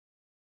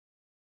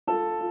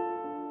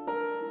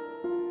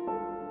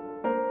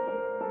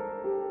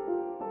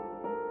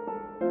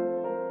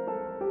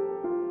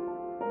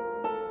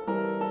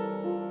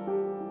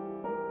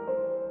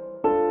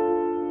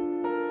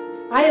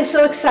I am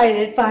so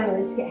excited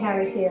finally to get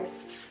Harry here.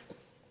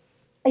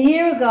 A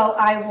year ago,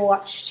 I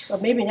watched, or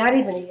maybe not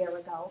even a year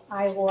ago,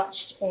 I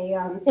watched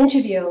a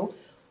interview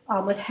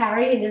with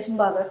Harry and his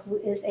mother, who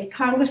is a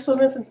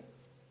congresswoman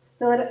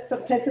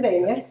from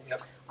Pennsylvania,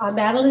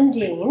 Madeline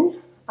Dean.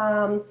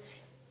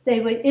 They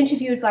were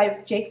interviewed by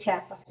Jake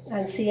Tapper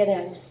on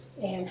CNN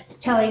and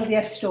telling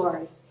their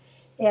story.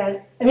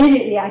 And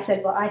immediately I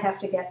said, well, I have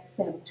to get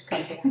them to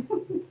come here.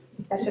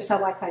 That's just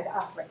how I kind of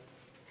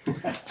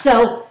operate.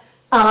 So,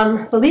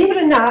 believe it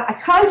or not, I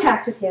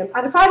contacted him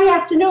on a Friday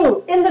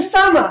afternoon in the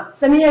summer.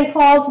 The man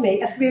calls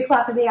me at 3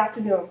 o'clock in the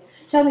afternoon,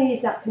 telling me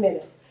he's not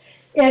committed.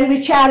 And we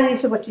chatted. He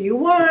said, what do you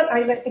want? I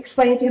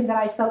explained to him that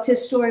I felt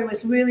his story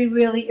was really,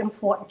 really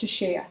important to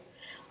share.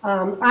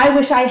 I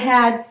wish I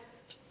had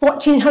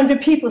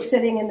 1,400 people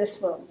sitting in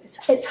this room.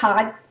 It's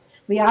hard.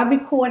 We are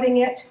recording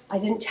it. I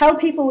didn't tell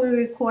people we were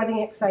recording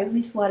it because I at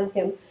least wanted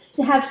him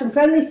to have some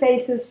friendly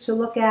faces to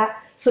look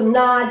at, some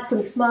nods,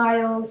 some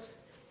smiles,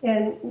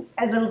 and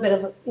a little bit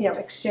of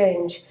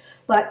exchange.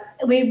 But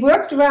we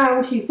worked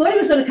around. He thought he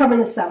was going to come in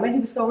the summer. He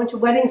was going to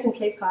weddings in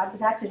Cape Cod, but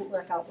that didn't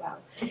work out well.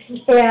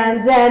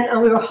 And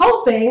then we were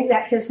hoping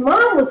that his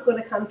mom was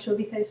going to come too,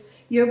 because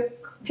your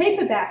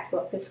paperback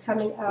book is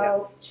coming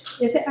out.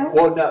 Yeah. Is it out?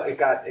 Well, no, it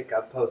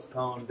got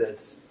postponed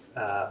as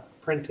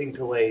printing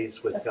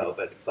delays with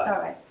COVID, but all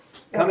right.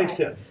 Coming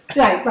soon.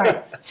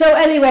 Right. So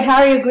anyway,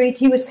 Harry agreed.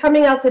 He was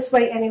coming out this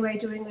way anyway,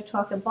 doing the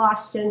talk in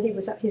Boston.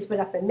 He's been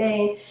up in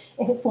Maine,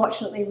 and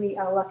fortunately, we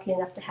are lucky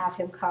enough to have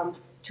him come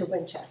to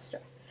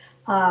Winchester.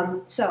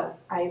 So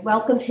I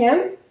welcome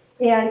him,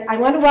 and I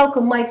want to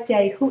welcome Mike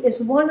Day, who is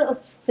one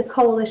of the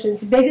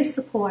coalition's biggest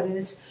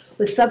supporters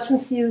with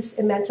substance use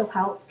and mental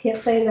health. Can't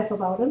say enough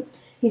about him.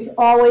 He's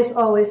always,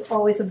 always,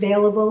 always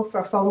available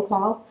for a phone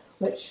call,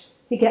 which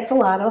he gets a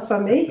lot of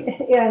from me,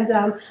 and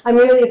I'm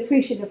really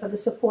appreciative of the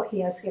support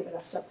he has given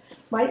us. So,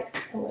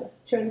 Mike, I'm going to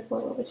turn the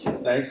floor over to you.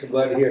 Thanks. I'm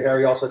glad to hear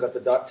Harry also got the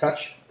dot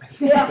touch,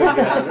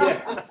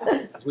 yeah.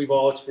 as we've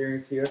all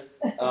experienced here.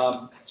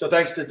 So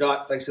thanks to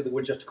Dot, thanks to the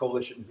Winchester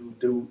Coalition, who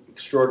do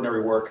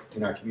extraordinary work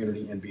in our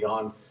community and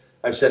beyond.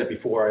 I've said it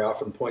before, I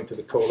often point to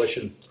the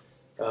coalition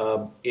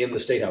in the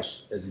State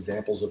House as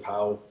examples of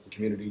how the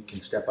community can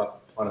step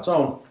up on its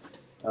own,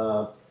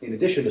 in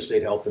addition to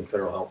state help and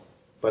federal help.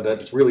 But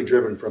it's really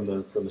driven from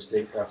the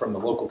state, from the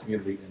local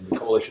community, and the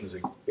coalition is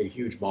a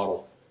huge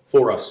model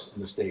for us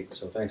in the state.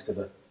 So thanks to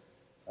the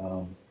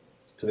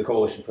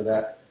coalition for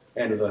that,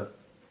 and to the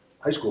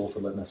high school for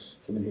letting us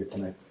come in here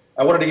tonight.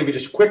 I wanted to give you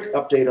just a quick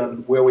update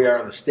on where we are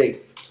in the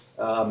state,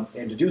 and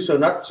to do so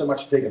not so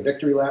much to take a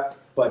victory lap,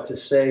 but to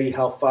say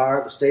how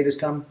far the state has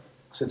come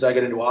since I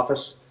got into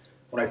office.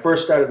 When I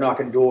first started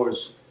knocking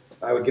doors,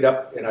 I would get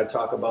up and I'd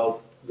talk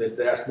about, they'd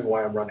ask me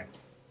why I'm running.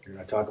 And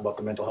I talk about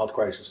the mental health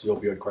crisis, the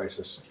opioid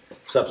crisis,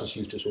 substance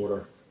use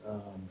disorder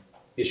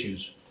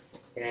issues.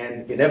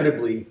 And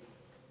inevitably,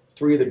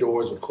 3 of the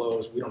doors would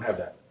close. We don't have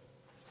that.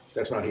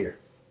 That's not here.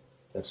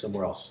 That's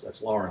somewhere else.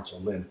 That's Lawrence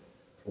or Lynn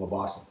or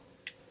Boston.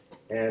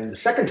 And the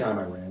second time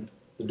I ran,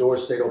 the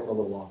doors stayed open a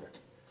little longer.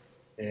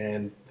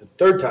 And the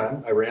third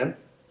time I ran,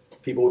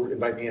 people would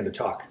invite me in to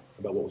talk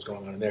about what was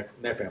going on in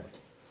their family.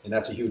 And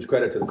that's a huge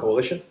credit to the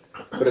coalition,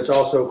 but it's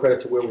also a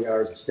credit to where we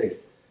are as a state.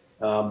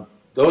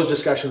 Those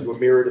discussions were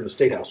mirrored in the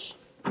State House,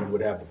 and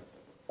would have them.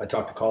 I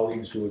talked to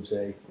colleagues who would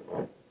say,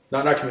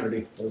 not in our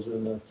community, those are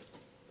in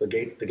the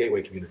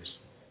gateway communities.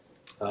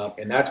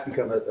 And that's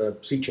become a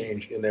sea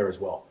change in there as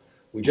well.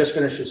 We just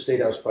finished the State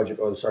House budget,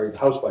 the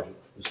House budget.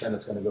 The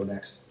Senate's going to go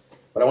next.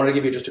 But I want to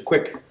give you just a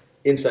quick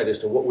insight as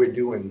to what we're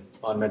doing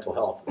on mental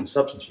health and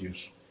substance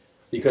use,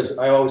 because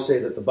I always say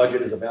that the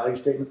budget is a value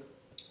statement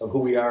of who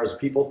we are as a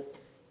people.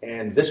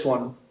 And this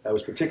one I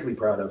was particularly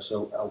proud of,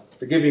 so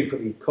forgive me for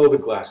the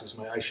COVID glasses.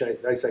 My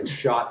eyesight's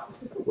shot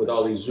with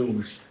all these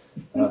Zooms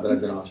that I've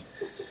been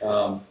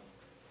on.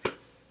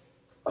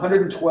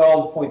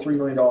 $112.3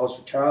 million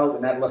for child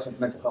and adolescent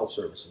mental health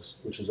services,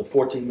 which is a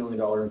 $14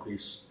 million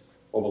increase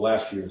over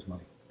last year's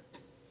money.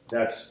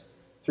 That's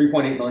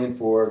 $3.8 million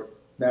for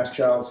Mass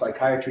Child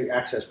Psychiatry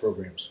Access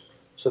Programs,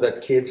 so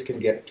that kids can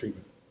get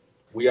treatment.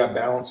 We are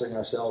balancing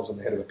ourselves on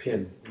the head of a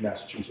pin in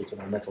Massachusetts in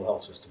our mental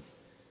health system.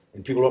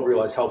 And people don't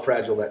realize how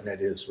fragile that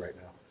net is right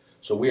now.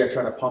 So we are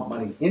trying to pump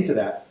money into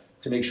that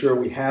to make sure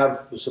we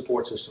have the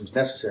support systems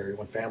necessary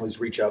when families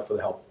reach out for the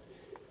help.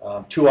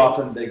 Too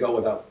often they go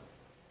without.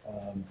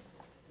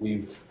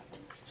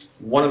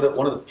 One of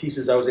the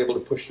pieces I was able to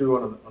push through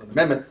on an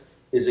amendment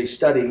is a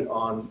study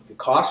on the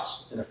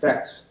costs and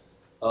effects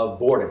of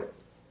boarding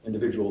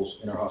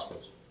individuals in our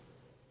hospitals.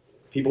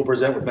 People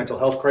present with mental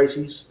health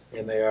crises,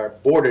 and they are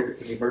boarded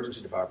in the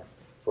emergency department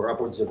for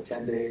upwards of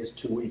 10 days,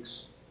 2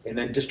 weeks, and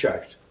then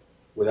discharged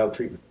without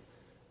treatment.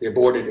 They're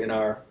boarded in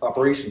our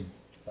operation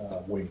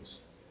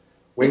wings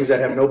that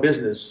have no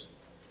business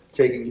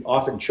taking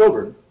often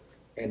children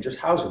and just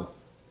housing them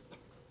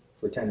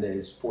for 10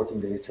 days, 14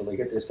 days till they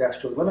hit their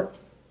statutory limit,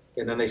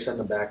 and then they send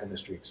them back in the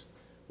streets.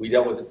 We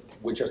dealt with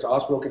Winchester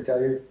Hospital, can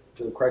tell you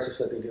the crisis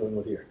that they're dealing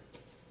with here.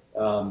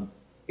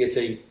 It's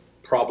a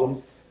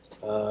problem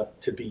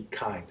to be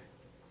kind.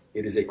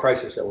 It is a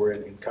crisis that we're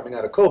in. And coming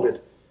out of COVID,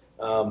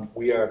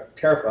 we are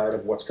terrified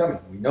of what's coming.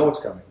 We know it's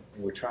coming,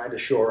 and we're trying to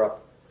shore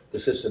up the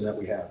system that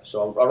we have.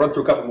 So I'll run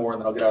through a couple more,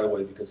 and then I'll get out of the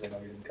way because I know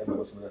you didn't come to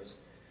listen to this.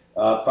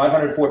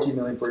 $514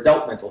 million for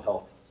adult mental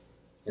health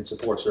and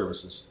support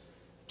services.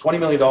 $20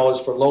 million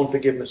for loan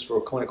forgiveness for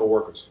clinical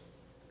workers.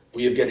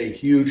 We have got a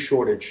huge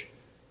shortage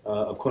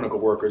of clinical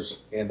workers,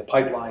 and the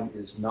pipeline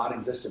is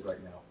non-existent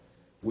right now.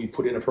 We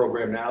put in a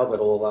program now that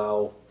will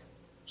allow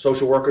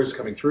social workers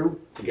coming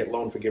through to get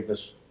loan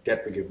forgiveness,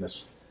 debt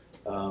forgiveness.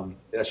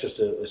 That's just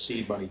a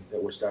seed money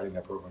that we're starting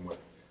that program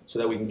with, so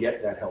that we can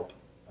get that help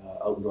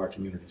out into our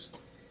communities.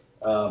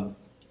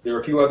 There are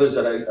a few others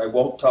that I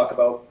won't talk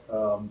about.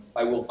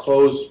 I will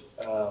close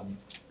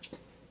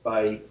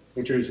by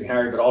introducing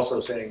Harry, but also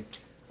saying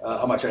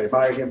how much I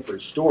admire him for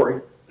his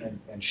story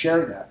and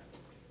sharing that.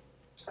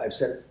 I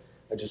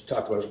just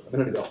talked about it a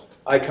minute ago.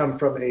 I come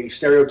from a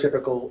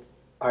stereotypical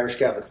Irish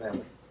Catholic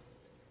family.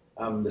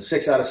 I'm the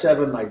 6 out of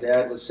 7. My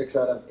dad was 6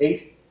 out of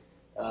 8.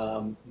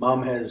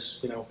 Mom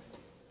has,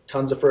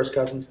 tons of first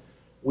cousins.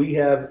 We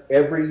have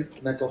every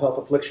mental health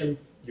affliction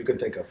you can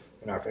think of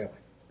in our family.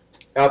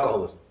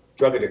 Alcoholism,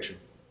 drug addiction,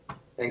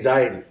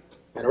 anxiety,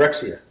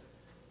 anorexia.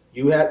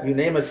 You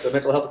name it, the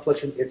mental health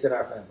affliction, it's in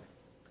our family.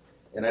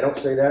 And I don't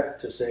say that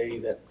to say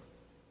that,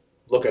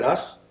 look at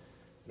us.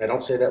 And I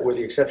don't say that we're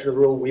the exception to the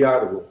rule. We are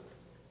the rule.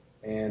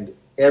 And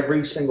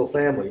every single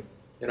family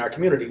in our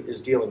community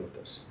is dealing with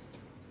this.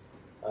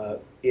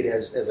 It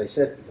has, as I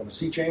said, become a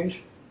sea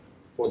change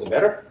for the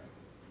better.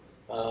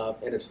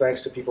 And it's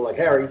thanks to people like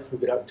Harry who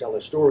get out and tell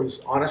their stories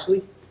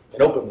honestly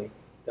and openly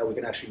that we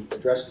can actually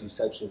address these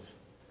types of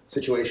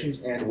situations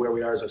and where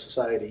we are as a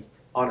society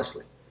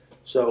honestly.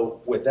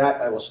 So with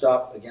that, I will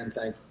stop. Again,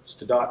 thanks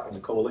to Dot and the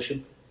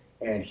Coalition.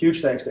 And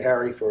huge thanks to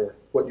Harry for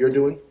what you're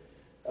doing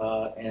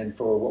and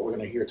for what we're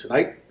going to hear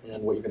tonight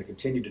and what you're going to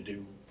continue to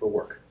do for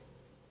work.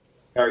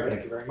 Harry,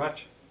 thank you very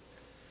much.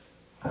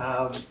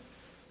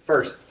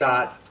 First,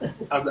 Dot,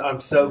 I'm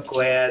so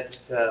glad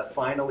to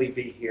finally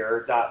be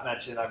here. Dot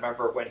mentioned, I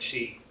remember when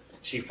she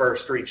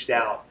first reached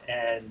out.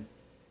 And,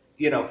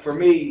 for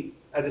me,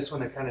 I just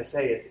want to kind of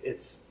say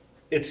it's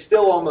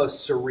still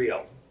almost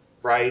surreal,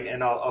 right?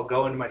 And I'll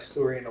go into my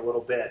story in a little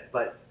bit,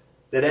 but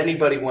that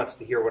anybody wants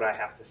to hear what I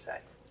have to say,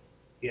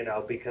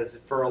 because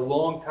for a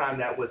long time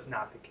that was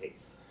not the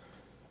case.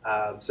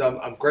 So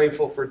I'm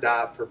grateful for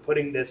Dot for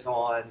putting this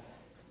on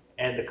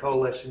and the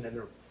Coalition and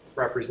the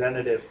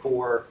representative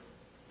for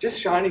just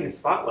shining a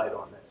spotlight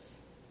on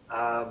this.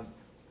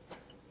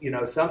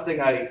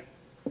 Something I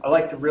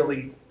like to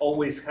really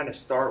always kind of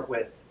start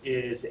with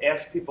is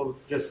ask people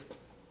just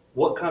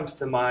what comes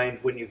to mind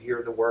when you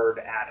hear the word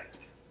addict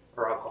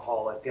or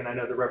alcoholic. And I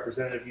know the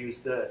representative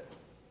used the,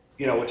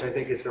 which I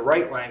think is the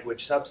right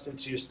language,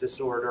 substance use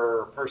disorder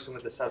or person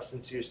with a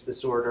substance use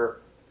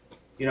disorder.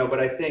 But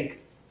I think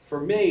for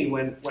me,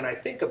 when I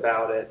think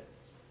about it,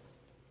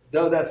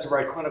 though that's the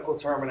right clinical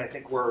term, and I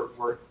think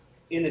we're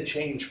in a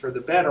change for the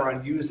better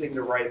on using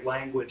the right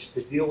language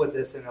to deal with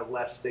this in a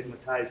less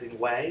stigmatizing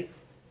way,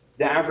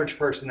 the average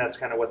person, that's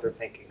kind of what they're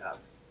thinking of.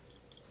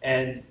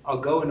 And I'll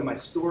go into my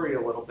story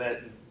a little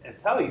bit and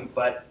tell you,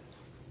 but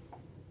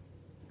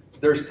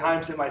there's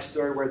times in my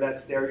story where that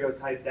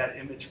stereotype, that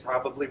image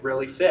probably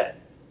really fit.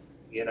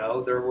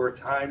 There were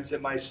times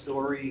in my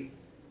story,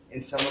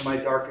 in some of my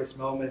darkest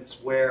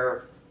moments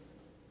where,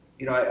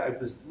 I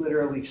was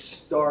literally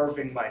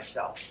starving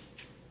myself,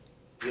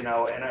 and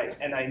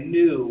I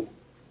knew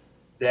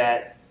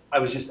that I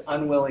was just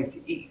unwilling to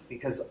eat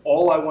because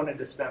all I wanted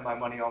to spend my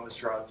money on was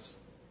drugs.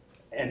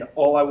 And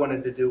all I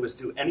wanted to do was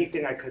do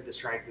anything I could to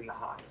strengthen the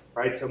high,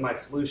 right? So my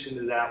solution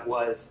to that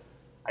was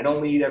I'd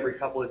only eat every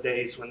couple of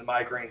days when the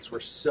migraines were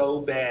so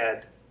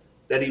bad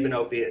that even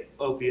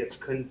opiates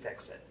couldn't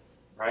fix it,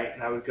 right?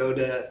 And I would go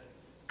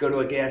to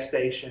a gas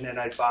station and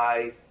I'd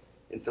buy,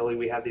 in Philly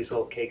we have these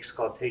little cakes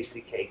called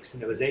Tasty Cakes,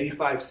 and it was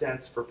 85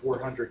 cents for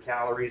 400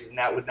 calories, and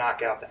that would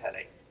knock out the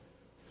headache.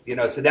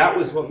 So that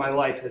was what my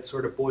life had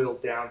sort of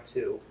boiled down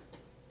to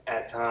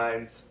at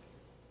times.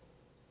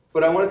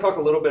 But I want to talk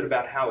a little bit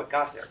about how it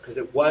got there, because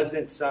it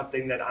wasn't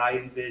something that I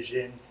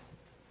envisioned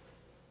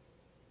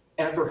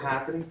ever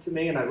happening to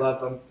me. And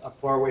I'm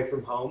far away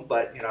from home,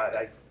 but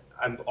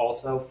I'm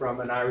also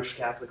from an Irish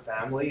Catholic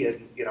family,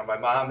 and my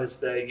mom is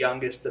the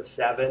youngest of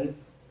 7,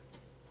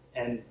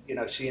 and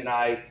she and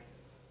I,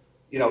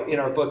 in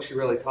our book, she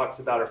really talks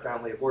about her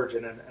family of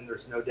origin, and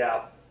there's no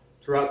doubt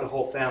throughout the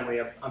whole family,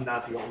 I'm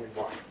not the only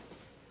one.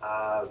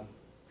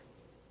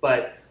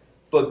 But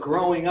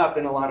growing up,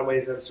 in a lot of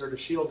ways, I was sort of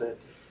shielded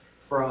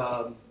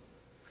from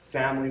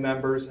family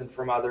members and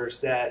from others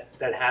that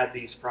had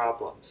these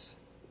problems,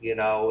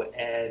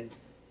 and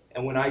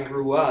when I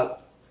grew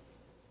up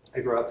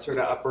sort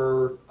of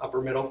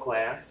upper middle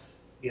class.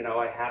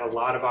 I had a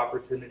lot of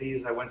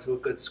opportunities. I went to a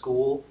good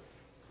school,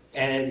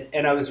 and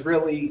I was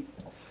really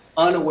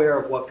unaware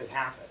of what could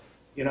happen.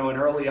 And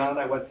early on,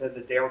 I went to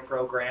the DARE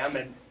program,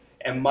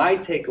 and my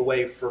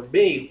takeaway for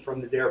me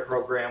from the DARE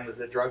program was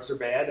that drugs are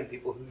bad and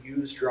people who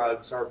use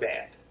drugs are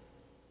bad.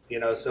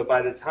 So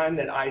by the time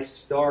that I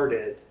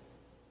started,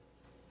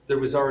 there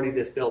was already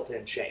this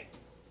built-in shame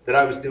that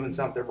I was doing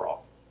something wrong,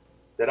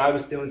 that I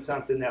was doing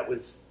something that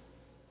was,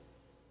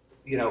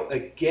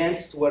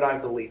 against what I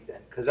believed in.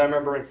 Because I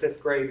remember in 5th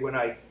grade when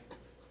I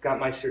got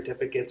my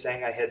certificate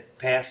saying I had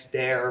passed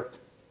DARE,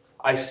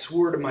 I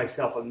swore to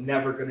myself I'm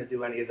never going to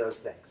do any of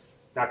those things.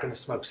 Not going to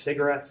smoke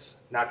cigarettes,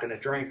 not going to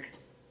drink,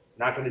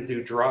 not going to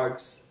do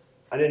drugs.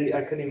 I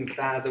couldn't even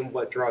fathom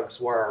what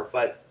drugs were,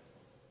 but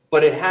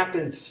it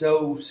happened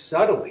so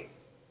subtly,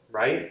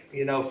 right?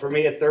 For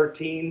me at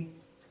 13,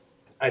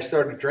 I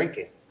started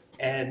drinking,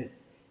 and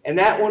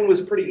that one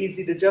was pretty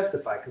easy to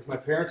justify because my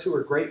parents, who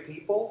were great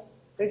people,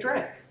 they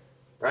drank,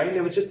 right? And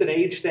it was just an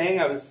age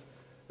thing. I was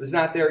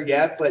not there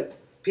yet, but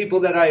people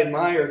that I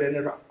admired, and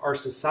in our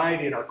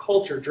society and our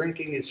culture,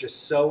 drinking is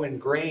just so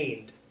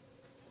ingrained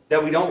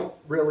that we don't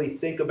really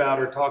think about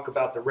or talk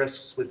about the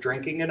risks with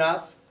drinking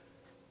enough.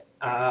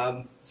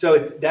 So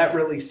that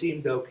really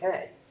seemed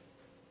okay.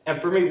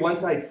 And for me,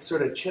 once I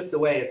sort of chipped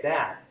away at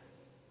that,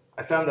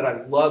 I found that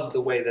I loved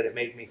the way that it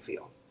made me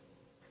feel,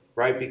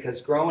 right?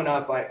 Because growing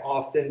up, I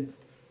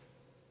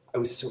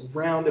was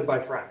surrounded by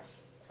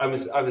friends. I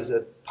was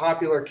a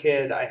popular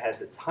kid. I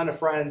had a ton of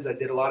friends. I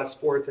did a lot of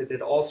sports. I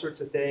did all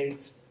sorts of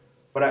things.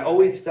 But I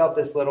always felt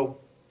this little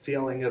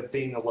feeling of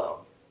being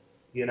alone,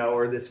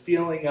 or this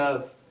feeling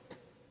of,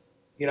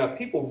 if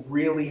people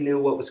really knew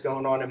what was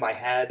going on in my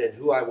head and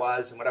who I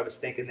was and what I was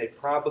thinking, they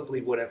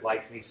probably wouldn't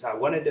like me. So I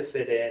wanted to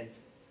fit in.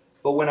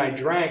 But when I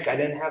drank, I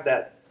didn't have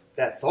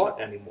that thought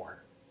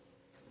anymore,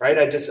 right?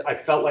 I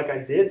felt like I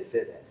did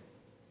fit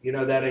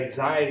in. That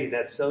anxiety,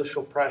 that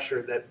social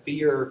pressure, that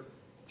fear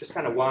just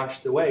kind of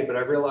washed away. But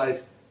I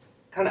realized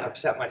it kind of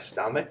upset my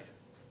stomach.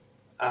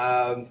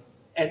 And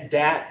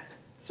that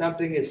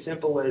something as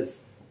simple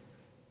as,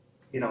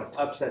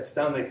 upset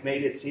stomach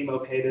made it seem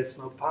okay to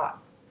smoke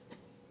pot.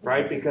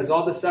 Right? Because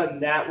all of a sudden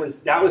that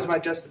was my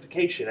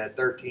justification at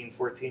 13,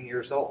 14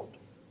 years old,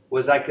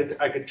 was I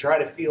could try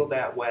to feel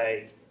that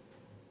way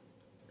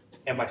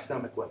and my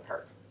stomach wouldn't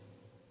hurt.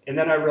 And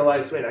then I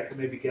realized, wait, I could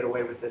maybe get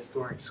away with this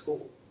during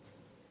school.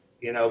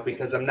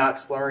 Because I'm not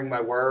slurring my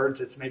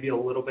words, it's maybe a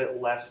little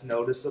bit less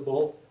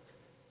noticeable.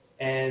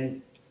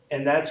 And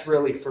that's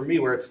really, for me,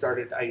 where it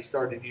started. I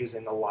started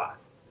using a lot,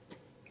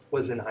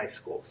 was in high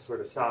school. Sort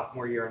of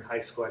sophomore year in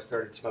high school, I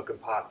started smoking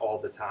pot all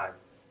the time.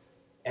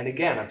 And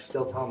again, I'm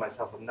still telling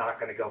myself I'm not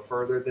going to go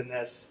further than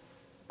this.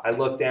 I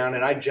looked down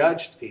and I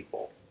judged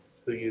people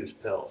who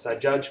used pills. I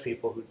judged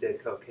people who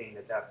did cocaine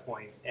at that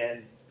point.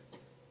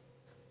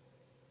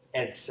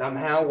 And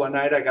somehow one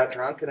night I got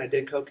drunk and I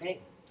did cocaine.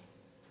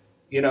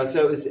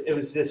 So it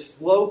was this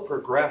slow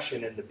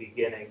progression in the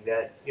beginning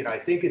that, I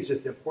think is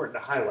just important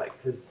to highlight,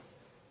 because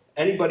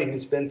anybody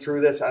who's been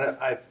through this,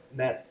 I've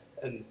met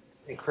an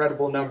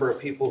incredible number of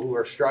people who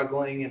are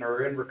struggling and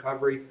are in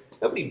recovery.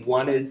 Nobody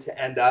wanted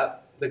to end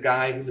up the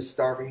guy who was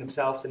starving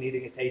himself and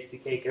eating a tasty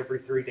cake every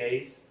 3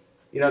 days.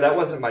 That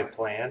wasn't my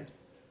plan.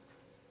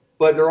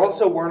 But there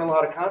also weren't a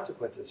lot of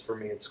consequences for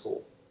me at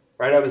school,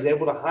 right? I was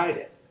able to hide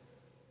it.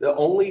 The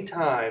only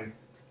time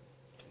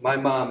my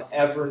mom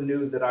ever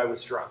knew that I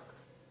was drunk,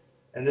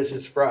 and this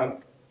is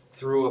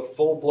through a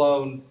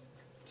full-blown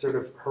sort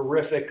of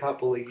horrific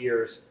couple of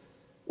years,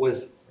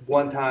 was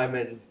one time,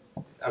 and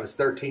I was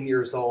 13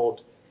 years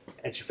old,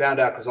 and she found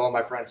out because all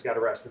my friends got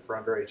arrested for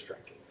underage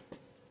drinking.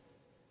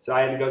 So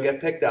I had to go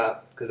get picked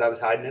up because I was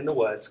hiding in the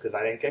woods because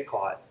I didn't get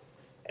caught.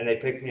 And they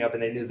picked me up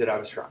and they knew that I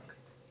was drunk.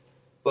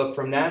 But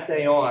from that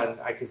day on,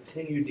 I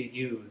continued to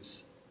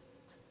use.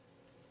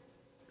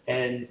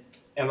 And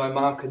my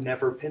mom could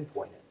never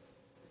pinpoint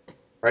it.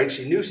 Right?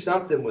 She knew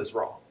something was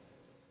wrong.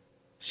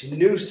 She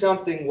knew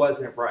something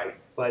wasn't right.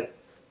 But,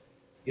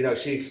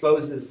 she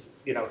exposes,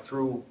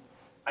 through,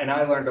 and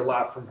I learned a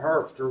lot from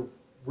her through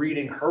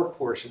reading her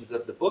portions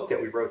of the book that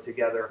we wrote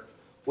together,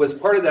 was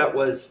part of that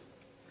was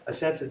a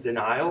sense of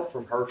denial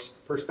from her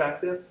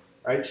perspective,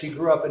 right? She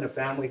grew up in a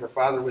family. Her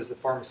father was a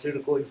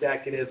pharmaceutical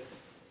executive,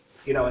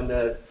 in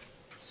the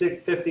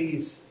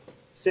 50s,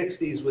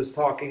 60s, was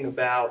talking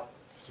about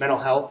mental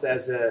health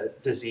as a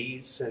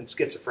disease and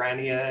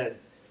schizophrenia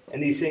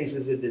and these things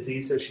as a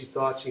disease. So she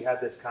thought she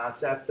had this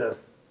concept of,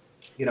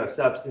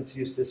 substance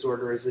use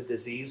disorder as a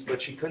disease,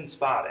 but she couldn't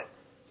spot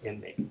it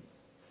in me,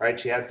 right?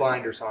 She had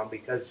blinders on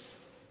because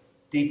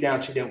deep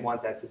down she didn't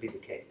want that to be the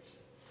case.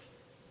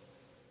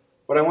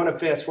 But I want to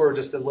fast forward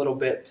just a little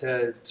bit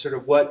to sort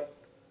of what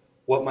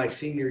my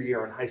senior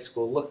year in high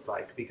school looked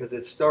like, because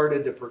it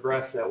started to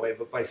progress that way.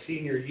 But by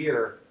senior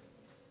year,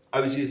 I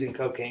was using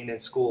cocaine in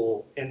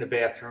school, in the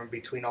bathroom,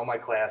 between all my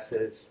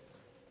classes,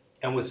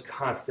 and was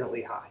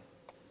constantly high.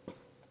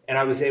 And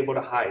I was able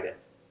to hide it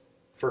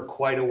for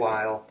quite a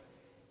while,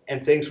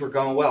 and things were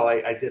going well.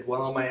 I did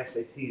well on my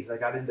SATs. I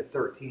got into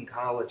 13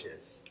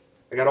 colleges.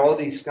 I got all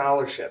these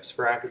scholarships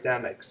for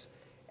academics.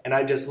 And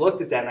I just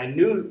looked at that, and I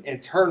knew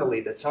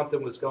internally that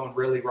something was going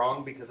really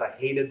wrong because I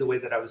hated the way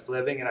that I was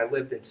living, and I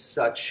lived in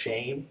such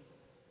shame.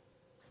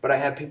 But I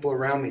had people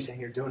around me saying,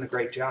 you're doing a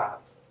great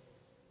job.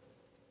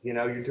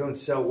 You're doing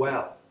so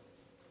well.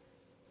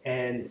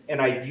 And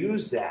I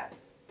used that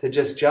to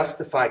just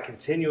justify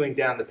continuing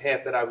down the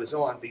path that I was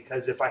on,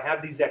 because if I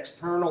have these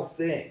external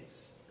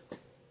things,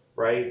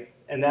 right,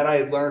 and that I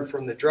had learned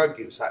from the drug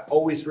use, I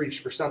always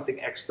reached for something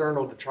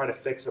external to try to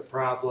fix a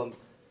problem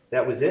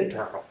that was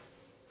internal.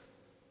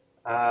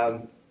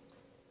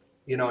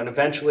 You know, and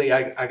eventually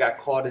I got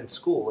caught in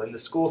school, and the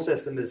school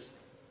system is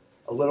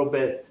a little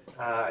bit,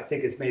 I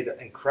think it's made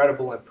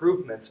incredible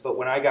improvements, but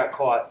when I got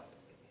caught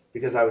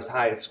because I was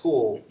high at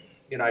school,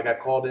 you know, I got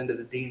called into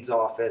the dean's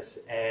office,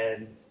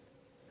 and,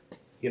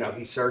 you know,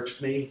 he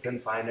searched me,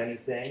 couldn't find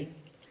anything,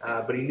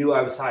 but he knew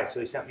I was high, so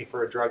he sent me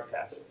for a drug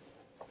test.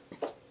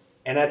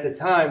 And at the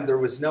time, there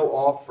was no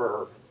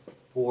offer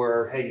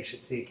for, hey, you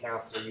should see a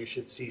counselor, you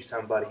should see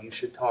somebody, you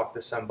should talk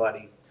to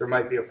somebody, there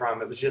might be a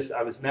problem. It was just,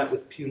 I was met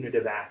with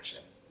punitive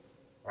action,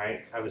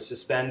 right? I was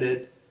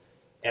suspended,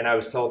 and I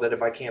was told that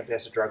if I can't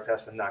pass a drug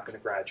test, I'm not going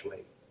to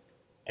graduate.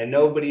 And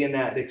nobody in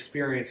that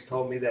experience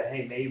told me that,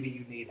 hey, maybe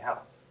you need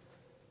help.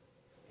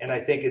 And I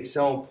think it's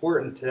so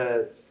important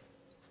to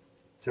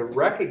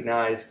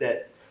recognize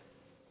that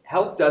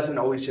help doesn't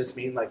always just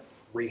mean like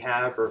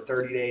rehab or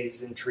 30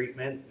 days in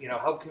treatment. You know,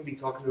 help can be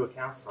talking to a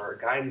counselor, a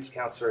guidance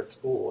counselor at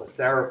school, a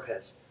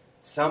therapist,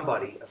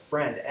 somebody, a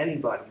friend,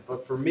 anybody.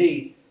 But for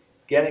me,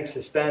 getting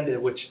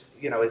suspended, which,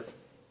 you know,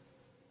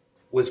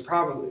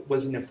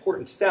 was an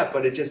important step,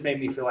 but it just made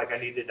me feel like I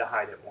needed to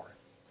hide it more,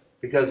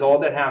 because all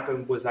that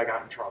happened was I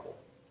got in trouble,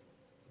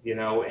 you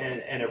know,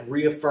 and it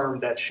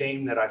reaffirmed that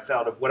shame that I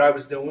felt of what I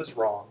was doing was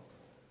wrong.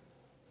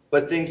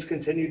 But things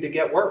continued to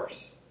get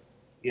worse,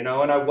 you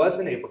know, and I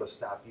wasn't able to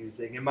stop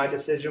using. And my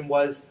decision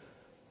was,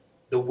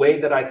 the way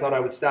that I thought I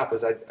would stop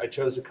was I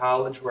chose a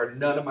college where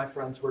none of my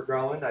friends were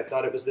going. I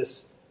thought it was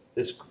this,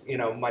 you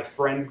know, my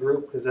friend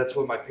group, because that's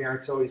what my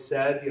parents always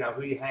said, you know,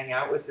 who you hang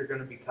out with, you're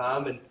going to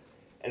become. And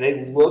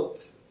they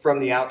looked from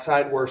the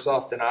outside worse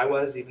off than I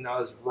was, even though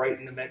I was right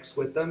in the mix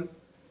with them.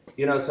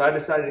 You know, so I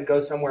decided to go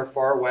somewhere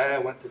far away. I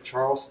went to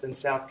Charleston,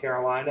 South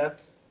Carolina.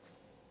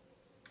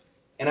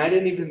 And I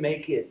didn't even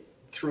make it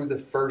through the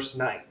first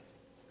night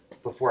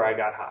before I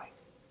got high.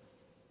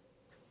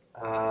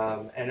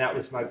 And that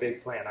was my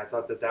big plan. I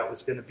thought that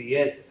was going to be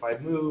it. If I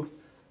move,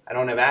 I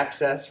don't have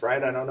access,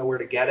 right? I don't know where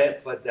to get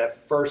it. But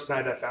that first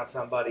night I found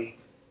somebody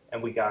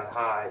and we got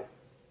high.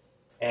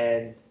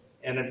 And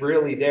it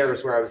really there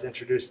is where I was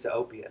introduced to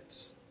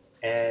opiates.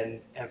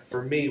 And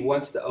for me,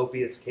 once the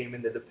opiates came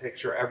into the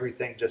picture,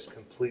 everything just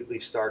completely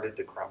started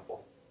to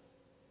crumble.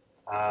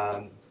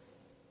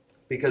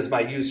 Because my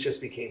use just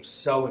became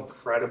so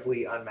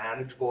incredibly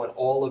unmanageable, and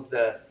all of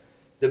the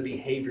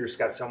behaviors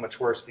got so much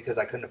worse because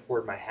I couldn't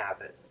afford my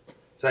habit.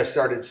 So I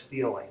started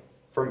stealing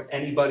from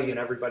anybody and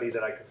everybody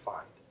that I could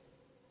find.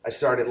 I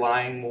started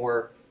lying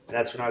more, and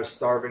that's when I was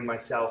starving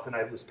myself, and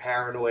I was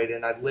paranoid,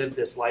 and I lived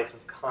this life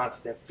of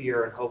constant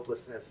fear and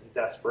hopelessness and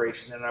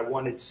desperation, and I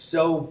wanted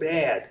so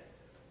bad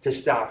to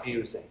stop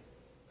using.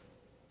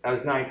 I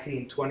was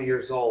 19, 20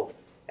 years old,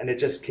 and it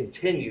just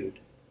continued.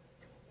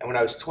 And when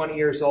I was 20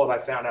 years old, I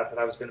found out that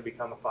I was going to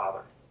become a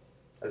father.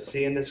 I was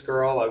seeing this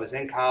girl. I was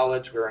in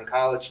college. We were in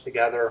college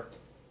together.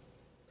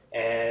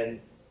 And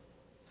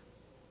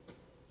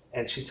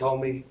she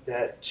told me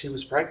that she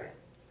was pregnant.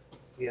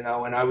 You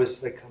know, and I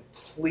was like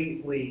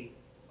completely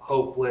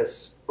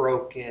hopeless,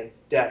 broken,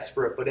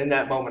 desperate. But in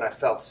that moment, I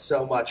felt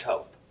so much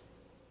hope,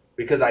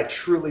 because I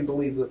truly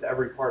believed with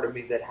every part of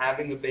me that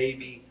having a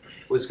baby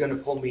was going to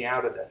pull me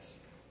out of this.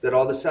 That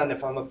all of a sudden,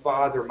 if I'm a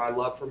father, my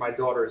love for my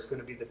daughter is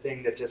going to be the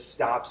thing that just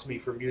stops me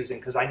from using,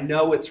 because I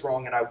know it's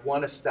wrong and I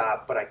want to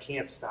stop, but I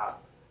can't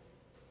stop.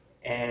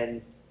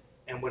 And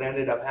what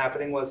ended up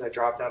happening was I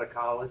dropped out of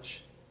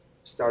college,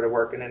 started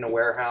working in a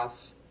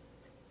warehouse,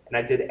 and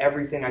I did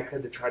everything I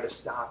could to try to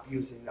stop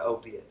using the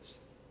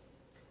opiates.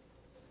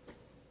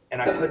 And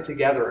I put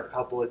together a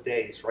couple of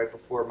days right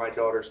before my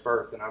daughter's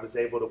birth, and I was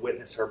able to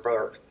witness her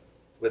birth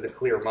with a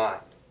clear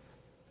mind.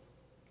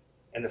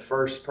 And the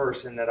first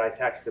person that I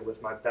texted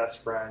was my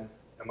best friend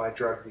and my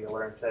drug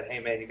dealer, and said,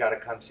 hey man, you got to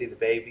come see the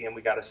baby and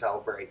we got to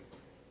celebrate.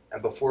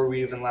 And before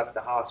we even left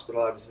the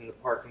hospital, I was in the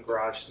parking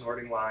garage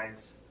snorting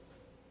lines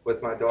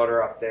with my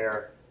daughter up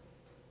there,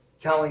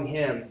 telling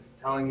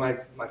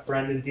my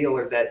friend and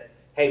dealer that,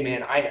 hey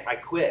man, I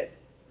quit.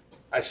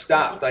 I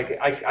stopped.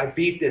 I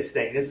beat this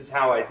thing. This is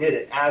how I did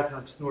it, as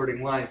I'm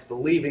snorting lines,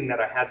 believing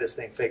that I had this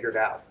thing figured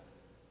out.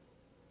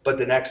 But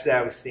the next day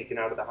I was sneaking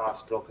out of the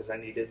hospital because I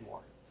needed more.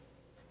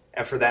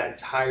 And for that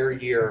entire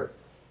year,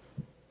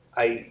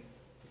 I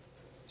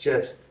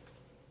can't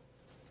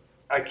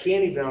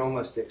even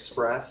almost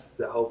express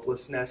the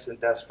hopelessness and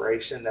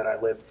desperation that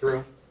I lived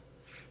through.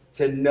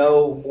 To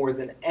know more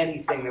than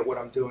anything that what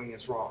I'm doing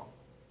is wrong.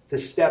 To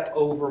step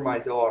over my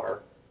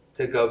daughter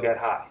to go get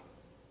high.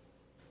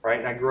 Right?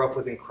 And I grew up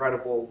with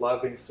incredible,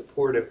 loving,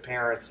 supportive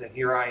parents, and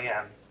here I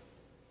am,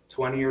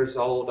 20 years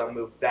old. I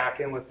moved back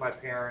in with my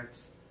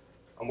parents.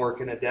 I'm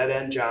working a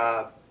dead-end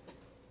job,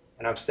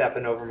 and I'm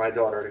stepping over my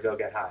daughter to go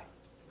get high.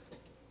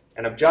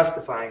 And I'm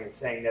justifying it,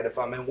 saying that if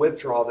I'm in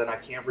withdrawal, then I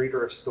can't read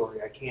her a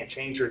story. I can't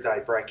change her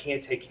diaper. I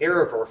can't take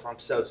care of her if I'm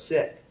so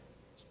sick.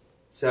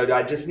 So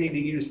I just need to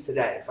use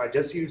today. If I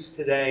just use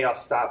today, I'll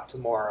stop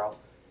tomorrow.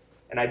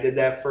 And I did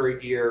that for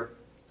a year,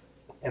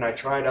 and I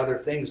tried other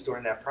things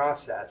during that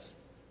process.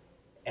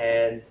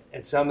 And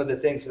some of the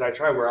things that I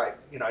tried were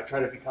I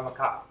tried to become a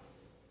cop.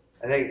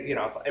 I think,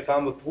 if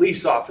I'm a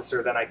police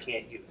officer, then I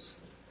can't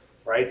use,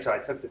 right? So I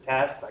took the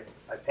test,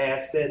 I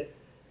passed it.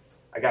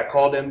 I got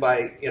called in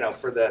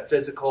for the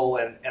physical,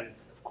 and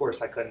of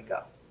course I couldn't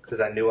go because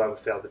I knew I would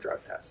fail the drug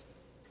test.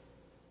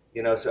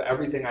 So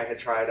everything I had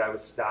tried, I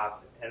was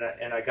stopped.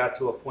 And I got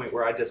to a point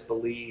where I just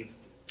believed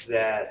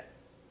that,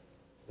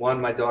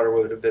 one, my daughter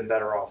would have been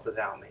better off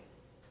without me.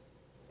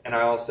 And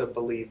I also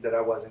believed that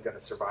I wasn't going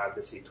to survive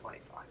the C-25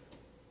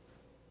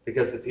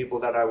 because the people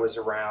that I was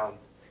around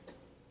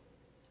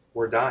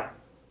were dying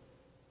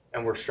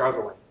and were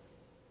struggling.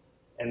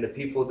 And the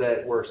people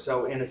that were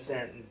so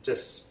innocent and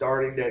just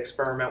starting to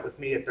experiment with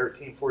me at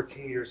 13,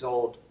 14 years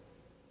old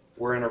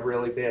were in a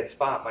really bad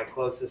spot. My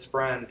closest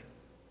friend,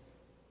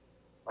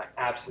 my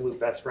absolute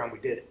best friend, we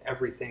did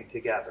everything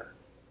together.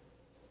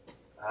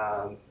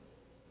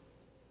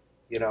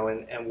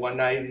 And one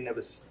night, and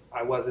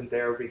I wasn't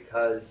there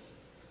because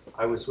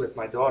I was with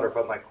my daughter,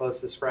 but my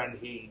closest friend,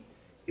 he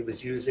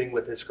was using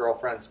with his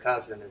girlfriend's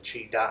cousin, and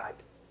she died.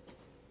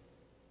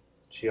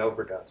 She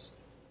overdosed.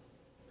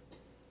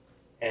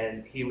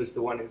 And he was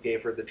the one who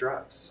gave her the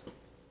drugs.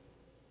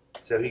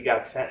 So he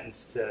got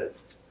sentenced to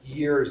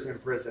years in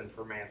prison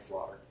for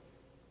manslaughter,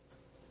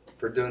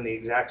 for doing the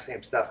exact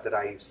same stuff that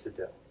I used to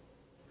do,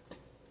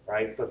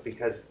 right? But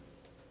because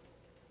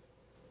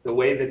the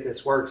way that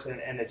this works,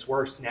 and it's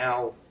worse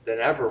now than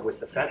ever with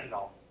the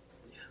fentanyl,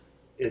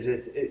 is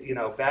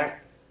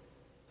back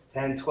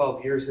 10,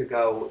 12 years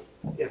ago,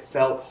 it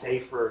felt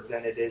safer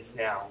than it is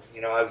now.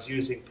 I was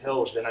using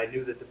pills, and I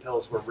knew that the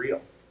pills were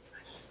real.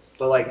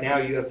 But now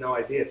you have no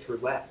idea, it's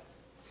roulette.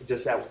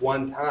 Just at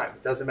one time.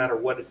 It doesn't matter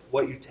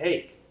what you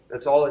take.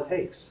 That's all it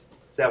takes.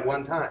 It's that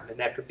one time, and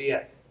that could be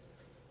it.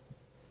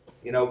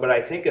 But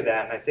I think of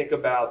that, and I think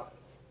about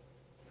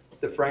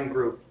the friend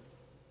group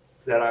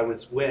that I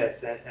was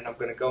with, and I'm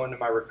going to go into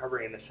my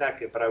recovery in a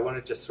second, but I want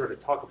to just sort of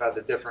talk about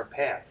the different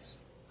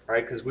paths,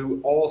 right? Because we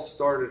all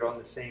started on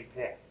the same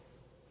path,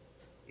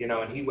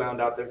 and he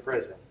wound up in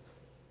prison.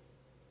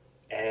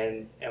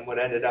 And what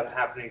ended up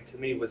happening to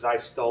me was I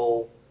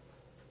stole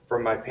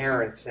from my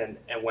parents and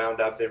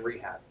wound up in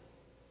rehab,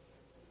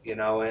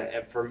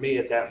 and for me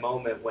at that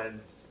moment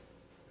when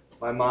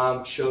my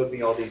mom showed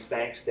me all these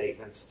bank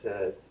statements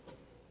to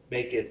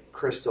make it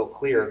crystal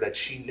clear that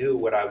she knew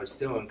what I was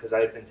doing, because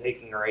I had been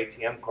taking her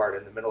ATM card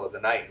in the middle of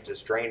the night and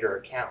just drained her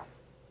account,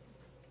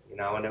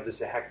 and it was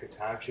a hectic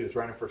time. She was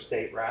running for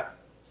state rep.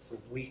 It's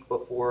a week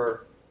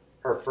before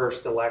her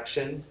first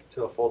election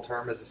to a full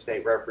term as a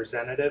state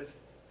representative,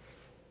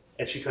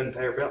 and she couldn't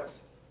pay her bills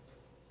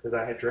because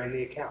I had drained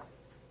the account.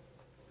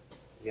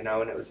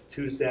 And it was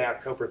Tuesday,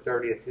 October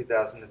 30th,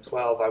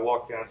 2012. I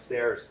walked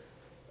downstairs,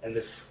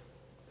 and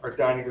our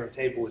dining room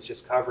table was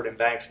just covered in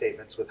bank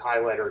statements with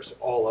highlighters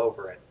all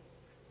over it.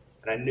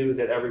 And I knew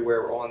that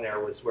everywhere on there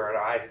was where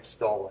I had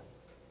stolen.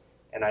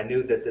 And I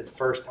knew that the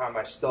first time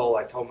I stole,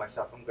 I told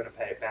myself, I'm going to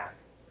pay it back.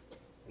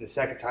 And the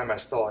second time I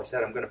stole, I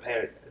said, I'm going to pay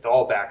it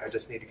all back. I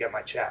just need to get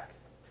my check.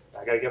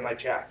 I got to get my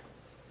check.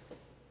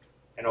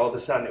 And all of a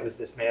sudden, it was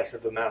this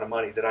massive amount of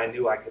money that I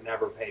knew I could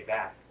never pay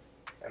back.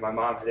 And my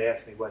mom had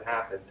asked me what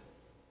happened.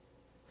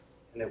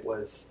 And it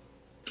was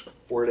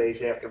 4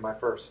 days after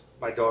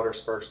my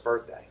daughter's first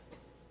birthday.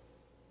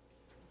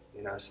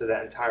 So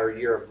that entire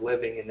year of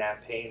living in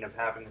that pain of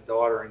having a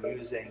daughter and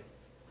using,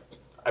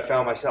 I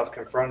found myself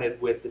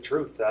confronted with the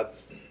truth of,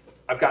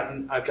 I've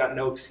got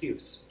no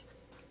excuse.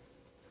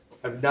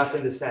 I have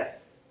nothing to say.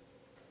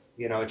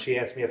 And she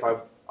asked me if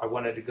I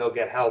wanted to go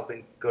get help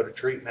and go to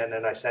treatment,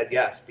 and I said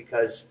yes,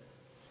 because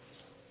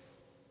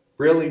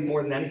really,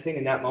 more than anything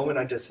in that moment,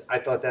 I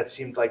thought that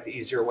seemed like the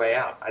easier way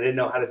out. I didn't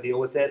know how to deal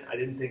with it. I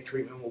didn't think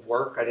treatment would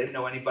work. I didn't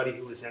know anybody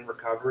who was in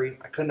recovery.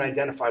 I couldn't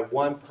identify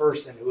one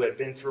person who had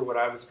been through what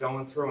I was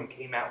going through and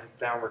came out and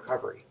found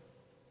recovery.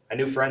 I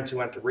knew friends who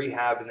went to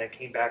rehab and then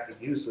came back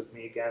and used with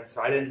me again,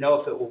 so I didn't know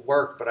if it would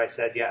work, but I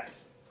said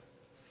yes.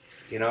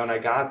 And I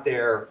got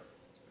there,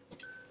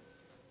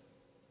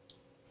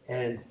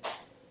 and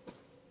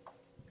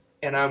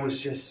I was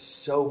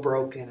just so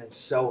broken and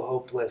so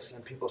hopeless,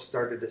 and people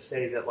started to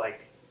say that,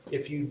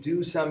 if you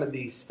do some of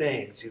these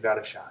things, you got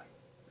a shot.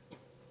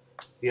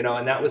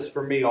 And that was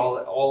for me,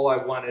 all I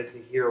wanted to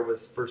hear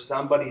was for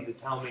somebody to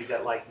tell me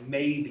that,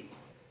 maybe,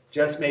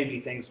 just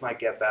maybe, things might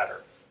get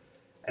better.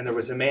 And there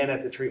was a man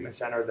at the treatment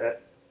center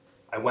that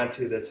I went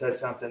to that said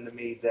something to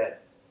me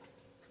that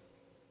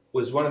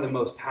was one of the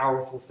most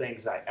powerful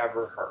things I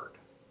ever heard.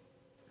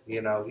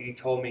 He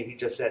told me, he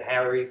just said,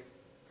 Harry,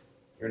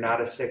 you're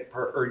not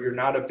you're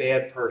not a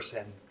bad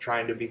person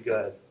trying to be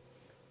good.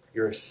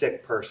 You're a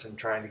sick person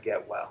trying to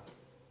get well.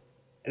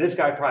 And this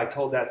guy probably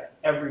told that to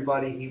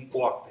everybody he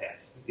walked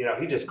past.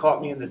 He just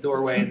caught me in the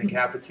doorway in the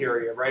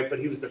cafeteria, right? But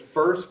he was the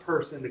first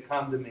person to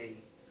come to me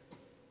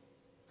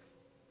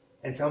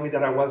and tell me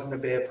that I wasn't a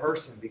bad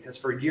person, because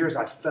for years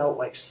I felt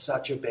like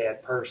such a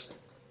bad person.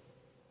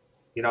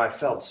 I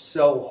felt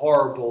so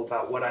horrible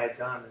about what I had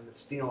done and the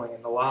stealing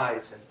and the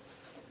lies.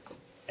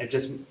 and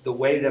just the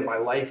way that my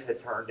life had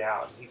turned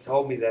out. He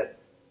told me that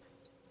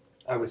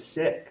I was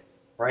sick,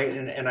 right?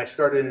 And I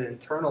started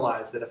to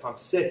internalize that if I'm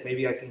sick,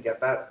 maybe I can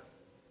get better,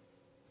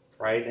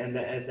 right? And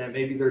then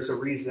maybe there's a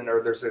reason,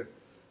 or there's a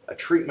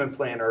treatment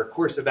plan or a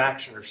course of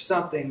action or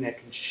something that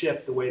can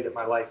shift the way that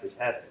my life is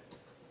headed.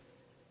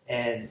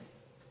 And,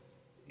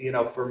 you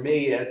know, for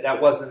me,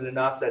 that wasn't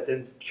enough. That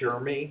didn't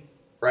cure me,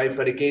 right?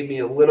 But it gave me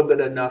a little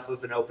bit enough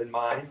of an open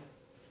mind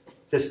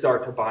to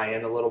start to buy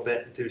in a little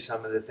bit and do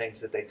some of the things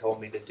that they told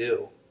me to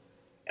do.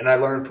 And I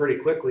learned pretty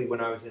quickly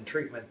when I was in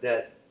treatment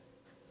that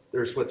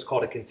there's what's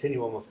called a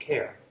continuum of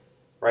care,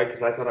 right?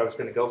 Because I thought I was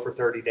going to go for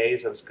 30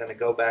 days. I was going to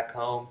go back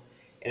home.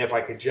 And if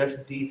I could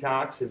just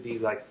detox and be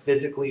like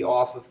physically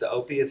off of the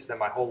opiates, then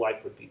my whole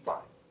life would be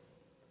fine.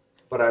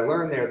 But I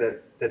learned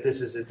there that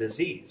this is a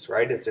disease,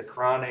 right? It's a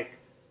chronic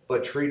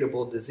but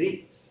treatable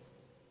disease.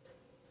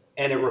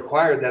 And it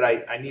required that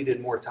I needed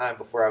more time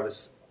before I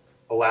was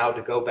allowed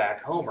to go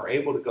back home or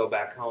able to go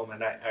back home.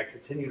 And I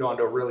continued on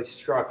to a really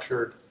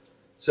structured,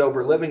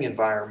 sober living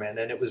environment.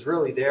 And it was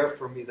really there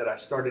for me that I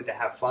started to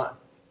have fun.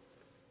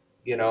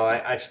 You know,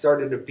 I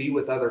started to be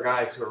with other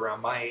guys who are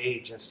around my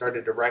age and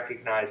started to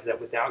recognize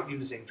that without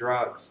using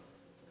drugs,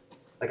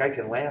 like I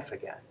can laugh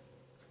again.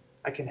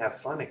 I can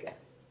have fun again.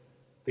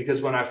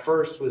 Because when I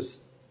first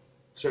was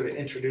sort of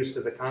introduced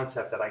to the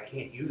concept that I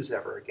can't use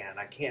ever again,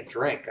 I can't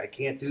drink, I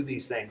can't do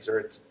these things, or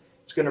it's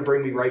going to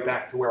bring me right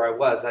back to where I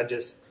was,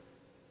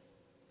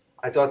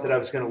 I thought that I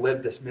was going to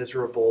live this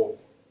miserable,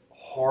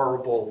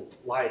 horrible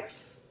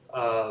life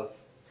of,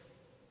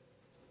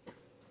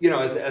 you know,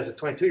 as a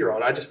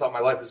 22-year-old, I just thought my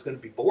life was going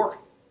to be boring,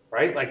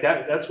 right? Like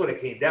that's what it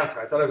came down to.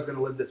 I thought I was going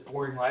to live this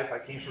boring life. I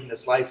came from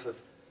this life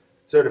of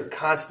sort of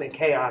constant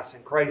chaos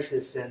and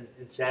crisis and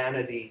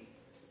insanity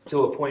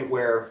to a point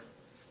where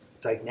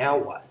it's like, now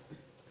what?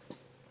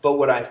 But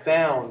what I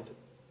found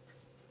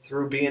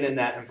through being in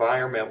that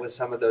environment with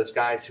some of those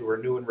guys who were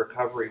new in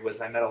recovery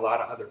was I met a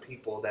lot of other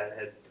people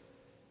that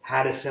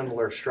had a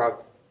similar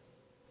struggle.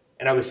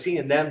 And I was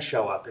seeing them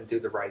show up and do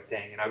the right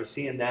thing. And I was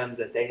seeing them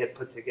that they had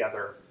put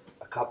together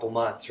a couple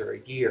months or a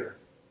year.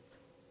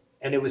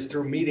 And it was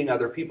through meeting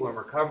other people in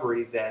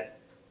recovery that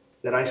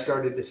I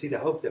started to see the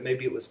hope that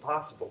maybe it was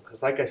possible.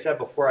 Because like I said,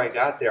 before I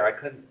got there, I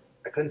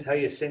couldn't tell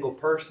you a single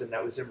person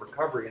that was in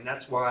recovery. And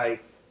that's why,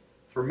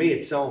 for me,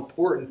 it's so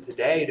important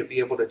today to be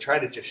able to try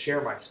to just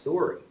share my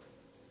story,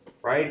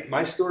 right?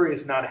 My story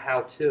is not a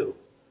how-to.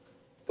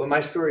 But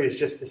my story is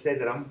just to say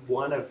that I'm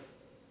one of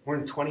more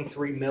than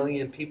 23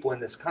 million people in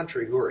this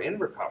country who are in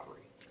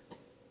recovery,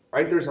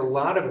 right? There's a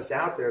lot of us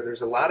out there.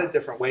 There's a lot of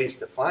different ways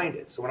to find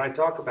it. So when I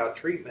talk about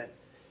treatment,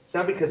 it's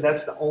not because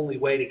that's the only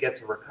way to get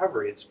to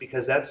recovery. It's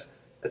because that's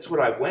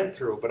what I went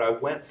through. But I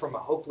went from a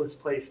hopeless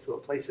place to a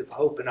place of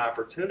hope and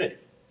opportunity.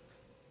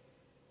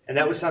 And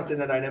that was something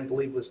that I didn't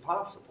believe was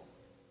possible.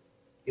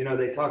 You know,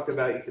 they talked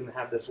about you can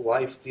have this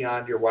life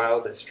beyond your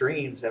wildest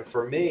dreams. And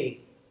for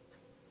me,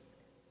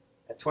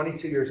 at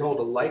 22 years old,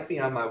 a life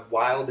beyond my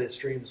wildest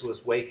dreams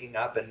was waking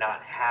up and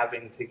not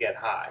having to get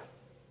high.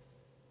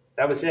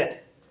 That was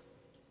it.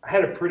 I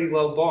had a pretty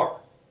low bar.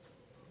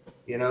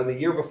 You know, the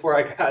year before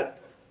I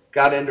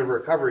got into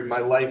recovery, my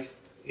life,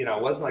 you know,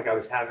 it wasn't like I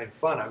was having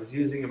fun. I was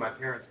using in my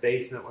parents'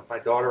 basement with my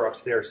daughter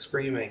upstairs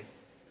screaming,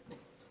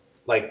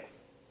 like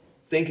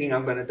thinking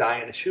I'm going to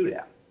die in a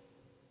shootout.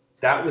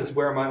 That was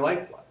where my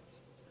life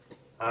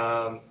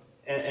was.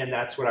 And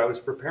that's what I was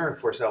preparing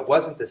for. So it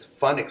wasn't this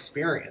fun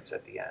experience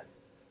at the end.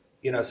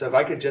 You know, so if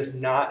I could just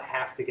not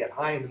have to get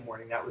high in the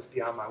morning, that was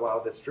beyond my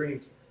wildest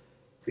dreams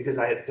because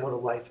I had built a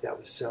life that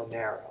was so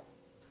narrow.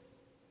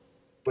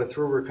 But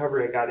through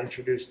recovery, I got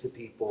introduced to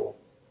people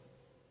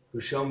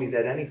who show me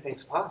that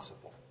anything's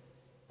possible,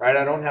 right?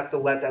 I don't have to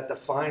let that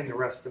define the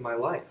rest of my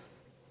life.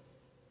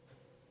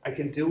 I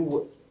can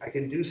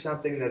do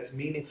something that's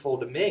meaningful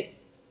to me.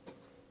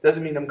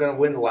 Doesn't mean I'm going to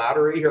win the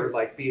lottery or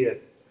like be a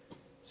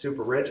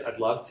super rich. I'd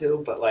love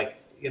to, but like,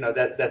 you know,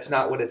 that's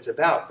not what it's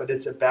about. But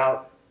it's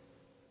about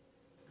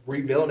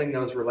rebuilding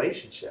those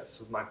relationships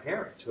with my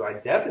parents who I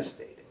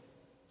devastated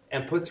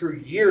and put through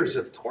years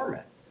of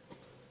torment.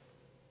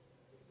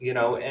 You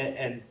know,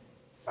 and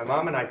my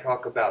mom and I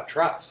talk about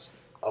trust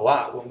a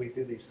lot when we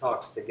do these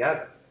talks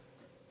together.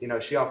 You know,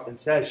 she often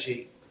says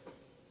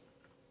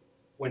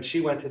when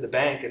she went to the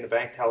bank and the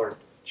bank teller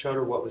showed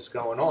her what was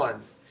going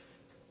on,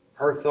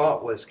 her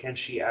thought was, can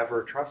she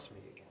ever trust me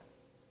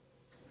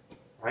again?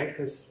 Right?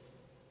 Because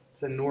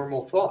it's a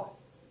normal thought.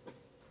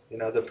 You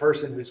know, the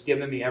person who's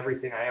given me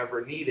everything I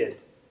ever needed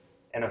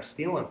and I'm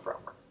stealing from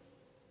her.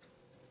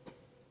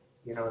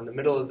 You know, in the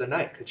middle of the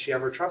night, could she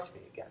ever trust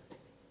me again?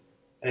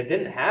 And it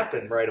didn't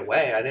happen right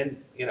away. I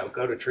didn't, you know,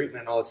 go to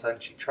treatment and all of a sudden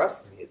she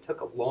trusted me. It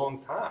took a long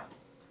time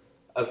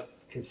of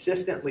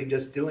consistently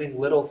just doing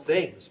little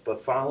things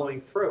but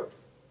following through.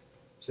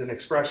 It's an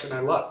expression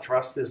I love.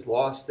 Trust is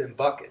lost in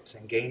buckets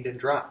and gained in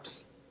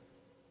drops.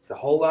 It's a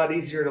whole lot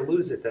easier to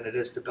lose it than it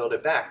is to build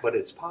it back, but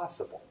it's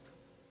possible.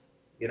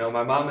 You know,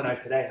 my mom and I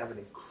today have an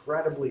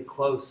incredibly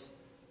close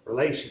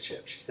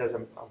relationship. She says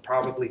I'm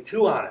probably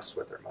too honest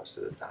with her most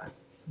of the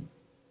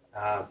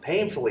time.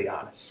 Painfully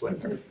honest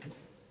with her.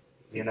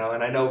 And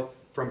I know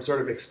from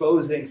sort of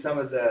exposing some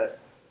of the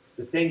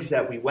things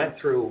that we went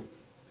through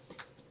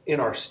in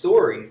our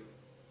story,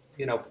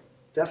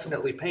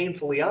 definitely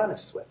painfully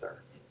honest with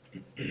her.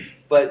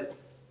 But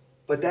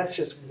that's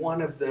just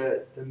one of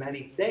the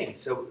many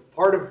things. So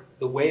part of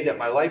the way that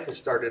my life has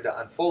started to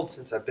unfold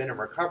since I've been in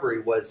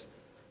recovery was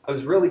I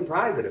was really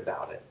private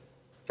about it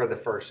for the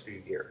first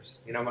few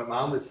years. My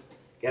mom was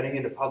getting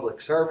into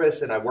public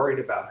service, and I worried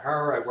about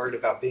her. I worried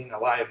about being a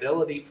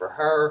liability for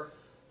her.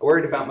 I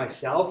worried about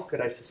myself.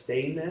 Could I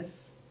sustain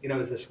this?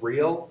 Is this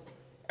real?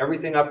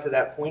 Everything up to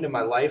that point in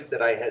my life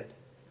that I had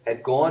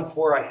gone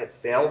for, I had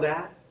failed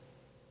at.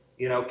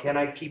 Can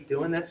I keep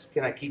doing this?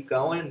 Can I keep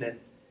going?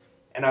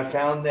 And I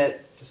found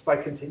that just by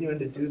continuing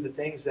to do the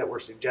things that were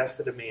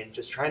suggested to me and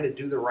just trying to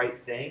do the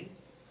right thing,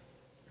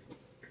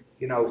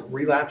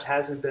 relapse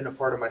hasn't been a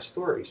part of my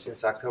story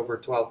since October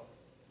 30th,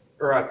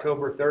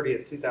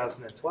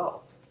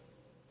 2012.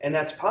 And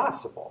that's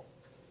possible.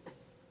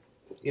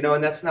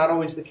 And that's not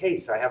always the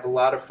case. I have a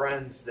lot of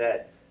friends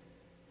that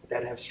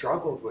have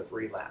struggled with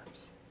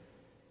relapse.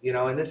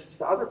 And this is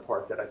the other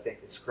part that I think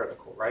is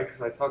critical, right?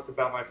 Because I talked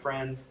about my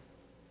friend,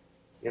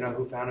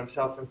 who found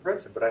himself in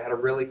prison. But I had a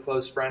really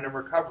close friend in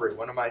recovery,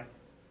 one of my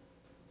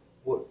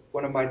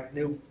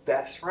new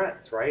best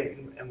friends, right?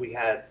 And he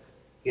had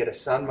a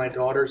son my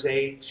daughter's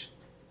age.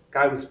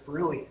 Guy was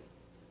brilliant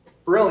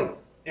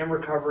in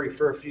recovery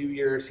for a few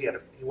years. He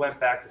went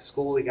back to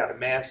school. He got a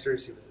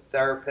master's. He was a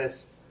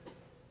therapist,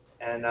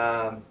 and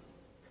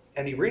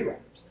he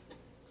relapsed,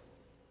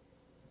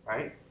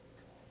 right?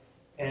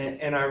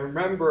 And I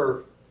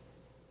remember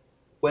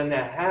when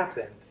that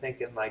happened,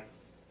 thinking like,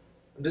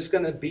 I'm just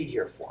going to be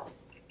here for him,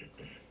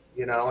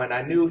 and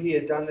I knew he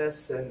had done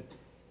this, and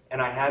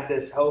I had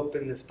this hope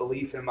and this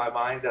belief in my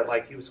mind that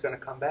like he was going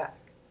to come back,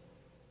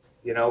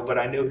 but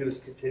I knew he was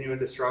continuing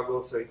to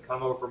struggle, so he'd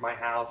come over my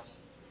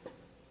house,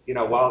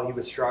 while he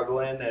was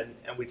struggling, and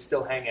we'd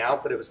still hang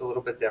out, but it was a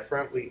little bit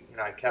different.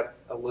 I kept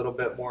a little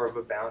bit more of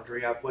a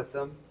boundary up with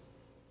him,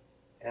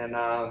 and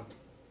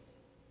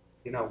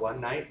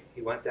one night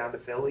he went down to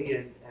Philly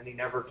and he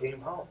never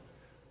came home.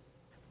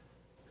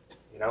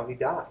 He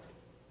died.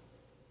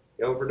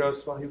 He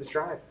overdosed while he was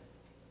driving.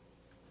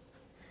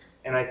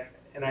 And I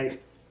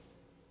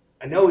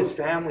know his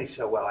family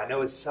so well. I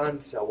know his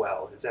son so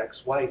well, his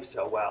ex-wife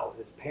so well,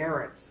 his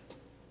parents.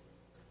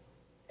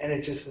 And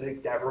it's just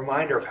like that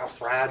reminder of how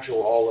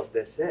fragile all of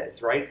this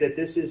is, right? That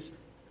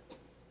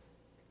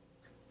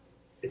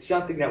it's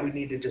something that we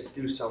need to just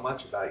do so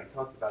much about. You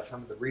talked about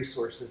some of the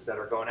resources that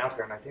are going out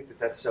there, and I think that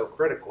that's so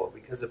critical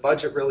because the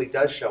budget really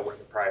does show where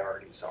the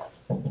priorities are,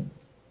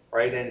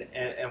 right?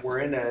 And we're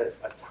in a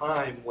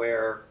time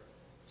where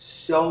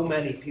so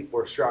many people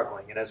are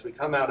struggling. And as we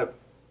come out of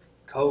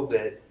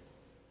COVID,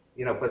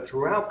 but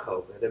throughout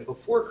COVID and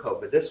before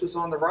COVID, this was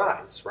on the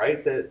rise,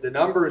 right? The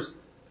numbers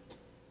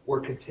were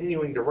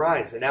continuing to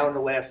rise. And now in the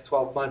last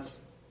 12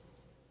 months,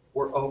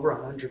 we're over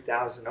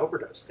 100,000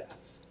 overdose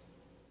deaths,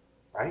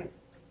 right?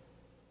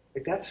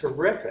 Like, that's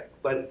horrific.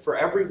 But for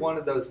every one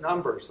of those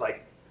numbers,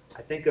 like,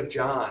 I think of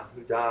John,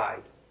 who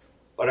died,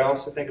 but I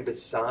also think of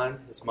his son,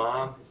 his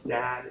mom, his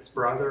dad, his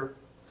brother,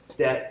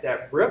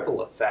 that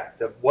ripple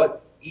effect of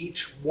what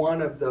each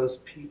one of those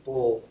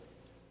people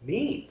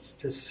means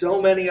to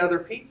so many other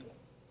people.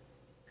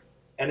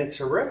 And it's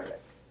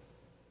horrific.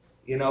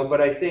 But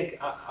I think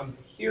I'm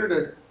here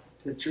to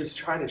just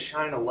try to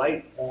shine a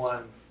light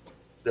on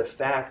the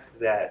fact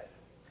that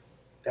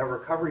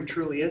recovery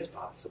truly is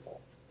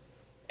possible.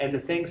 And the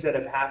things that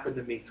have happened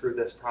to me through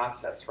this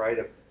process, right,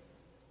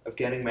 of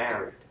getting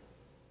married,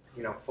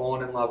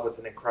 falling in love with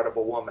an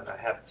incredible woman. I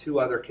have 2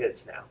 other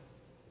kids now,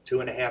 a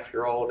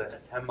 2.5-year-old and a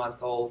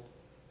 10-month-old.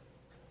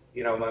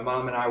 My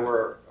mom and I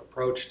were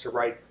approached to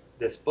write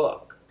this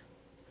book.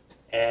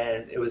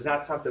 And it was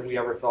not something we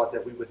ever thought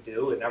that we would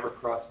do. It never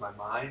crossed my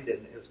mind,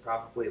 and it was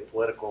probably a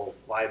political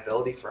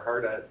liability for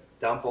her to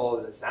dump all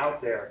of this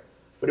out there.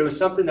 But it was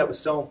something that was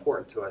so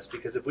important to us,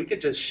 because if we could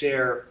just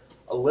share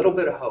a little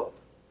bit of hope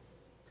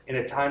in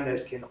a time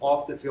that can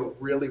often feel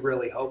really,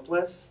 really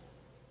hopeless,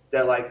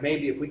 that like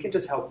maybe if we can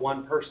just help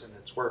one person,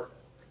 it's worth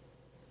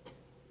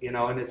it.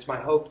 And it's my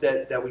hope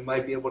that we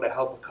might be able to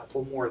help a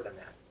couple more than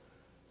that.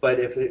 But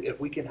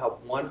if we can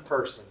help one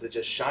person to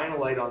just shine a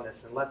light on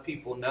this and let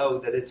people know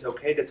that it's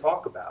okay to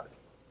talk about it.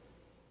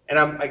 And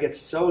I get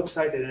so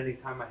excited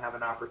anytime I have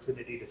an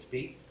opportunity to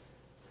speak,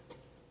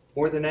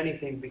 more than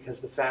anything because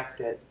the fact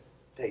that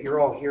you're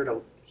all here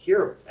to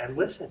hear and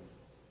listen,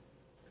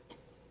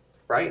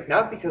 right?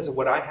 Not because of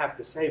what I have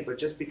to say, but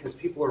just because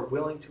people are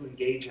willing to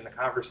engage in a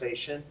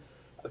conversation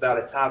about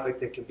a topic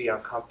that can be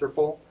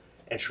uncomfortable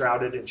and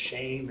shrouded in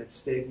shame and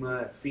stigma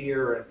and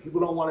fear, and people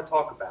don't want to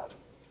talk about it.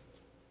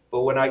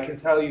 But what I can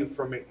tell you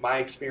from my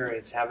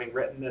experience, having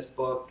written this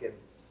book and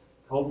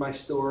told my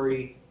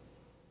story,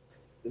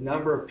 the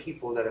number of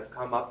people that have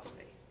come up to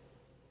me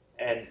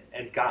and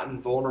gotten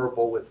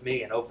vulnerable with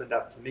me and opened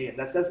up to me, and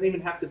that doesn't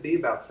even have to be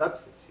about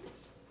substance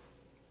use.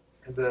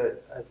 I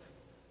have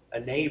a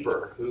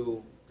neighbor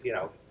who,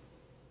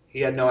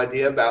 he had no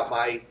idea about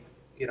my,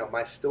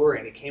 my story,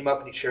 and he came up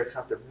and he shared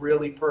something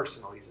really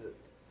personal. He's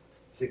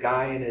a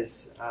guy in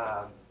his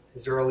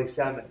early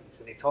 70s,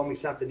 and he told me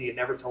something he had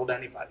never told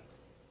anybody.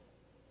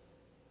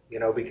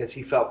 Because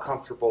he felt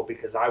comfortable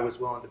because I was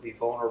willing to be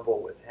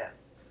vulnerable with him.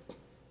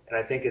 And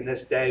I think in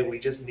this day, we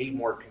just need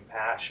more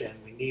compassion.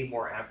 We need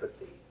more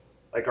empathy.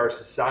 Like our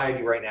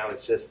society right now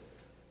is just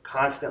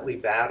constantly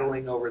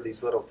battling over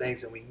these little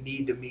things, and we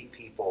need to meet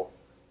people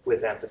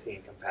with empathy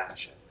and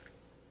compassion.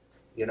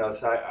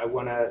 So I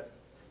want to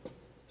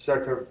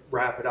start to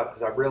wrap it up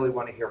because I really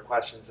want to hear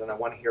questions and I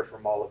want to hear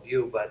from all of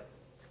you. But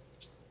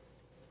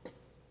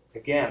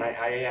again,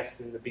 I asked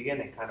in the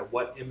beginning kind of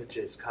what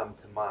images come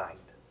to mind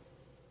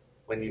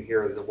when you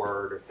hear the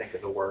word or think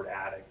of the word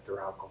addict or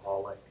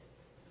alcoholic.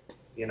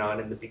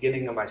 And in the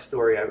beginning of my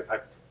story,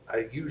 I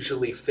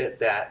usually fit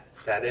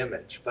that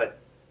image. But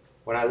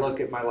when I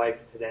look at my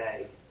life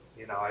today,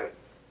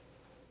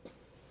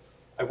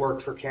 I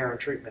worked for care and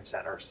treatment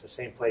centers, the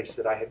same place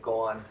that I had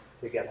gone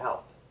to get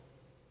help.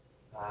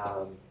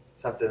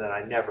 Something that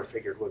I never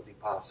figured would be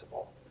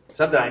possible.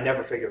 Something I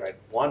never figured I'd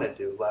want to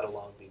do, let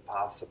alone be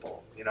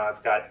possible.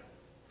 I've got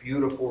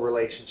beautiful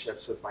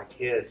relationships with my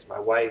kids, my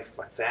wife,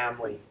 my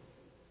family.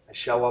 I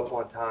show up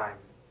on time.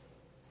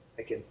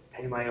 I can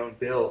pay my own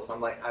bills.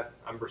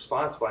 I'm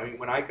responsible. I mean,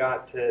 when I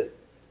got to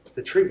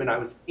the treatment, I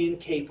was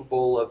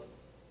incapable of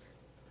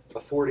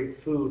affording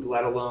food,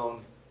 let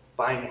alone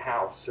buying a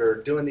house or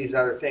doing these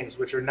other things,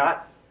 which are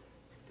not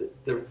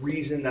the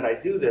reason that I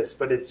do this,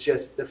 but it's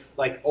just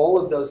all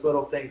of those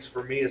little things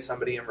for me as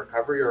somebody in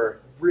recovery are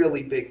a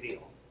really big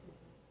deal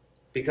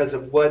because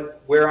of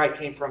where I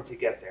came from to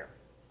get there.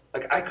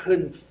 I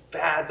couldn't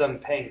fathom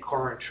paying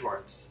car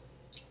insurance.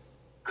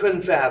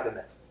 Couldn't fathom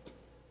it.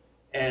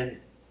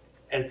 And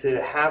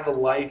to have a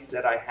life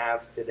that I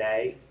have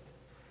today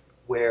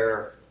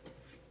where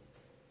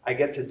I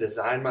get to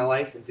design my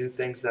life and do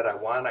things that I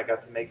want. I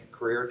got to make a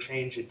career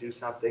change and do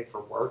something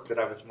for work that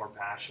I was more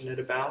passionate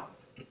about.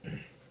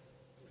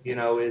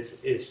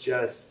 Is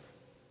just,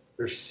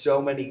 there's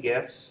so many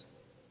gifts.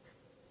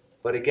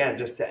 But again,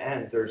 just to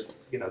end, there's,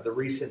 the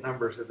recent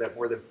numbers are that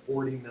more than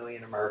 40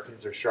 million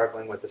Americans are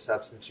struggling with a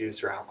substance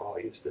use or alcohol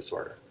use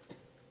disorder.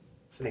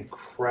 It's an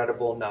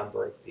incredible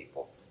number of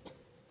people,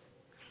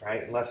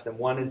 right? And less than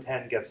 1 in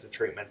 10 gets the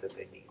treatment that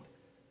they need.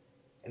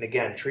 And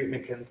again,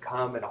 treatment can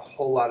come in a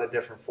whole lot of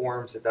different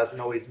forms. It doesn't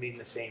always mean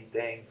the same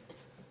thing.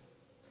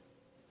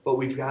 But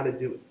we've got to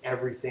do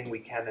everything we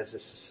can as a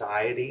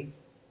society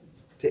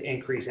to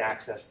increase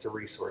access to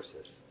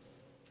resources,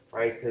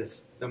 right?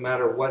 Because no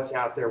matter what's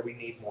out there, we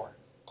need more.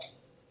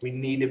 We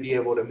need to be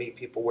able to meet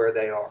people where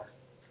they are.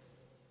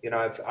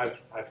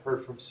 I've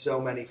heard from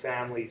so many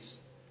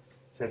families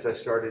since I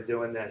started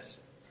doing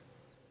this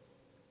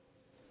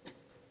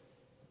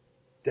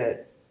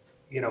that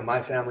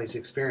my family's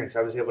experience,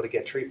 I was able to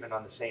get treatment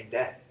on the same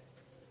day.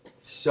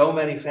 So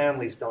many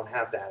families don't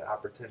have that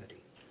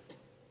opportunity.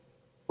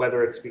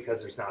 Whether it's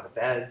because there's not a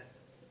bed,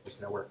 there's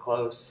nowhere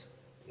close,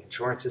 the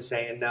insurance is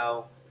saying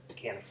no, you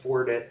can't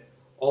afford it.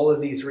 All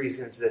of these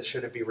reasons that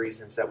shouldn't be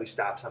reasons that we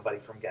stop somebody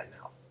from getting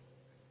help.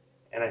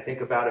 And I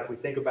think if we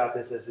think about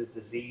this as a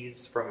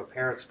disease from a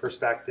parent's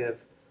perspective,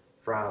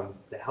 from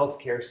the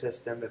healthcare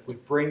system, if we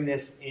bring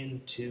this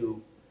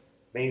into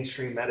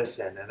mainstream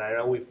medicine, and I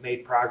know we've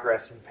made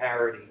progress in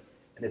parity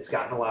and it's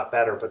gotten a lot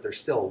better, but there's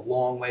still a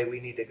long way we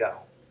need to go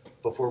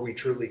before we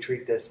truly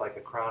treat this like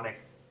a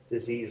chronic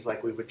disease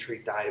like we would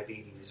treat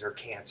diabetes or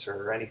cancer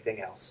or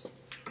anything else.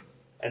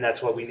 And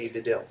that's what we need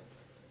to do.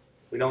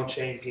 We don't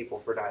shame people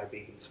for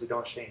diabetes. We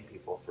don't shame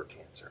people for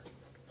cancer.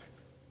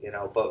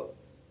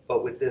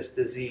 But with this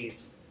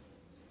disease,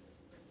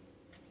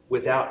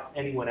 without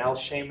anyone else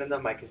shaming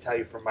them, I can tell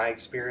you from my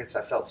experience,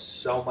 I felt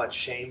so much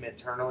shame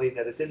internally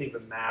that it didn't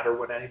even matter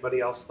what anybody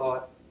else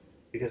thought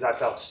because I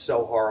felt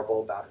so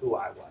horrible about who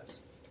I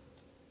was.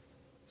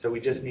 So we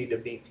just need to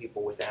meet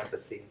people with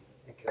empathy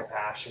and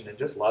compassion and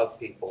just love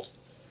people,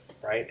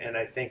 right? And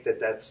I think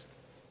that's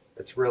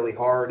really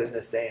hard in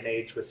this day and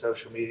age with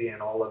social media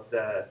and all of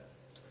the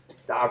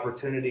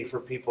opportunity for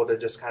people to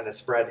just kind of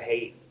spread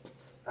hate.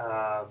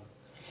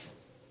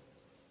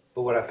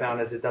 But what I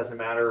found is it doesn't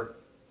matter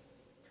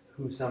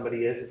who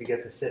somebody is. If you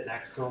get to sit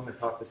next to them and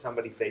talk to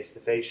somebody face to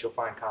face, you'll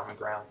find common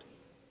ground.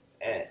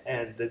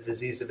 And the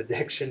disease of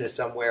addiction is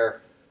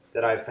somewhere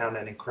that I've found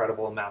an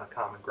incredible amount of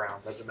common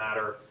ground. Doesn't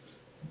matter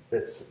if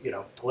it's,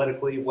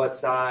 politically, what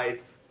side,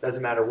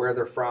 doesn't matter where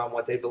they're from,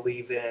 what they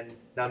believe in,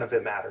 none of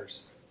it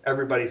matters.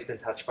 Everybody's been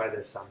touched by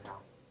this somehow,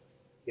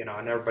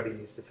 and everybody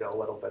needs to feel a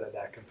little bit of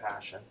that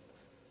compassion.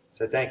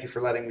 So thank you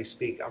for letting me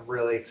speak. I'm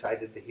really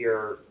excited to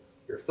hear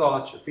your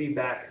thoughts, your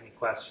feedback, any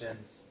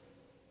questions.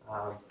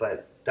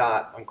 But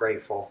Dot, I'm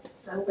grateful.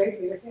 I'm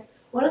grateful you're here.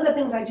 One of the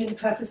things I didn't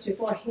preface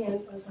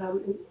beforehand was, I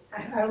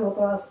don't know if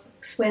I'll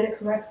explain it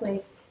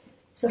correctly.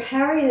 So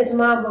Harry and his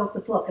mom wrote the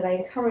book, and I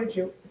encourage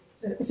you.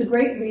 It's a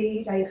great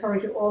read. I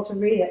encourage you all to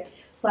read it.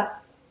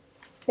 But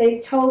they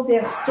told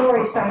their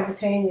story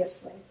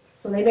simultaneously.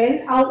 So they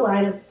made an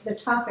outline of the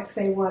topics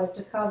they wanted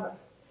to cover.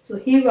 So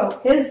he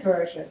wrote his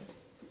version,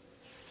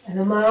 and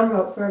the mom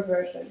wrote her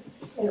version.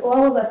 And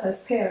all of us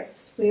as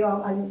parents, I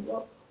mean,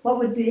 what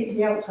would be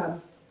the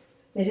outcome?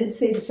 They didn't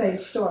see the same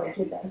story,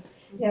 did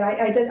they? And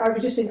I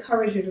would just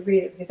encourage you to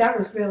read it, because that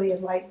was really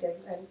enlightening.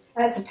 And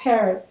as a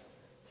parent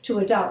to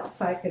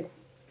adults, I could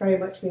very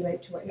much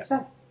relate to what you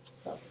said.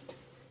 So,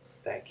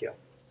 Thank you.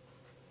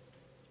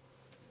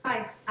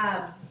 Hi.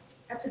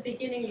 At the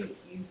beginning,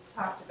 you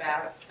talked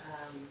about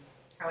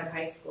how in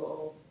high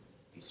school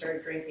you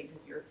started drinking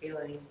because you were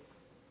feeling,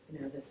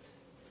 this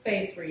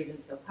space where you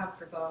didn't feel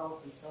comfortable,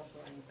 some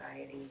social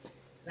anxiety.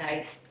 And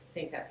I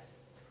think that's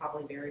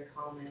probably a very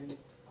common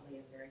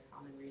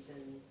reason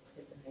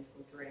kids in high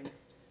school drink,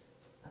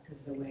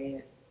 because of the way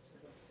it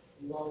sort of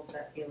lulls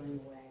that feeling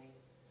away.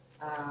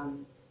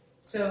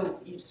 So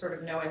you sort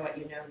of knowing what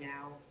you know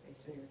now,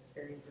 based on your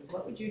experiences,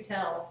 what would you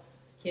tell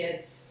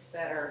kids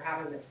that are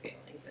having those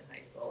feelings in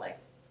high school? Like,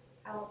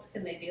 how else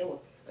can they deal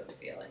with those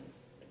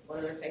feelings? What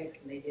other things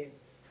can they do?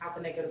 How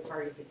can they go to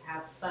parties and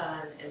have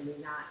fun and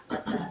not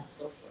let that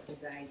social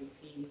anxiety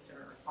piece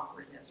or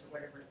awkwardness or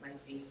whatever it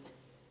might be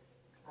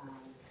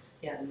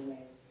get in the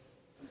way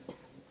of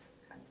having some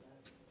kind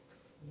of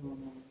a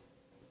normal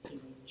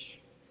teenage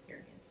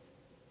experience?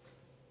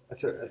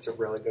 That's a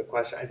really good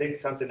question. I think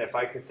something, if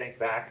I could think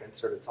back and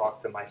sort of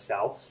talk to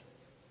myself,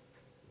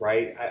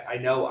 right? I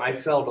know I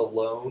felt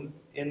alone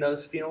in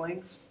those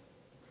feelings,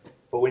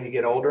 but when you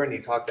get older and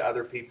you talk to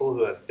other people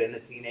who have been a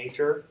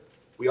teenager,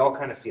 we all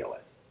kind of feel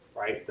it,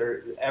 right?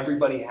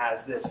 Everybody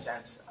has this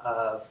sense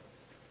of,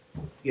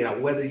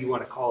 whether you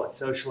want to call it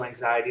social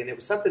anxiety, and it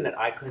was something that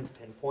I couldn't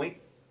pinpoint,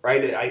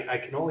 right? I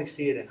can only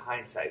see it in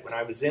hindsight. When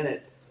I was in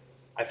it,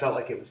 I felt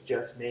like it was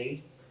just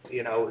me.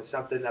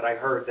 Something that I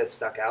heard that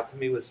stuck out to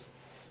me was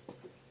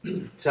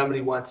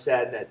somebody once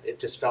said that it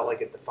just felt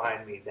like it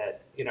defined me,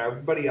 that,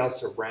 everybody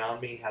else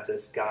around me had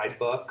this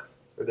guidebook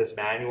or this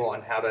manual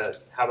on how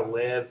to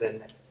live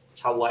and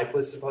how life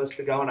was supposed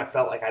to go, and I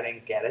felt like I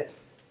didn't get it.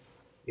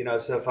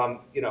 So if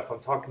I'm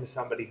talking to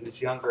somebody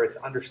who's younger, it's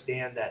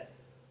understand that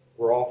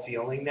we're all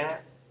feeling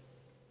that.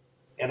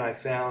 And I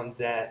found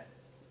that,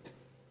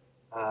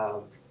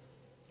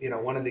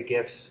 one of the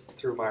gifts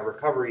through my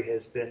recovery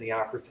has been the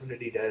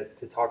opportunity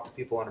to talk to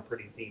people on a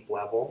pretty deep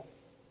level.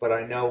 But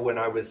I know when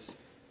I was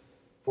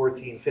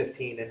 14,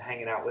 15 and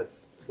hanging out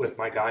with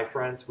my guy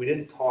friends, we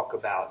didn't talk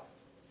about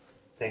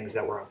things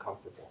that were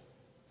uncomfortable.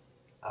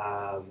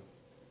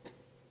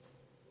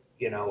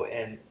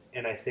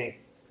 And I think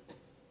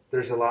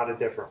there's a lot of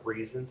different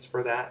reasons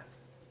for that.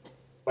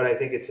 But I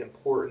think it's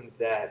important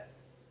that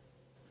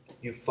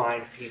you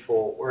find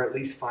people, or at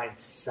least find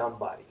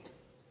somebody,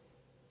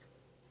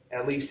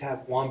 at least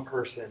have one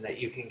person that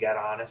you can get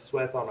honest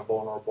with on a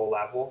vulnerable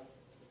level,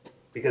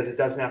 because it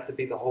doesn't have to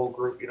be the whole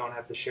group. You don't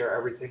have to share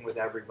everything with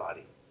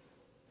everybody,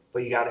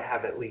 but you got to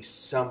have at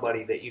least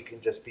somebody that you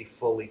can just be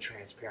fully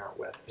transparent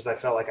with, because I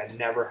felt like I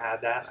never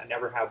had that. I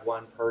never had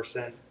one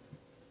person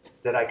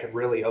that I could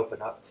really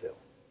open up to.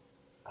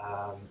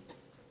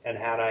 And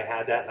had I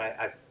had that,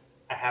 and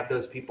I have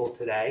those people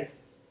today,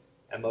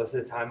 and most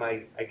of the time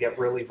I get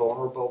really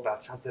vulnerable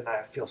about something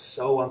I feel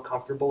so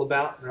uncomfortable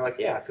about, and they're like,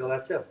 yeah, I feel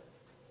that too.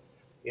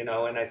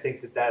 And I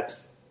think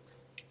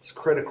it's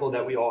critical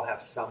that we all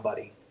have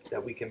somebody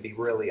that we can be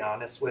really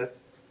honest with,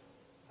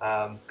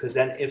 because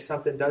then if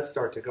something does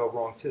start to go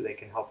wrong too, they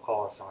can help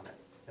call us on it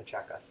and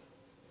check us.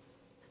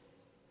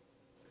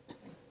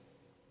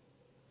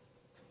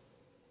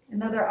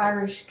 Another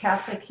Irish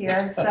Catholic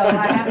here. So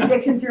I have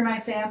addiction through my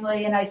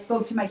family, and I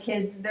spoke to my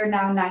kids. They're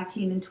now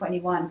 19 and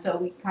 21, so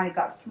we kind of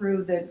got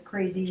through the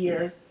crazy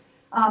years.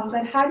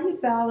 But how do you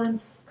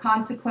balance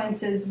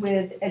consequences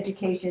with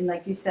education?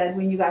 Like you said,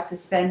 when you got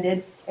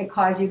suspended, it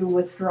caused you to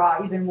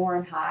withdraw even more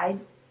and hide.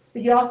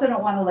 But you also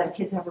don't want to let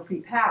kids have a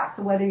free pass.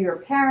 So whether you're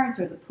parents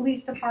or the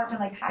police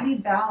department, like, how do you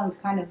balance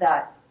kind of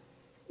that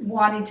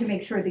wanting to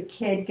make sure the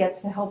kid gets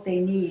the help they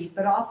need,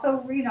 but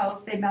also,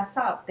 if they mess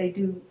up, they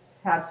do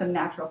have some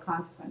natural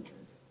consequences?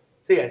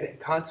 So yeah, I think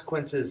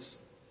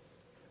consequences,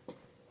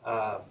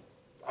 I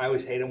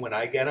always hate them when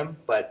I get them,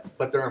 but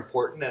they're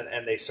important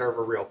and they serve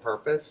a real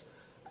purpose.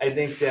 I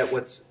think that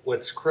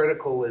what's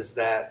critical is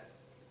that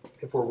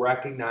if we're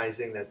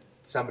recognizing that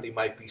somebody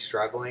might be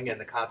struggling and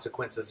the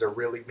consequences are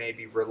really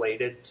maybe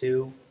related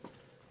to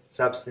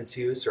substance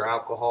use or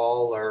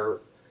alcohol or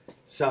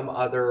some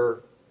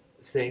other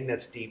thing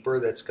that's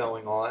deeper that's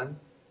going on,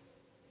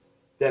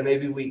 that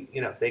maybe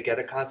they get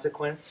a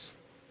consequence,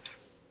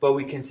 but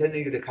we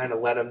continue to kind of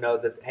let them know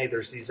that, hey,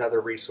 there's these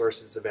other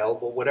resources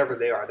available, whatever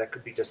they are. That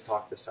could be just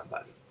talk to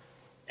somebody.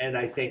 And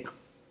I think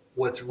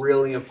what's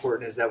really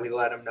important is that we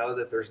let them know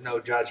that there's no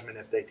judgment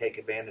if they take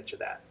advantage of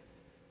that.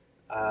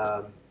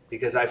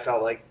 Because I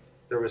felt like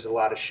there was a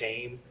lot of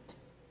shame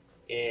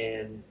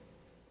in,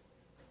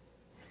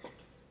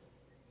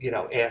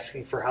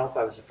 asking for help.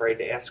 I was afraid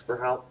to ask for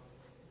help,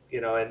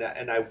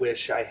 and I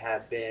wish I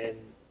had been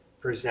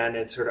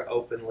presented sort of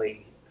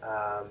openly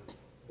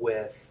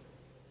with,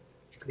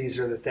 these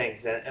are the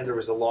things. And there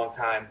was a long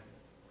time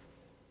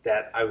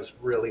that I was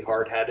really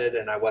hard-headed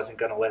and I wasn't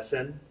going to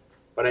listen.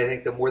 But I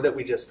think the more that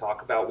we just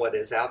talk about what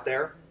is out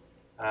there,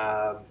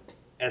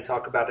 and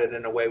talk about it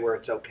in a way where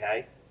it's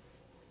okay,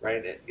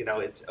 right?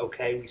 It's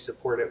okay. We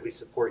support it. We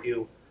support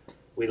you.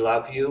 We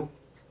love you,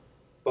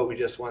 but we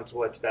just want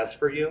what's best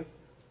for you.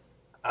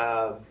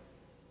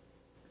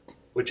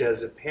 Which,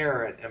 as a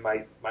parent, and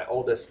my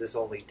oldest is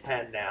only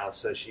 10 now,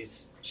 so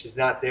she's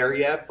not there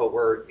yet, but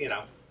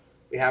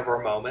we have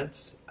our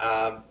moments.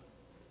 I'm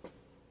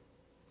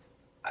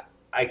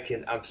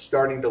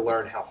starting to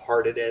learn how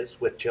hard it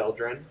is with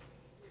children,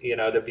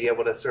 to be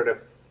able to sort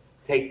of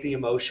take the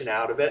emotion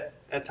out of it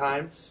at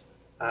times.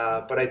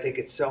 But I think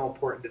it's so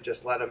important to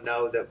just let them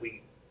know that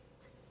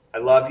I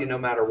love you no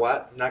matter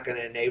what. I'm not going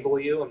to enable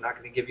you. I'm not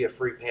going to give you a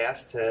free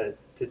pass to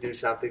do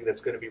something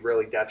that's going to be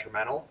really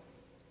detrimental.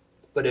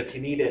 But if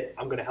you need it,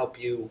 I'm going to help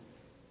you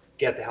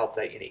get the help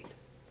that you need.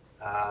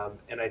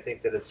 And I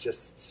think that it's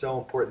just so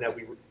important that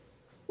we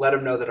let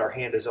them know that our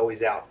hand is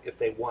always out if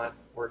they want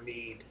or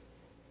need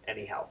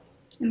any help.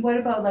 And what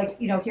about, like,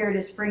 here it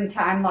is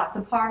springtime, lots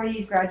of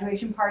parties,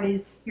 graduation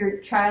parties, your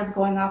child's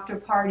going off to a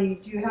party.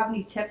 Do you have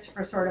any tips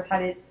for sort of how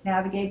to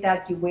navigate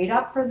that? Do you wait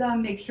up for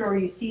them? Make sure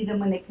you see them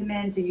when they come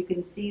in so you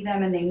can see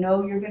them and they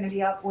know you're going to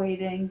be up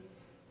waiting?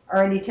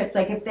 Or any tips,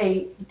 like if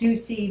they do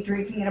see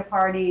drinking at a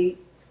party,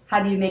 how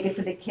do you make it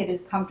so the kid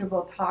is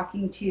comfortable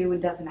talking to you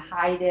and doesn't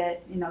hide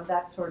it,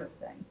 that sort of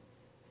thing?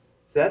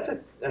 So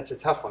that's a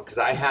tough one, because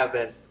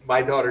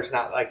my daughter's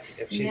not like,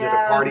 if she's at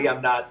a party,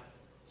 I'm not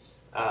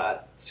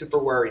super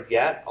worried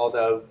yet,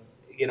 although,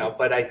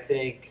 but I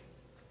think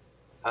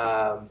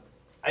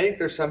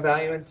there's some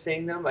value in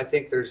seeing them. I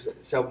think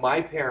so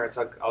my parents,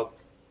 I'll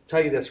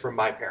tell you this from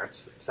my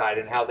parents' side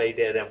and how they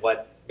did and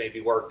what maybe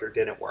worked or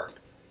didn't work.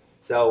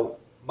 So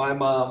my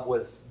mom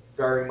was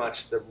very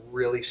much the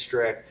really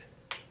strict,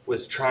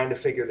 was trying to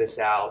figure this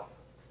out,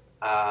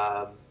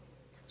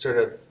 sort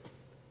of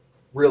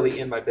really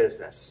in my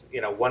business,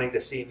 wanting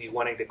to see me,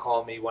 wanting to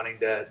call me, wanting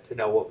to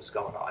know what was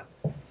going on.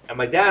 And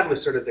my dad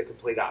was sort of the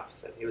complete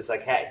opposite. He was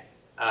like, hey,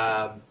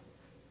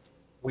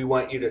 we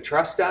want you to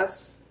trust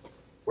us.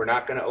 We're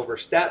not going to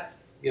overstep.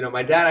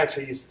 My dad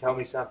actually used to tell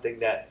me something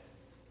that,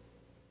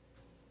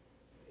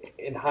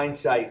 in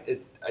hindsight,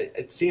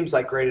 it seems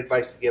like great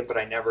advice to give, but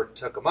I never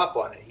took him up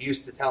on it. He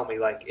used to tell me,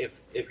 like,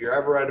 if you're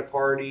ever at a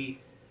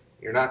party,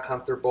 you're not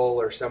comfortable,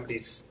 or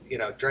somebody's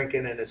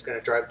drinking and is going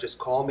to drive, just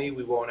call me.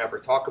 We won't ever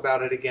talk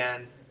about it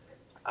again.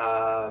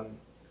 And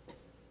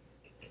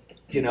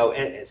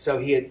so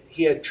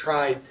he had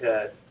tried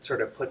to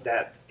sort of put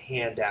that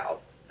hand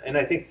out, and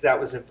I think that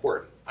was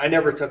important. I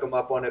never took him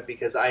up on it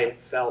because I had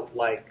felt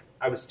like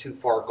I was too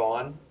far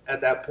gone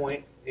at that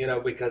point,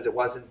 because it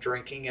wasn't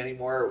drinking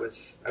anymore.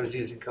 I was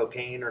using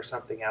cocaine or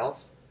something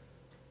else.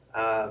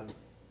 But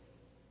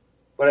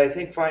I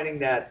think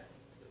finding a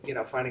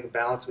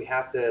balance, we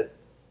have to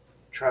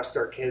trust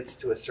our kids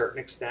to a certain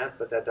extent,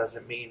 but that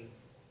doesn't mean,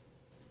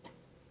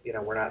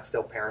 we're not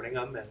still parenting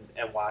them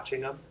and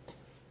watching them.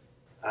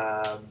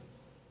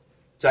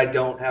 So I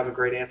don't have a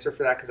great answer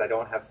for that because I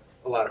don't have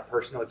a lot of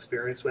personal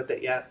experience with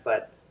it yet,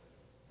 but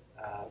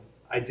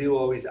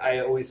I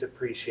always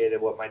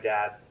appreciated what my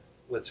dad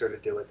would sort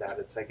of do with that.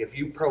 It's like, if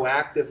you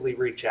proactively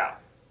reach out,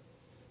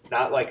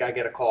 not like I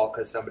get a call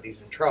because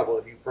somebody's in trouble,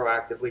 if you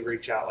proactively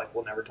reach out, like,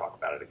 we'll never talk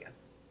about it again.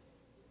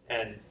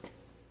 And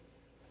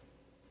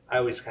I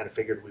always kind of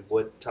figured we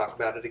would talk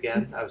about it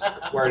again. I was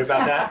worried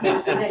about that.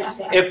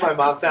 And if my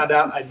mom found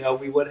out, I know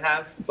we would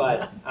have,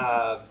 but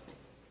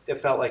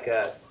it felt like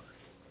a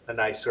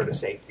nice sort of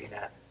safety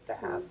net to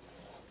have.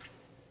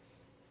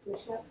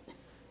 Michelle?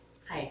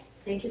 Hi,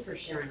 thank you for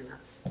sharing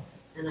this.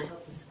 And I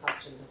hope this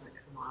question doesn't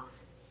come off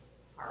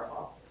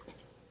horrible.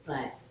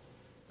 But,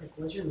 like,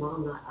 was your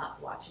mom not up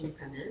watching you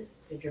come in?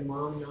 Did your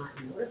mom not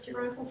notice you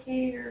were on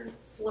cocaine or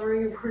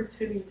slurring your words?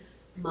 I mean,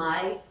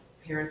 my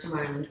parents from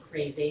Ireland,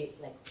 crazy,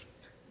 like,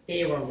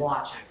 they were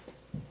watching.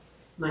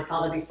 My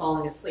father would be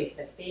falling asleep,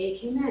 but they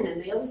came in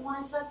and they always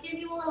wanted to give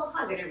you a little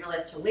hug. I didn't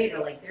realize till later,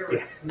 like, they were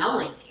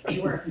smelling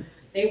me.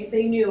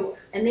 They knew,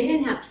 and they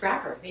didn't have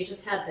trackers. They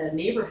just had the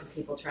neighborhood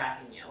people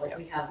tracking you, like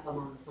we have them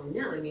on the phone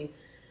now. I mean,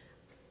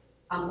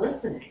 I'm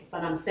listening,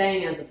 but I'm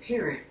saying as a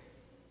parent,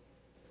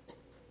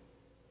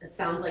 it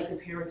sounds like your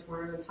parents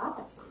weren't on top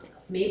of some of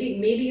this. Maybe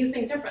you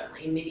think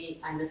differently. Maybe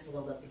I missed a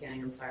little bit at the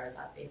beginning. I'm sorry, I was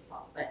at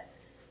baseball. But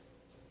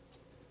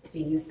do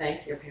you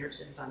think your parents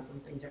should have done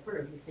something different,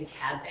 or do you think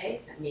had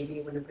they, that maybe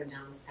you wouldn't have gone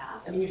down this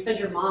path? I mean, you said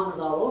your mom was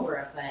all over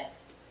it, but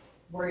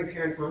were your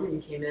parents home when you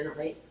came in at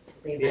late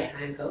night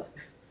high and coke?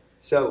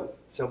 So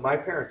my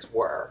parents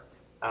were.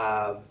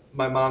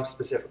 My mom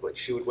specifically,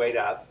 she would wait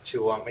up. She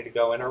would want me to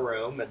go in her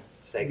room and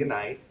say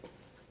goodnight.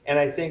 And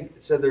I think,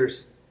 so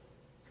there's,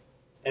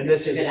 and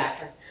this is, a good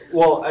actor.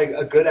 Well,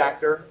 a good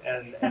actor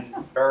and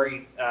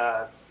very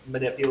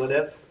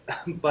manipulative,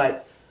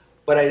 but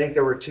I think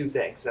there were two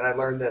things, and I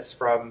learned this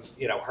from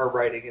her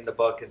writing in the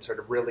book and sort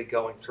of really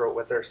going through it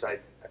with her. So I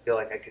feel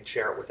like I can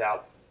share it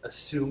without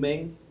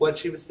assuming what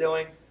she was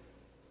doing.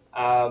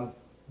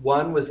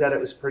 One was that it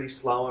was pretty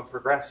slow and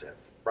progressive,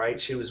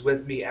 right? She was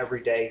with me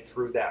every day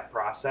through that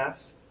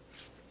process.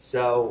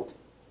 So,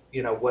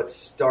 what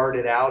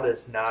started out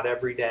as not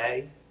every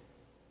day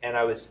And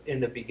I was, in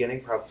the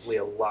beginning, probably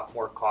a lot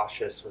more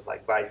cautious with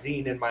like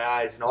Visine in my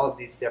eyes and all of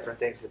these different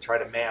things to try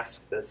to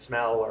mask the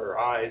smell or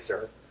eyes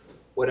or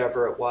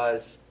whatever it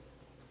was.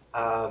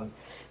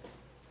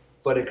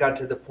 But it got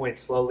to the point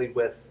slowly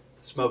with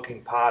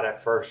smoking pot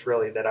at first,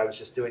 really, that I was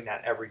just doing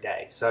that every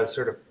day. So I was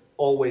sort of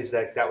always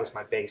that was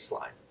my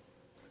baseline.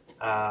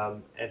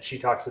 And she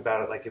talks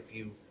about it like if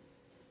you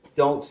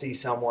don't see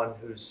someone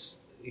who's,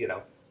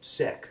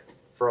 sick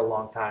for a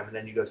long time and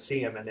then you go see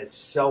him and it's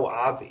so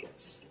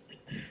obvious,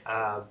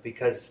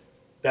 because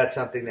that's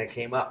something that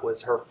came up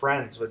was her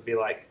friends would be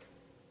like,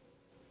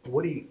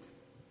 do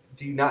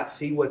you not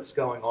see what's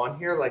going on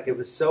here? Like it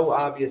was so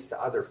obvious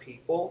to other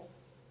people.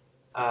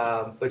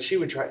 But she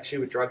would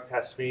drug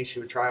test me. She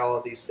would try all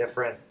of these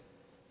different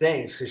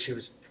things because she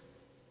was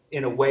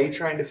in a way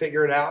trying to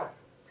figure it out.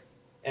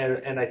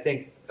 And I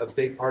think a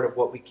big part of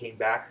what we came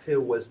back to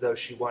was, though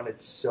she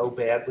wanted so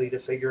badly to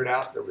figure it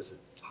out, there was a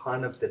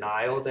ton of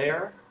denial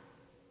there,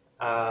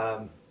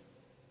 that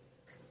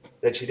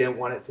she didn't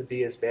want it to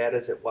be as bad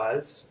as it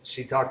was.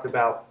 She talked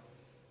about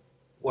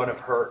one of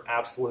her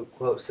absolute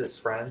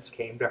closest friends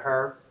came to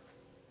her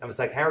and was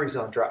like, Harry's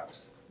on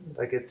drugs.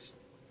 Like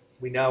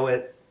we know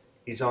it,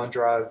 he's on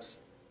drugs.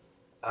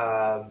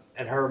 And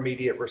her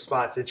immediate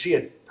response, and she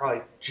had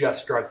probably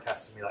just drug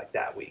tested me like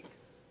that week,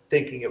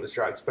 thinking it was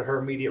drugs, but her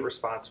immediate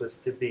response was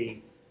to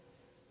be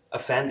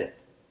offended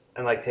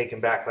and like taken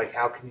back, like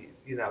how can you,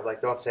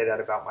 like don't say that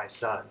about my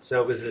son.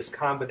 So it was this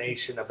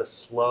combination of a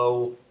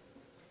slow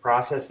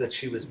process that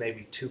she was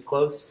maybe too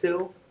close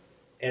to,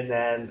 and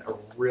then a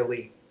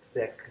really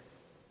thick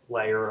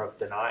layer of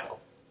denial.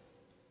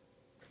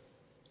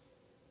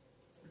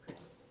 Okay,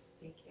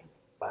 thank you.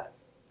 But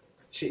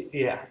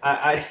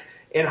I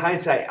in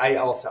hindsight,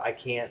 I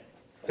can't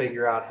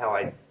figure out how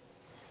I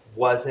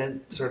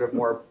wasn't sort of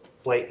more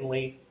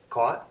blatantly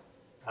caught.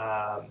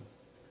 Other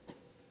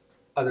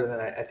than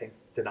I think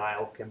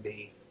denial can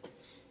be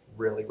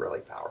really, really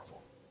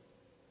powerful.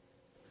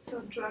 So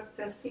drug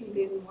testing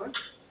didn't work?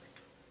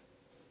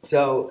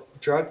 So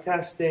drug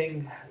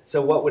testing,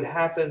 so what would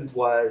happen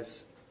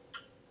was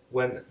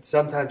when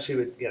sometimes she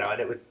would, and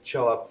it would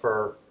show up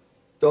for,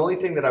 the only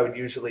thing that I would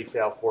usually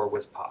fail for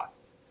was pot,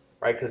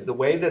 right? Because the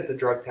way that the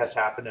drug test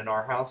happened in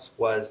our house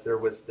was there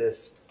was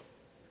this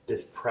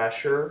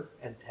pressure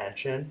and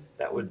tension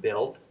that would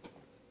build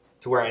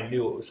to where I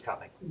knew it was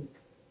coming.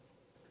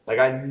 Like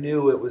I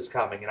knew it was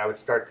coming, and I would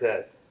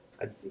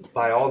I'd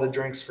buy all the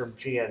drinks from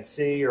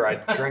GNC, or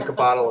I'd drink a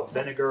bottle of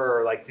vinegar,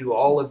 or like do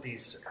all of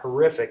these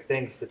horrific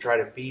things to try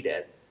to beat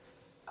it.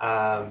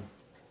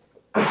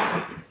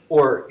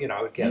 Or,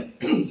 I would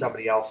get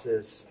somebody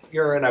else's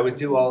urine. I would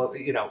do all,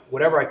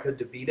 whatever I could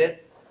to beat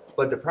it.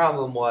 But the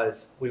problem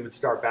was we would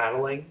start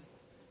battling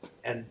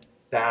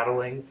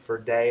for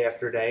day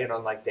after day. And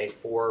on like day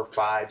 4,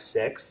 5,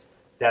 6,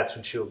 that's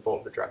when she would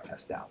pull the drug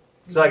test out.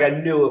 So like I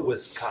knew it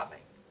was coming.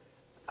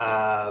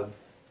 So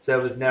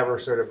it was never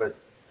sort of a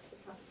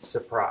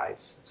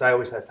surprise. So I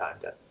always had time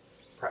to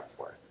prep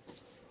for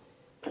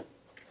it.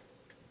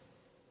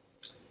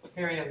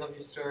 Harry, I love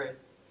your story.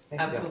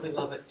 Thank Absolutely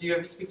love it. Do you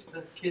ever speak to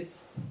the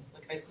kids,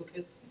 like high school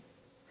kids?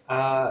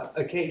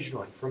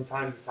 Occasionally, from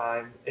time to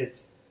time.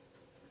 It's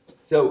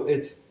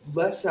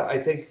less so.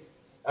 I think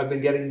I've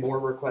been getting more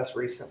requests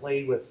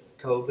recently with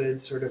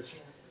COVID sort of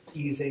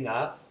easing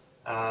up.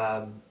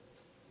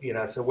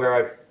 So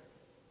where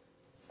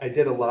I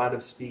did a lot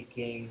of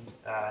speaking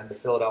in the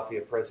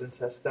Philadelphia prison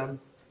system,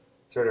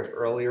 sort of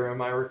earlier in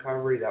my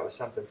recovery. That was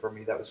something for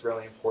me that was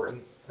really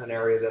important, an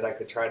area that I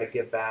could try to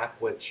give back,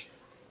 which,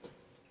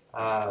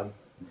 at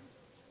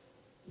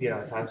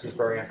times is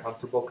very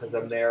uncomfortable because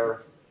I'm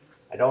there.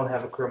 I don't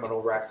have a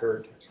criminal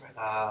record,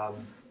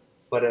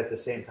 but at the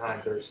same time,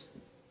 there's,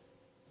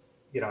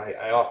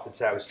 I often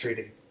say I was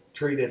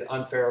treated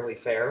unfairly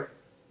fair.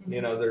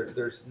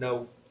 There's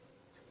no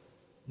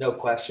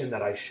question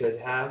that I should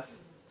have,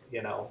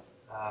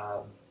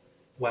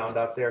 wound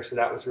up there. So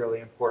that was really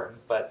important.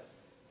 But,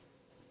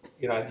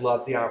 I'd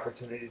love the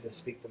opportunity to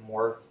speak to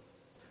more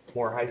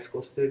high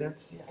school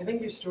students. Yeah, I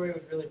think your story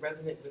would really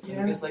resonate with me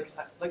because, like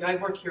I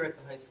work here at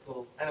the high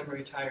school, and I'm a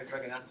retired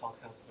drug and alcohol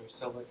counselor.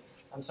 So,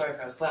 I'm sorry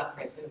if I was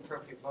laughing at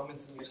inappropriate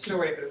moments in your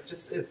story, but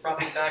it brought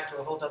me back to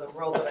a whole other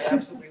world that I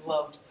absolutely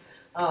loved.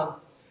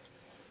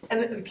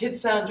 And the kids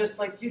sound just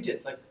like you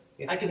did. Like,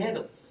 I can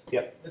handle this.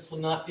 Yep. This will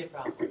not be a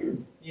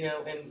problem.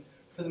 And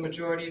for the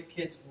majority of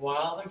kids,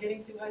 while they're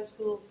getting through high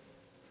school,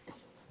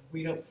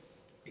 we don't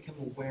become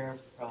aware of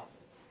the problem.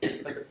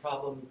 But the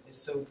problem is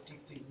so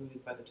deeply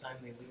rooted by the time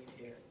they leave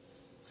here.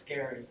 It's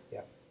scary.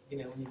 Yeah.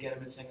 When you get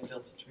them as young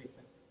adults in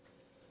treatment.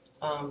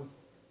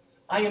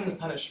 I am the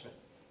punishment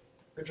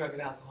for drug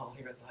and alcohol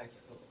here at the high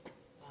school.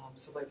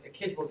 So a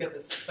kid will get the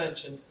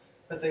suspension,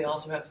 but they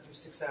also have to do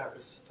 6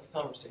 hours of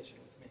conversation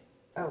with me.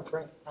 Oh,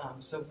 great.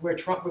 So we've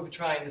been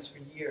trying this for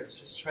years,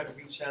 just to try to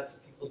reach out so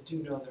people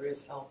do know there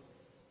is help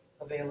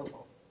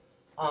available.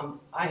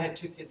 I had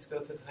 2 kids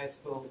go through the high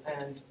school,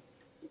 and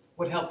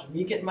what helped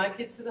me get my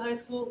kids to the high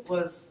school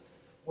was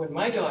when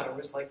my daughter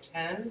was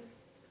 10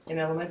 in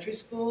elementary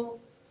school,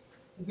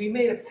 we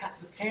made the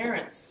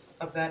parents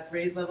of that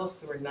grade level, so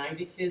there were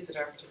 90 kids at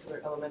our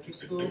particular elementary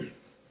school.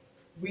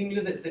 We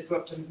knew that they'd go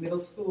up to middle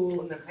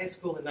school and then high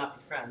school and not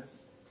be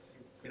friends,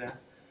 you know.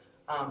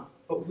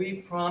 But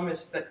we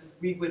promised that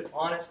we would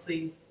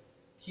honestly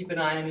keep an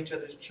eye on each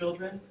other's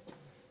children.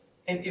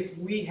 And if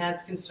we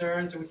had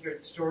concerns or we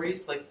heard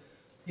stories, like,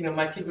 you know,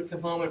 my kid would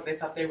come home and if they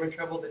thought they were in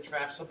trouble, they'd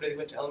trash somebody they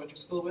went to elementary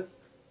school with.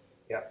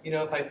 Yeah. You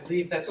know, if I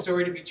believed that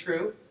story to be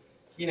true,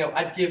 you know,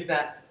 I'd give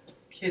that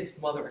kid's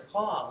mother a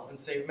call and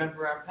say,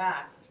 remember our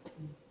pact,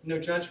 no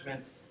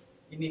judgment.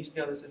 You need to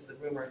know this is the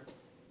rumor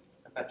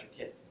about your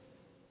kid.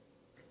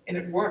 And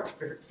it worked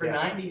for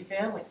 90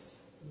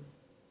 families.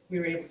 We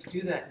were able to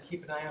do that and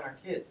keep an eye on our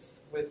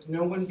kids with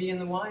no one being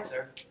the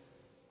wiser.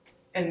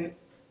 And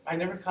I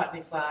never caught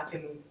any flack,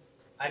 and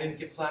I didn't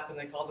get flack when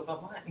they called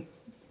about mine.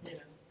 You know,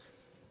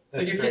 so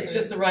That's your great. kid's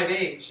just the right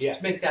age to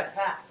make that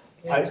pact.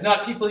 You know, it's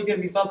not people you're going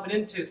to be bumping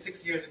into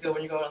 6 years ago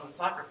when you go out on the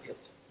soccer field.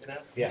 You know,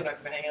 they're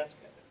not going to hang out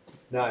together.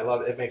 No, I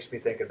love it. It makes me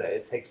think of that.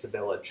 It takes a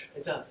village.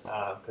 It does.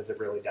 Because it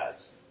really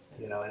does.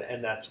 You know,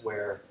 and that's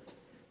where,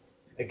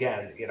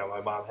 again, you know,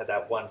 my mom had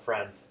that one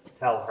friend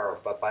tell her,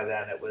 but by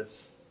then it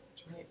was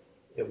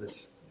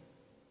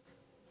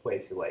way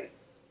too late.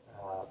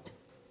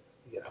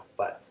 You know,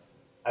 but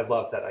I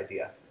love that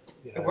idea.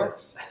 You know, it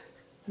works.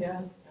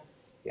 Yeah.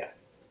 Yeah.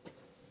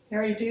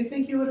 Harry, do you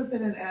think you would have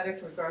been an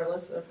addict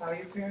regardless of how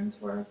your parents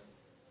were?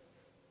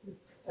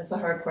 That's a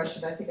hard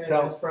question. I think I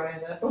asked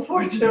Brian that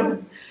before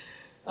too.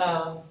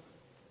 I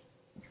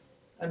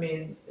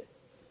mean,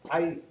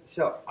 it's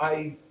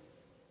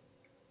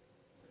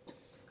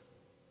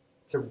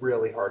a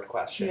really hard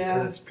question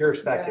because it's pure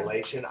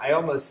speculation. I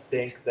almost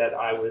think that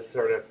I was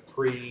sort of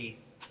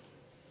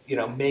you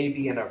know,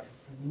 maybe in a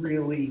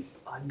really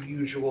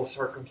unusual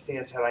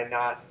circumstance had I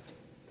not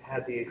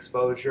had the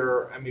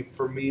exposure. I mean,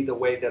 for me, the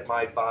way that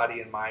my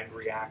body and mind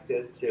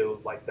reacted to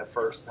like the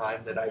first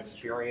time that I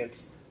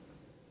experienced,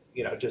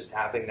 you know, just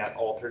having that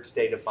altered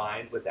state of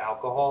mind with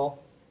alcohol,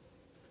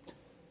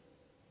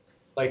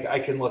 like I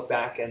can look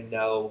back and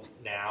know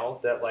now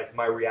that like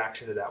my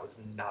reaction to that was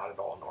not at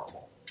all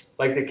normal.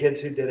 Like the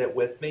kids who did it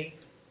with me,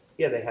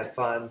 yeah, they had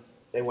fun.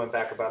 They went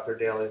back about their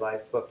daily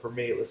life. But for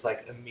me, it was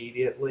like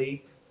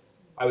immediately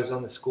I was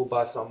on the school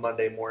bus on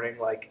Monday morning,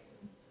 like,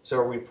 so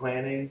are we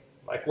planning?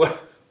 Like,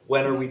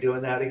 when are we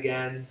doing that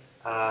again?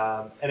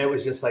 And it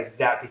was just like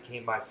that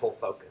became my full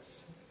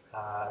focus.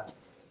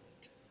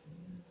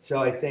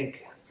 So I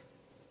think,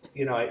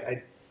 you know,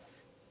 I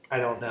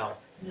don't know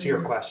to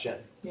your question,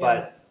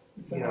 but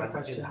you know,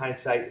 in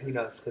hindsight, who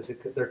knows? Because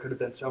there could have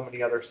been so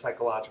many other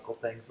psychological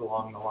things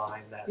along the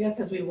line that. yeah,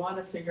 because we want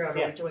to figure out: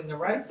 are we doing the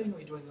right thing? Are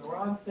we doing the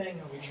wrong thing?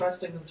 Are we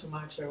trusting them too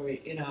much? Are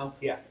we, you know?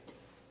 Yeah.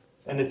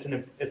 So. And it's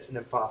an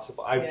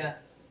impossible.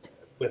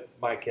 With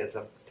my kids,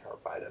 I'm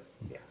terrified of.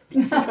 Yeah.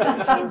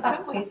 In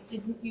some ways,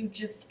 didn't you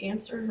just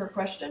answer her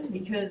question?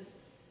 Because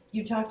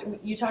you talk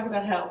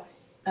about how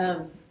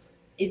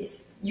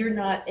you're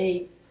not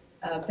a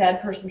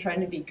bad person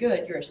trying to be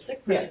good. You're a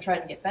sick person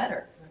trying to get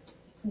better.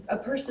 A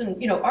person,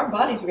 you know, our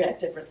bodies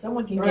react different.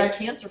 Someone can get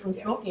cancer from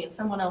smoking, and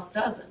someone else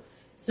doesn't.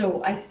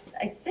 So I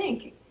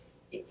think,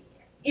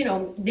 you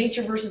know,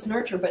 nature versus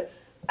nurture, but.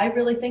 I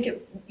really think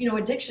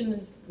addiction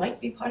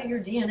might be part of your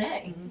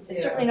DNA.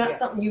 It's certainly not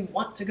something you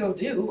want to go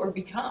do or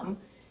become.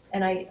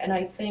 And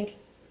I think,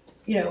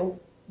 you know,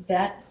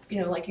 that, you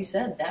know, like you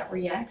said, that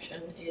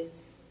reaction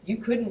is, you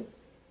couldn't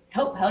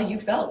help how you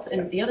felt.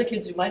 And the other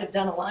kids who might have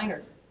done a line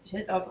or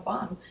hit off a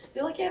bomb,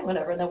 they're like, yeah,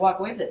 whatever, and they'll walk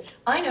away with it.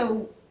 I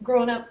know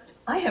growing up,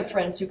 I have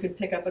friends who could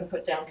pick up and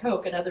put down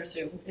Coke and others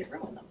who it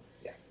ruined them.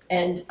 Yeah.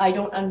 And I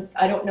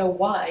don't know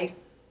why.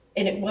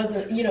 And it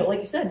wasn't, you know, like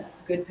you said,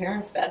 good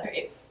parents, bad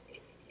parents.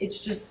 It's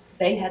just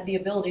they had the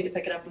ability to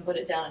pick it up and put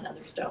it down, and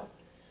others don't.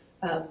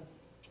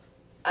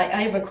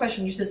 I have a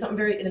question. You said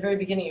something in the very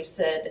beginning. You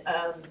said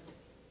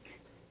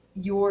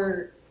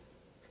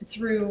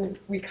through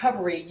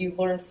recovery, you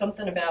learned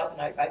something about,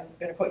 and I'm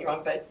going to quote you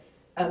wrong, but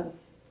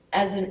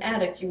as an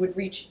addict, you would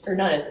reach, or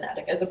not as an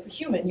addict, as a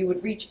human, you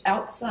would reach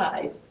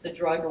outside the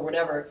drug or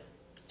whatever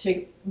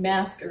to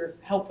mask or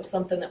help with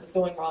something that was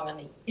going wrong on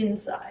the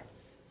inside.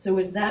 So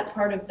is that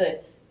part of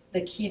the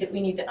key that we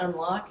need to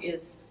unlock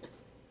is,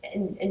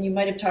 and you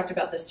might have talked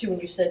about this too when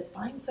you said,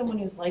 find someone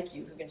who's like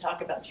you, who can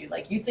talk about you.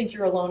 Like you think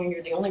you're alone and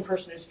you're the only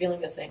person who's feeling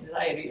this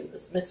anxiety or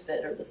this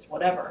misfit or this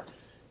whatever.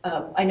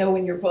 I know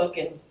in your book,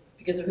 and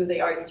because of who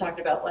they are, you talked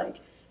about like,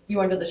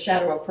 you under the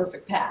shadow of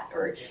perfect Pat,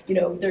 or, you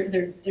know,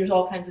 there's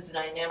all kinds of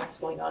dynamics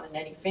going on in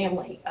any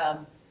family.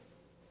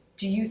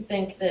 Do you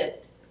think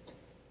that,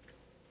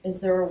 is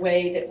there a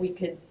way that we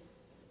could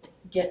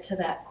get to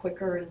that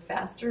quicker and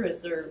faster? Is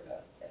there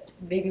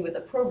maybe with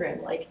a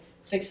program like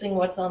fixing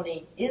what's on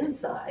the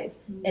inside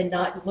and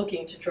not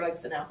looking to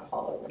drugs and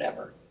alcohol or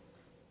whatever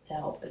to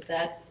help? Is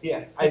that?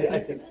 Yeah, I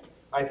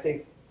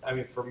think, I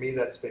mean, for me,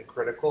 that's been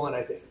critical. And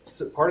I think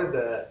so part of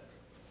the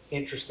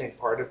interesting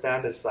part of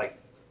that is like,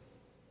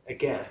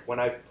 again, when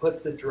I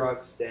put the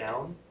drugs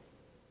down,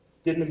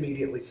 didn't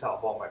immediately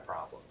solve all my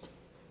problems,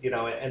 you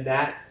know, and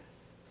that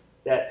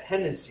that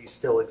tendency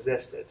still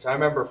existed. So I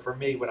remember for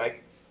me when I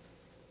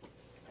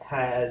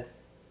had a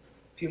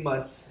few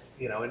months,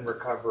 in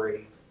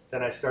recovery,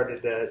 then I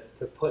started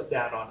to put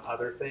that on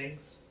other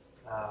things.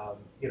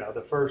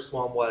 The first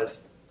one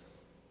was,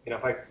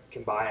 if I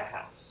can buy a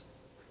house.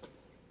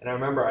 And I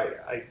remember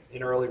I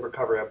in early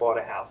recovery, I bought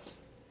a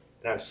house.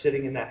 And I was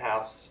sitting in that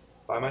house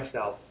by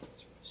myself,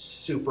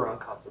 super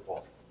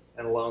uncomfortable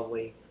and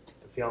lonely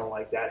and feeling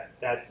like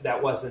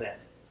that wasn't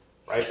it,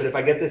 right? But if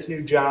I get this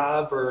new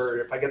job or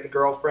if I get the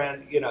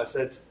girlfriend,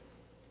 so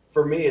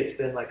for me, it's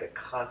been like a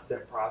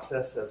constant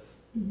process of,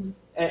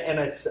 and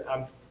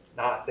I'm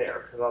not there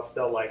because I'll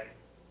still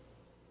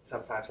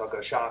sometimes I'll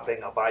go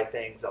shopping, I'll buy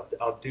things,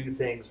 I'll do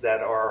things that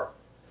are,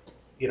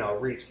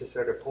 reach to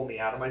sort of pull me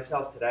out of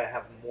myself. Today I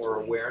have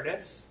more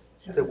awareness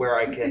to where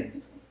I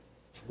can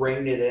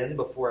rein it in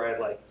before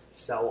I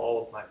sell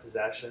all of my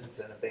possessions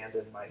and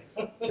abandon my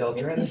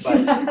children.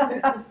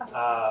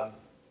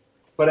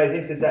 But I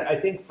think I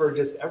think for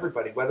just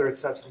everybody, whether it's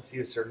substance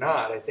use or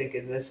not, I think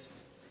in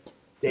this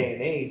day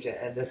and age,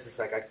 and this is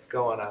I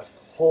go on a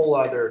whole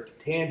other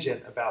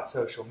tangent about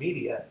social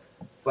media,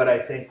 but I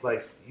think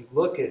you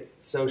look at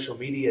social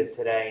media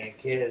today and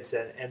kids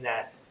and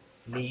that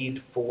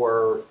need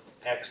for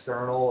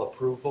external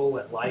approval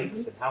and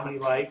likes and how many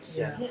likes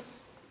and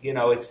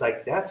it's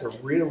that's a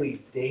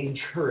really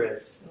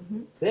dangerous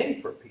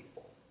thing for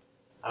people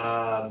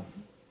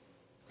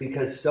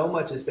because so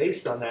much is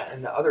based on that.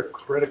 And the other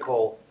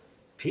critical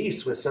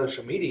piece with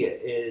social media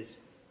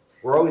is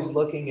we're always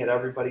looking at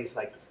everybody's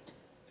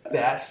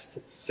best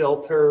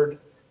filtered,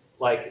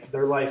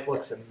 their life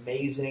looks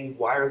amazing.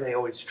 Why are they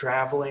always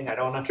traveling? I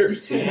don't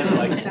understand.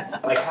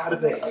 How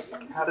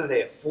do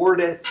they afford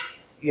it?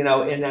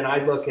 And then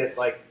I look at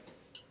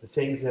the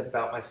things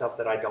about myself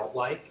that I don't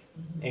like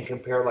and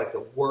compare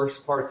the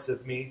worst parts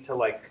of me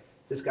to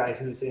this guy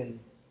who's in,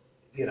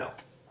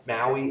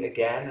 Maui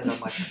again. And I'm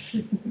like,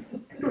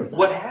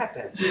 what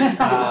happened?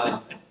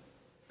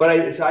 But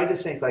I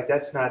just think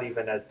that's not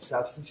even a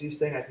substance use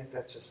thing. I think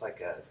that's just a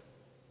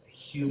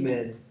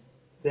human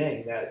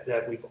thing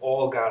that we've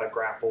all got to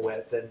grapple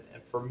with. And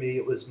for me,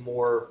 it was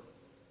more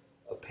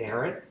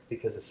apparent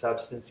because the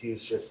substance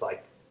use just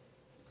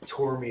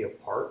tore me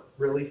apart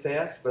really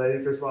fast. But I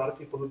think there's a lot of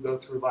people who go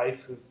through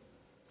life who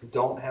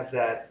don't have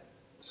that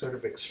sort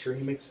of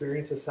extreme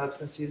experience of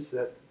substance use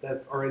that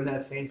are in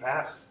that same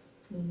path.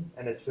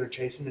 And they're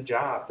chasing a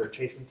job, they're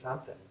chasing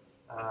something.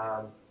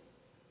 I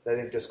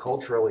think just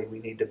culturally we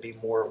need to be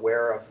more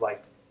aware of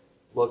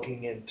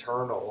looking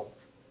internal.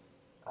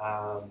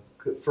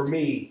 For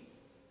me,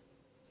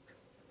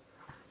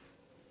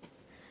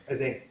 I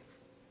think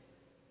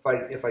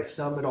if I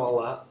sum it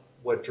all up,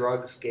 what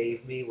drugs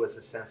gave me was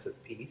a sense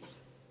of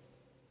peace.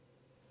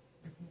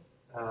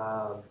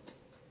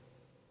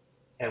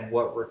 And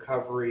what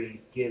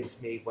recovery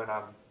gives me when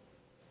I'm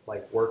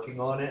working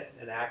on it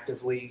and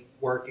actively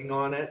working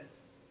on it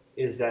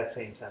is that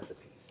same sense of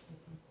peace.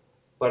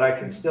 But I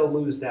can still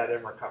lose that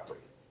in recovery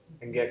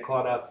and get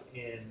caught up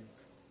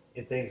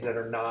in things that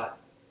are not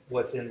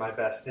what's in my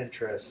best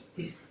interest.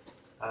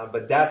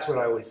 But that's what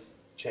I always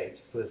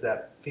chased, was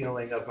that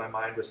feeling of my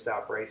mind would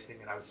stop racing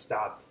and I would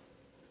stop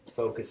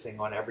focusing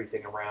on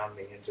everything around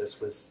me and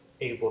just was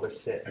able to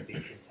sit and be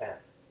content.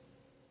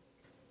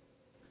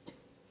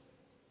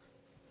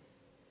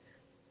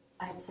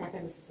 I'm sorry if I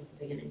missed this at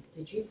the beginning.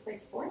 Did you play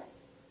sports?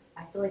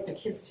 I feel like the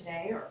kids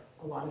today, or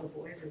a lot of the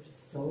boys, are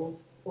just so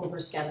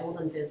overscheduled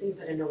and busy,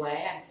 but in a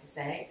way, I have to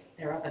say,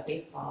 they're up at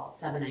baseball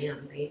at 7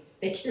 a.m.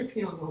 They can't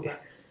be on all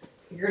that.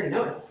 You're going to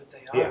notice it. But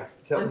they are. Yeah.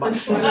 So I'm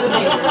sure I'm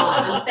saying they're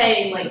not. I'm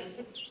saying,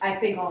 I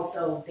think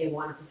also they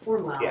want to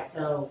perform well,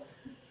 so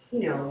they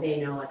know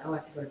oh, I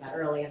have to go to bed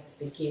early, I have this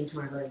big game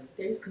tomorrow.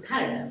 They're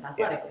competitive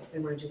athletically, so they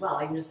want to do well.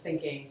 I'm just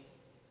thinking,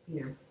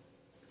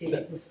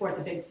 was sports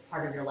a big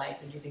part of your life,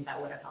 and do you think that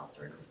would have helped,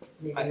 or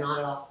maybe not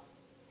at all?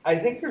 I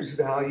think there's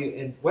value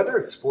in whether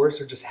it's sports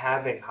or just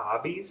having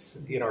hobbies,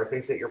 or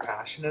things that you're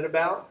passionate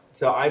about.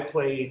 So I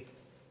played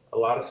a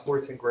lot of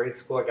sports in grade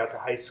school. I got to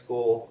high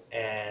school,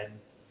 and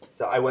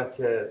so I went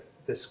to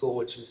this school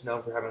which is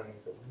known for having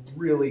a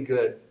really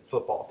good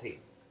football team.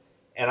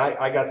 And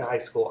I got to high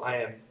school. I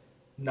am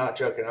not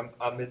joking.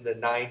 I'm in the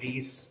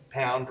 90s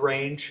pound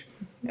range,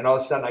 and all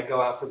of a sudden I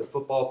go out for the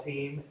football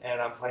team, and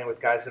I'm playing with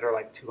guys that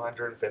are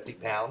 250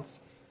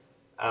 pounds.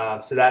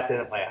 So that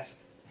didn't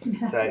last.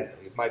 So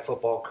my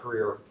football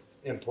career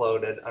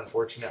imploded,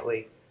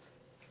 unfortunately.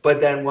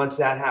 But then once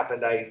that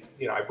happened, I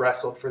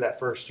wrestled for that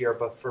first year.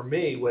 But for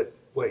me, what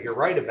you're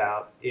right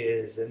about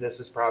is, and this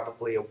is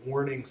probably a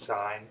warning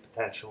sign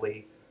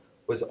potentially,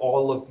 was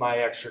all of my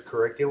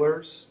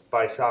extracurriculars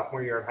by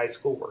sophomore year in high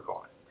school were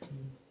gone.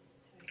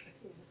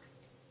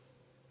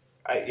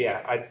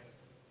 I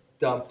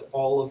dumped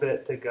all of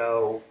it to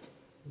go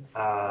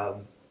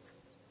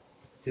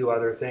do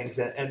other things.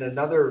 And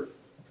another,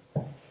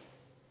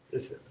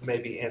 this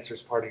maybe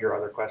answers part of your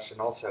other question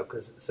also,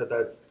 so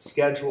the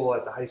schedule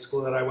at the high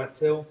school that I went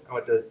to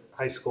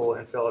high school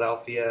in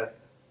Philadelphia.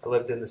 I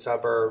lived in the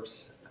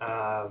suburbs.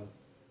 So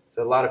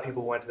a lot of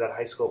people went to that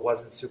high school. It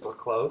wasn't super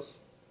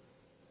close.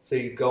 So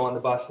you'd go on the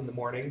bus in the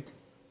morning,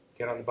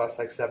 get on the bus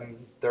like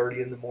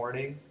 7:30 in the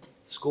morning.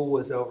 School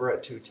was over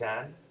at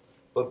 2:10,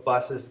 but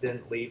buses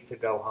didn't leave to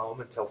go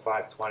home until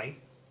 5:20.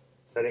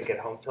 So I didn't get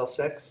home till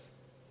 6.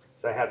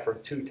 So I had from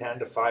 2:10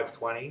 to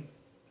 5:20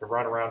 to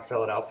run around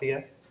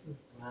Philadelphia.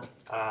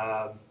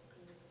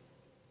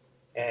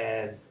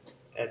 And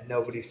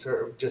nobody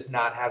sort of just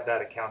not have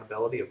that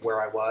accountability of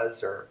where I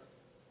was or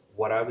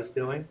what I was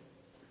doing.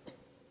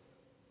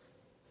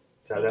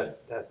 So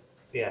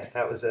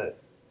that was a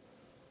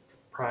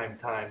prime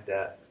time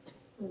to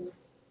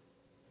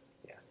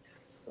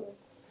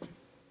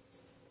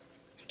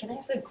Can I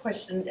ask a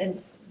question?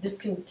 And this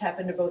can tap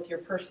into both your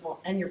personal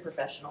and your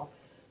professional.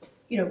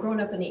 You know, growing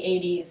up in the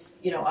 80s,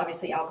 you know,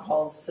 obviously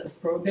alcohol since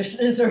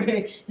prohibition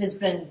has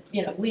been,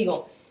 you know,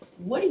 legal.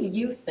 What do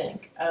you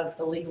think of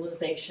the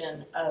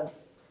legalization of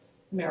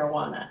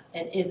marijuana?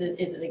 And is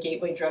it a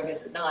gateway drug?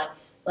 Is it not?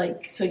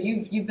 Like, so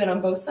you've been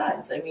on both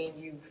sides. I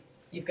mean,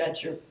 you've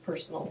got your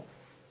personal,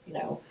 you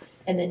know,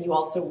 and then you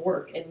also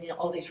work in, you know,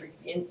 all these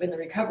in the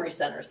recovery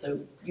center.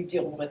 So you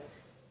deal with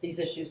these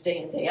issues day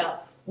in, day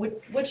out.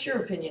 What's your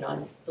opinion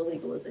on the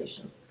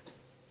legalization?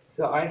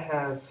 So I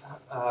have,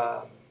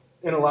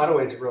 in a lot of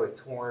ways, a really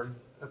torn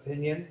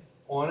opinion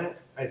on it.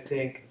 I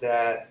think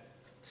that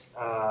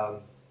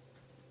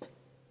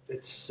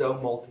it's so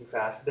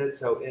multifaceted.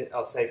 So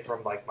I'll say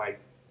from like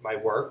my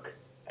work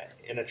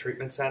in a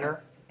treatment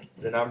center,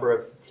 the number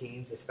of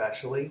teens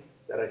especially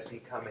that I see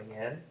coming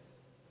in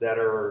that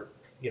are,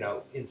 you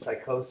know, in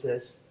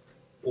psychosis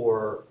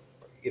or,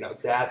 you know,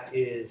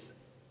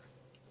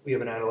 we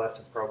have an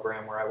adolescent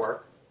program where I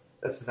work.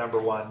 That's the number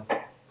one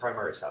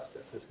primary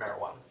substance is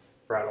marijuana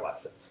for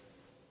adolescents.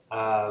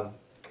 And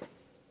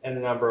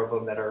the number of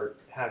them that are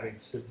having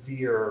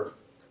severe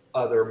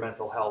other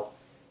mental health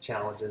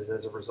challenges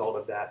as a result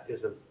of that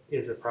is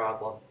a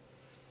problem.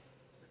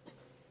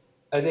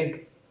 I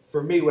think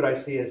for me what I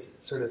see as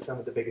sort of some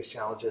of the biggest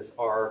challenges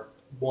are,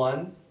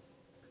 one,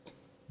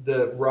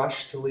 the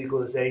rush to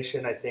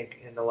legalization I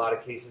think in a lot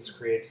of cases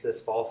creates this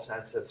false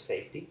sense of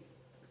safety.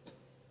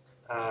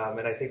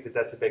 And I think that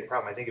that's a big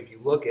problem. I think if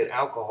you look at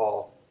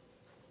alcohol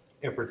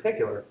in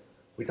particular,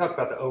 we talk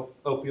about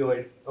the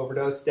opioid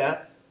overdose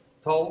death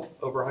toll,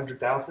 over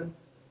 100,000.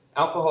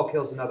 Alcohol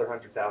kills another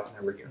 100,000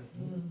 every year.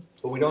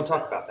 But we don't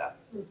talk about that.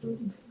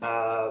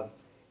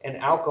 And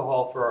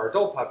alcohol for our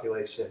adult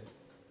population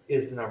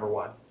is the number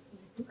one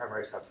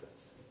primary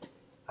substance.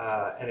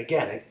 And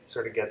again, it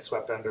sort of gets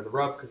swept under the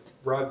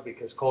rug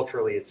because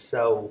culturally it's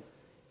so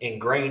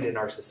ingrained in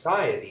our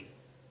society.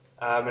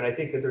 And I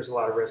think that there's a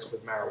lot of risk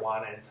with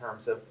marijuana in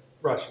terms of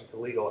rushing to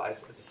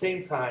legalize. At the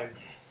same time,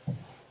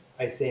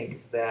 I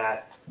think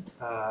that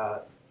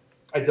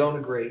I don't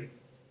agree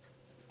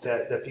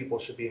that people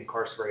should be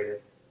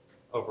incarcerated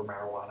over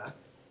marijuana.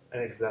 I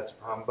think that's a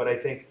problem. But I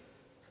think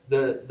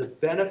the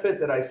benefit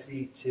that I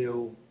see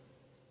to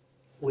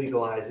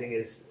legalizing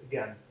is,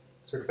 again,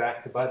 sort of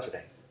back to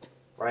budgeting,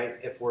 right?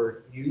 If we're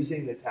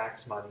using the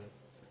tax money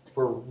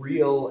for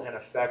real and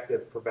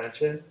effective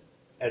prevention,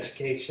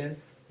 education,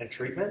 and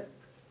treatment,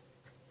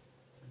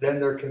 then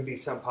there can be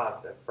some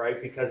positive,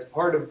 right? Because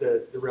part of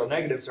the real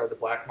negatives are the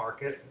black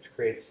market, which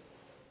creates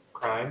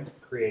crime,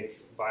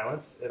 creates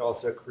violence. It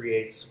also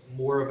creates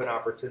more of an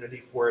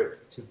opportunity for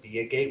it to be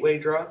a gateway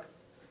drug.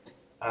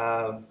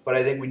 But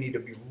I think we need to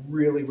be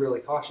really,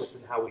 really cautious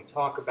in how we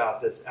talk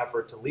about this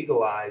effort to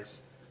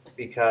legalize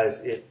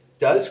because it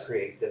does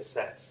create this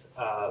sense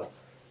of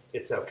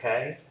it's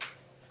okay.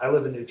 I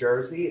live in New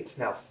Jersey. It's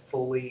now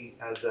fully,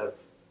 as of,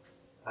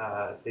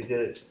 they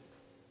did it,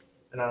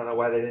 and I don't know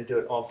why they didn't do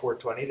it on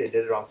 420. They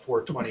did it on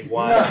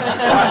 421. On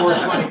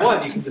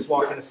 421, you can just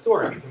walk in a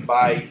store and you can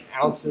buy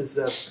ounces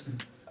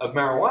of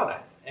marijuana.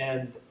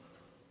 And,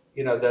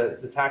 you know,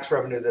 the tax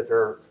revenue that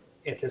they're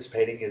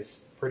anticipating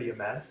is pretty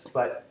immense,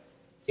 but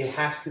it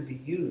has to be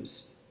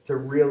used to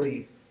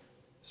really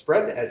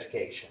spread the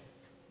education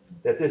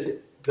that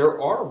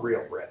there are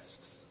real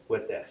risks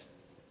with this.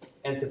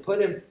 And to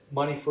put in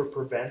money for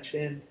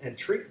prevention and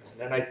treatment.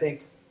 And I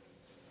think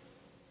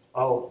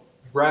I'll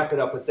wrap it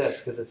up with this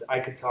because I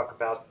could talk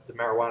about the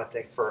marijuana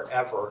thing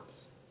forever.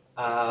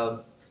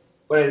 But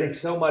I think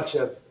so much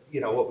of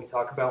what we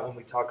talk about when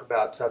we talk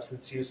about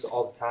substance use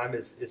all the time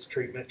is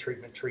treatment,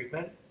 treatment,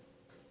 treatment.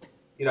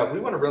 If we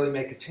want to really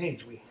make a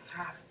change, we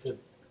have to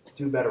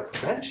do better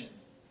prevention,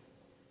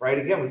 right?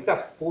 Again, we've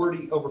got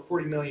over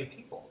 40 million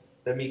people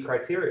that meet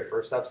criteria for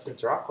a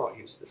substance or alcohol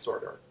use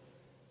disorder.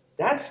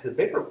 That's the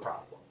bigger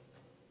problem,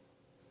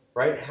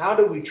 right? How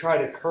do we try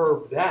to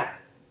curb that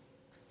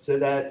so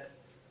that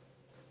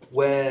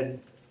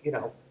when,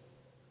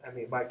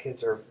 my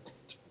kids are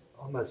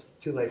almost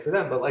too late for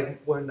them, but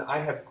like when I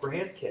have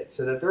grandkids,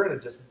 so that they're in a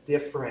just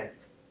different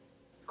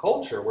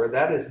culture where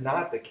that is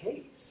not the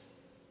case.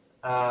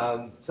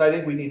 So I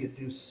think we need to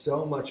do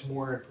so much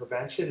more in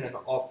prevention, and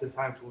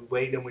oftentimes we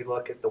wait and we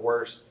look at the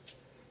worst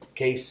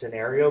case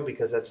scenario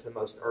because that's the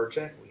most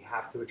urgent. We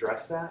have to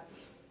address that.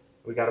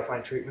 We got to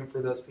find treatment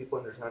for those people,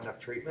 and there's not enough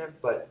treatment.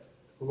 But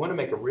if we want to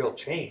make a real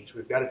change,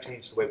 we've got to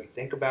change the way we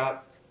think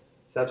about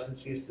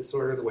substance use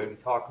disorder, the way we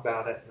talk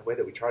about it, and the way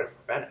that we try to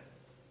prevent it.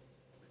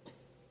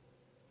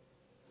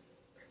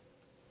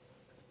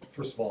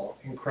 First of all,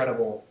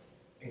 incredible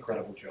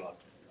job.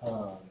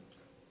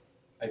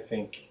 I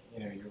think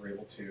you were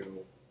able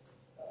to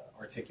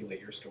articulate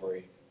your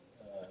story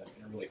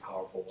in a really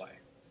powerful way.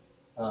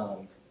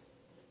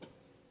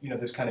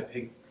 This kind of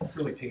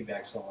really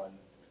piggybacks on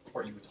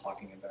what you were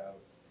talking about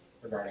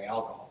regarding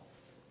alcohol.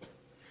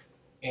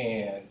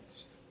 And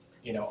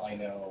I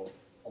know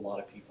a lot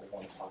of people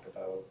want to talk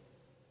about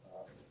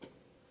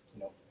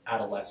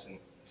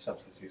adolescent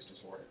substance use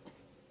disorder.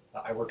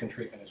 I work in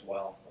treatment as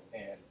well,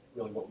 and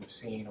really what we've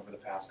seen over the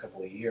past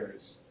couple of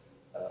years,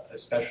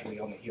 especially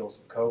on the heels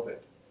of COVID,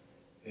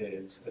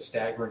 is a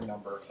staggering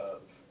number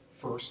of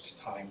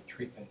first-time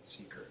treatment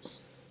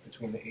seekers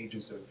between the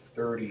ages of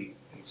 30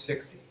 and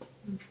 60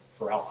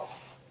 for alcohol.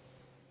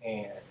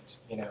 And,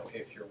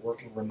 if you're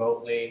working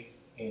remotely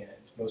and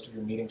most of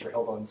your meetings are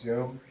held on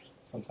Zoom,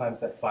 sometimes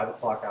that 5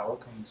 o'clock hour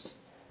comes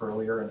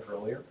earlier and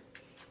earlier.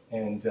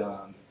 And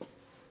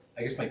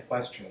I guess my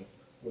question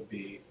would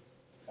be,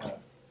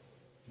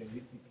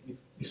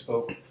 you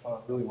spoke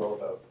really well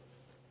about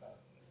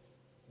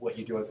what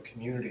you do as a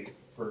community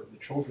for the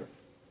children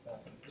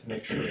to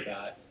make sure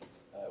that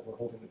we're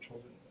holding the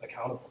children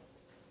accountable.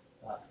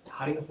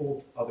 How do you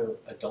hold other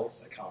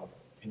adults accountable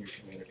in your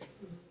community?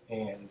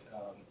 And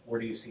where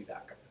do you see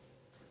that going?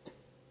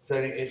 So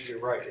I think you're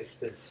right. It's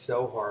been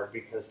so hard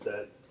because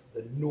the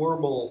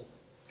normal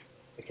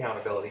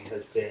accountability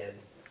has been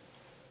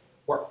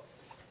work.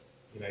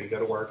 You go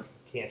to work,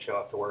 you can't show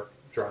up to work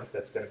drunk.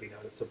 That's going to be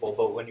noticeable.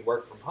 But when you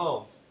work from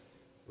home,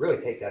 really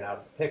take that out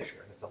of the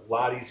picture. And it's a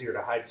lot easier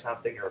to hide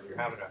something, or if you're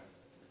having an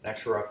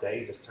extra rough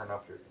day, you just turn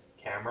off your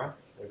camera.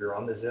 If you're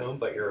on the Zoom,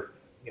 but you're,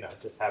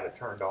 just have it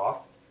turned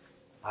off.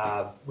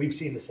 We've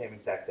seen the same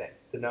exact thing.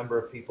 The number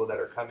of people that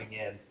are coming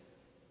in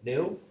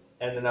new,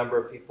 and the number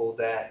of people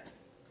that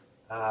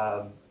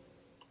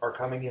are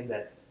coming in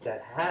that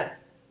had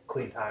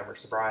clean time or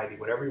sobriety,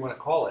 whatever you want to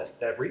call it,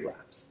 that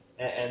relapsed.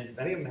 And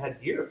many of them had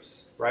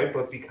years, right?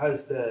 But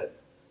because the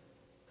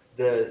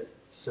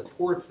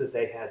supports that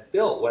they had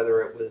built,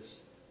 whether it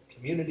was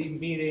community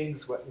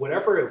meetings,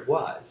 whatever it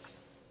was,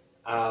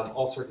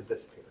 all sort of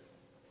disappeared.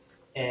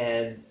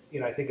 And,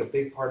 I think a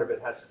big part of it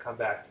has to come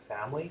back to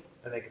family.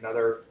 I think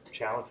another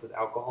challenge with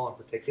alcohol in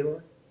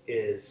particular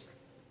is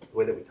the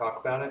way that we talk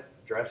about it,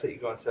 address it. You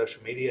go on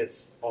social media,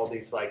 it's all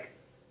these like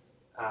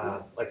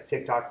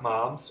TikTok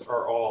moms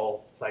are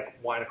all, it's like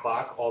wine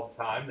o'clock all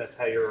the time. That's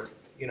how you're,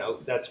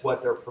 that's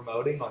what they're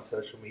promoting on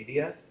social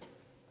media.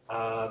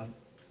 And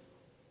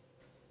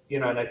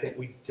I think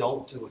we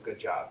don't do a good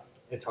job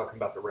in talking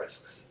about the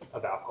risks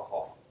of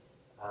alcohol.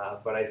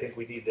 But I think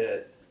we need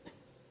to,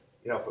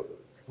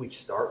 if we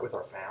start with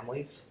our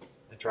families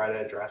and try to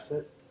address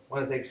it.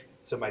 One of the things,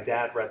 so my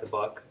dad read the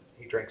book.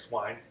 He drinks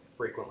wine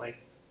frequently.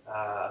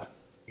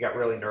 He got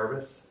really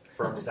nervous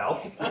for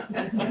himself.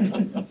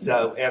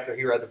 So after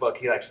he read the book,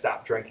 he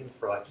stopped drinking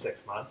for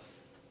 6 months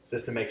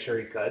just to make sure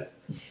he could.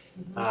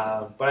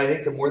 But I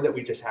think the more that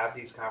we just have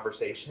these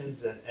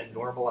conversations and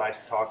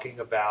normalize talking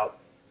about,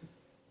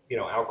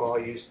 alcohol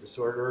use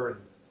disorder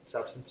and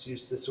substance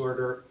use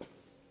disorder,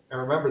 and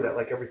remember that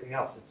like everything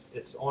else,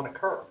 it's on a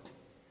curve,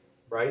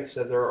 right?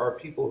 So there are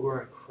people who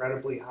are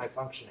incredibly high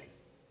functioning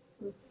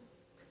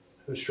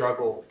who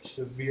struggle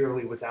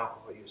severely with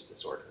alcohol use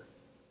disorder.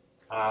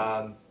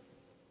 And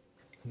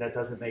that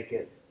doesn't make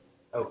it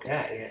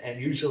okay.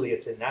 And usually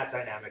it's in that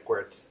dynamic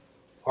where it's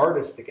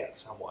hardest to get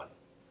someone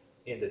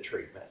into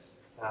treatment.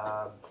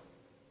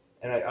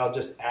 And I'll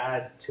just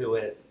add to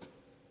it,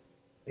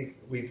 I think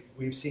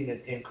we've seen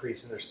an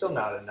increase, and there's still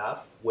not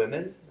enough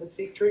women that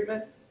seek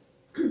treatment.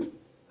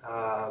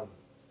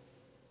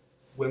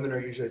 Women are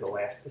usually the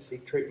last to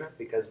seek treatment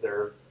because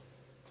they're,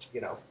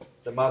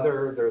 the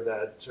mother, they're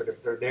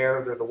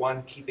the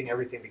one keeping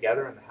everything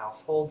together in the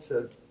household.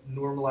 So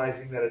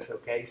normalizing that it's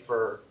okay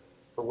for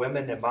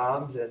women and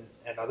moms and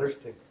others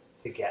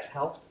to get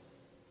help.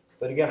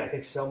 But again, I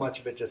think so much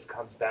of it just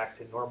comes back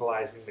to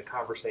normalizing the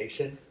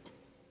conversation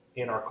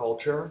in our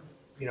culture.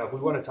 If we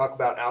want to talk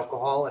about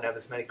alcohol and have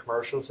as many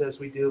commercials as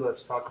we do,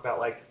 let's talk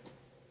about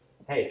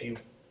hey, if you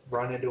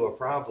run into a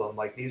problem,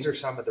 these are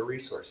some of the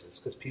resources,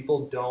 because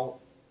people don't,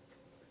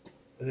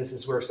 and this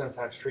is where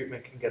sometimes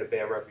treatment can get a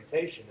bad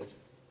reputation, is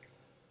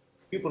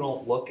people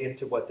don't look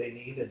into what they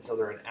need until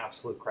they're in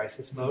absolute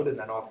crisis mode, and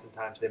then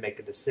oftentimes they make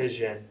a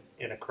decision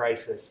in a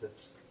crisis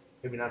that's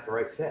maybe not the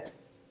right fit,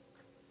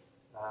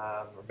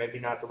 or maybe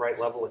not the right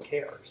level of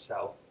care.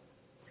 So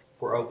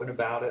if we're open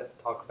about it,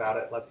 talk about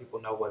it, let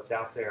people know what's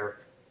out there.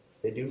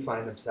 If they do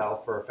find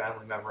themselves or a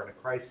family member in a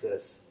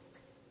crisis,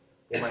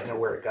 they might know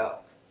where to go.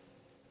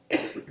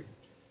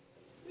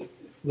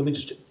 Let me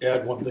just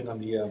add one thing on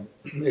the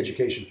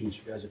education piece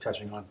you guys are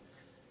touching on.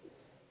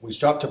 We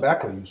stopped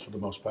tobacco use for the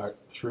most part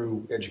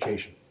through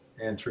education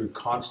and through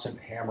constant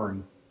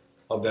hammering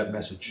of that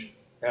message.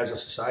 As a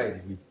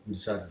society, we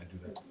decided to do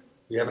that.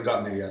 We haven't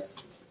gotten there yet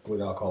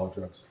with alcohol or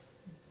drugs.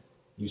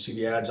 You see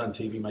the ads on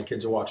TV, my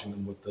kids are watching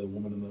them with the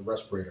woman in the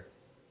respirator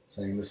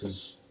saying this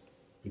is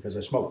because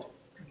I smoked.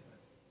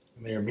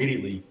 and they're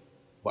immediately,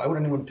 why would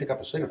anyone pick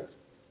up a cigarette?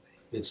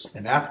 It's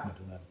anathema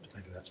to them to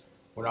think of that.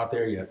 We're not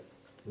there yet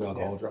with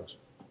alcohol and drugs.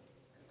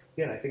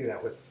 Yeah, and I think of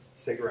that with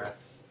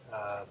cigarettes.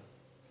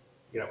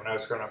 You know, when I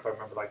was growing up, I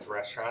remember like the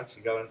restaurants,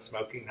 you go in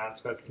smoking,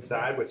 non-smoking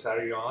side, which side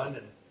are you on?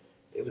 And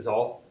it was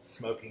all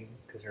smoking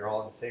because you're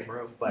all in the same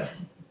room. But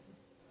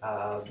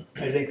I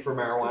think for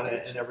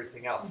marijuana and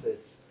everything else,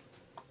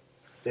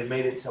 they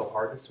made it so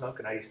hard to smoke.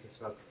 And I used to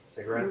smoke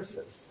cigarettes.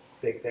 It was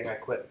a big thing. I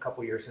quit a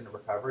couple years into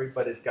recovery,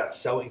 but it got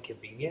so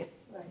inconvenient.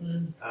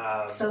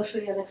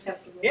 Socially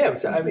unacceptable. Yeah, it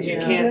was, I mean, you You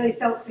can't. really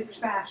felt the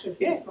trash of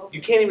Yeah, smoke.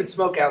 you can't even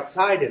smoke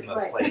outside in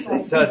most Right, places.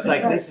 right. So it's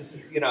like Right. this is,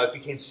 you know, it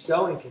became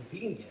so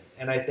inconvenient.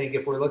 And I think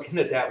if we're looking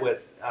at that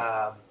with,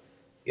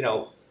 you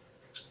know,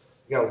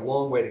 you got a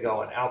long way to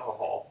go on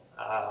alcohol.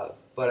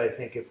 But I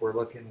think if we're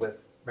looking with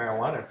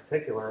marijuana in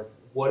particular,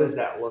 what does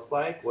that look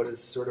like? What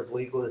does sort of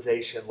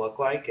legalization look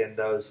like and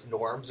those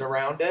norms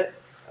around it?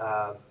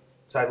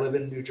 So I live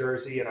in New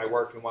Jersey and I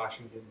work in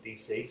Washington,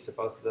 D.C., so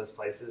both of those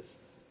places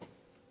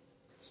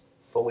it's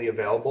fully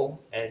available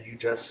and you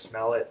just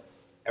smell it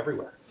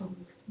everywhere.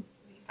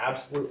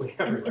 Absolutely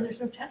everywhere. And there's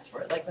no test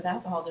for it. Like with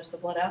alcohol, there's the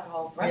blood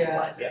alcohol Yeah.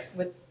 breathalyzers. Yeah.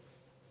 With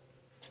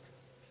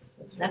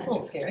that's a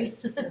little scary.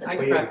 So yeah,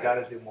 we've got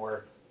to do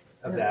more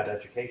of that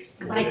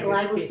education. Michael,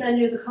 I will send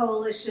you the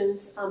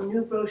coalition's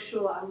new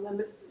brochure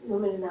on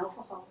women and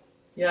alcohol.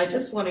 Yeah, I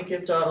just want to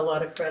give Dot a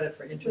lot of credit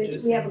for We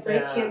introducing have a great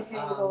the,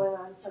 campaign going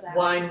on for that.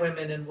 wine,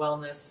 women, and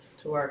wellness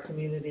to our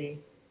community.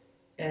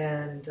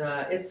 And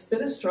it's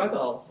been a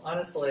struggle,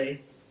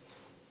 honestly,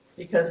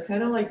 because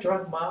kind of like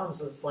drunk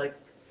moms is like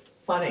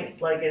funny.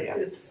 Like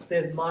it's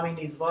there's Mommy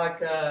Needs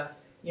Vodka,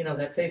 you know,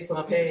 that Facebook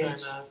Mommy's page. time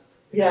out.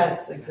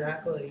 Yes,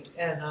 exactly.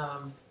 And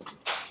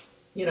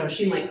you know,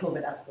 She like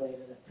COVID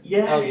escalated it.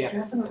 yes, Oh, yeah.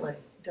 definitely.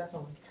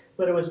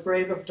 But it was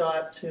brave of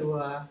Dot to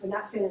We're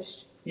not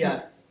finished.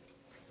 yeah.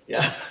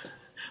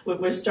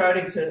 We're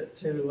starting to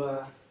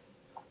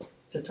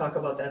talk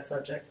about that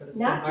subject, but it's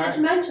Not been hard.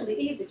 judgmentally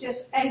either,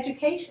 just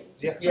education.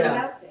 Just put it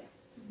Yeah. out there.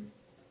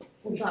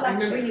 Well, Dawn, I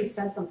remember you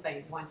said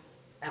something once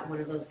at one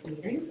of those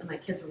meetings, and my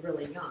kids were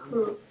really young,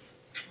 Mm.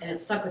 and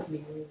it stuck with me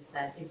when you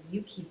said, if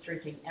you keep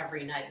drinking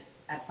every night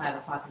at 5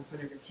 o'clock in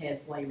front of your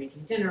kids while you're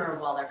making dinner or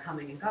while they're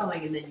coming and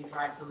going, and then you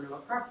drive someone to a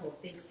carpool,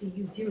 if they see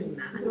you doing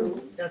that,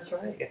 That's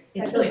right.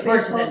 it's Like really those hard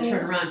to then baseball turn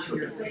games. around to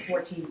your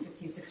 14,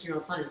 15,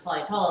 16-year-old son who's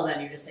probably taller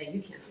than you to say,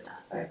 you can't do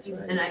that. That's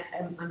right. And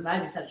I'm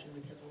glad you said it to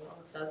when the kids were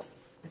little.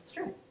 It's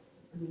true.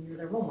 I mean, you're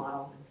their role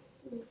model.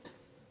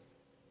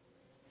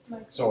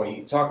 So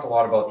you talked a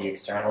lot about the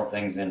external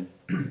things, and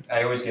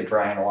I always give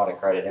Brian a lot of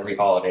credit. Every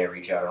holiday I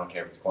reach out, I don't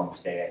care if it's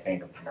Columbus Day, I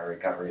thank him for my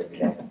recovery every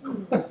day.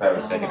 I'm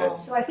very sick of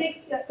it. So I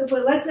think,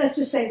 well, let's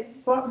just say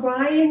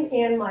Brian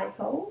and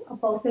Michael are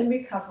both in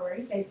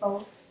recovery. They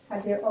both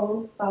had their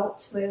own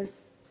bouts with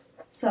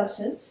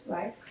substance,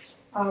 right?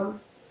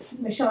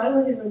 Michelle, I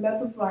don't even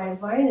remember Brian.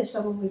 Brian is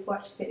someone we've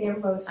watched the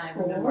Ambrose I for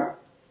remember.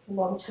 a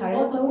long time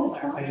Both ago. older.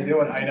 How you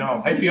doing? I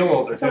know. I feel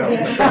older too.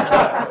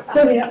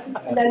 So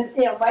and then,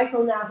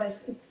 Michael now has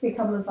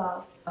become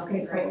involved Okay, in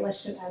the great.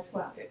 coalition as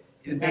well.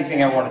 The big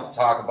thing I wanted to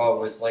talk about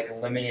was like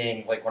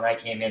eliminating, like when I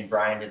came in,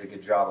 Brian did a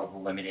good job of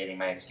eliminating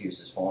my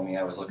excuses for me.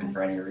 I was looking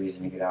for any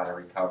reason to get out of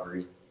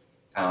recovery.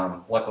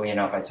 Luckily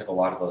enough, I took a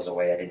lot of those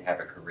away. I didn't have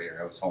a career.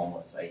 I was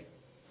homeless.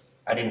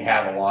 I didn't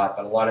have a lot,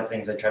 but a lot of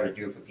things I try to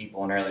do for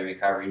people in early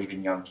recovery,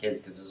 even young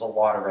kids, because there's a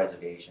lot of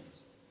reservations.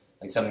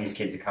 Like some of these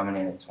kids are coming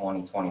in at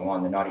 20,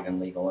 21, they're not even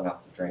legal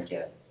enough to drink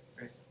yet.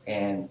 Right.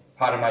 And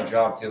part of my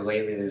job too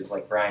lately, there's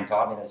like Brian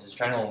taught me this, is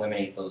trying to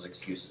eliminate those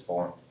excuses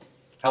for them.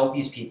 Help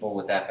these people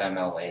with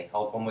FMLA,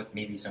 help them with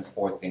maybe some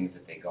core things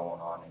that they're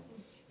going on. And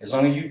as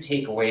long as you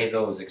take away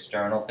those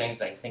external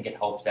things, I think it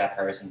helps that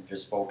person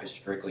just focus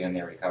strictly on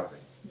their recovery.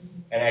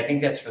 And I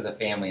think that's for the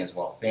family as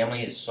well.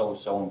 Family is so,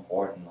 so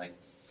important. Like,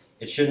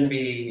 it shouldn't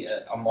be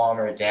a mom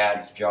or a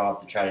dad's job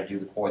to try to do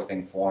the core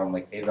thing for them.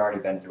 Like, they've already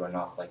been through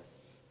enough. Like,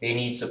 they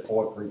need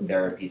support group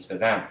therapies for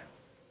them.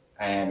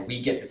 And we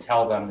get to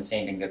tell them the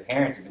same thing their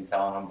parents have been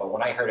telling them, but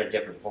when I heard a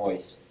different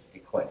voice,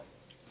 it clicked.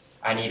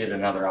 I needed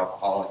another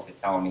alcoholic to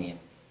tell me. And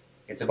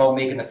it's about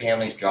making the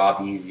family's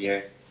job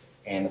easier,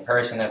 and the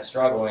person that's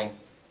struggling,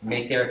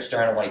 make their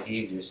external life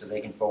easier so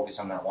they can focus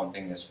on that one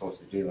thing they're supposed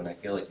to do. And I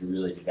feel like you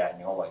really did that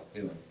in your life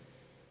too. And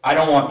I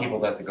don't want people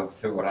to have to go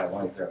through what I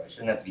went through. I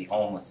shouldn't have to be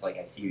homeless. Like,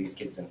 I see these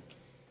kids, and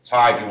it's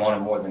hard. You want it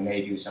more than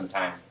they do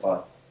sometimes.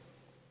 But,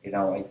 you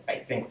know, I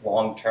think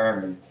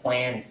long-term and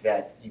plans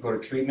that you go to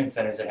treatment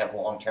centers that have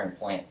long-term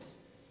plans.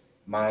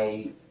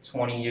 My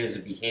 20 years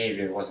of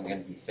behavior wasn't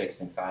going to be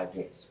fixed in 5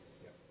 days.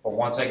 But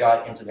once I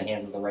got into the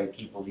hands of the right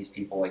people, these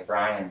people like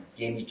Brian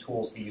gave me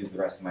tools to use the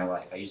rest of my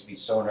life. I used to be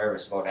so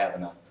nervous about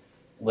having to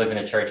live in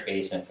a church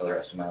basement for the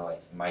rest of my life.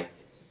 And my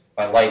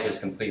life is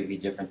completely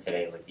different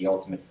today, like the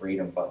ultimate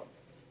freedom. But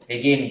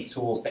they gave me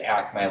tools to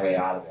act my way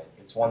out of it.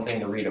 It's one thing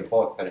to read a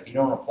book, but if you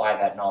don't apply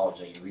that knowledge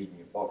that you read in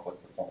your book,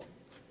 what's the point?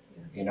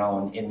 You know,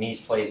 and in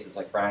these places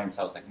like Brian's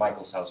house, like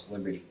Michael's house,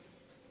 Liberty,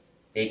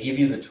 they give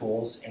you the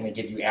tools and they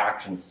give you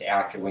actions to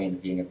act your way into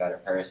being a better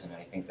person.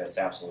 And I think that's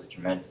absolutely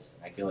tremendous.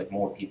 And I feel like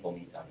more people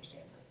need to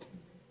understand that,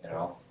 you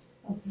know?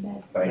 Well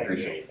said. But I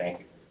appreciate it. Thank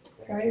you.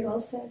 Very well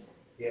said.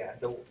 Yeah,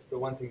 the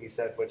one thing you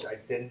said, which I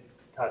didn't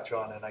touch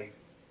on, and I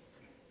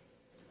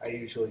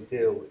usually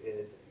do,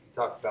 is you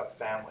talked about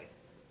the family.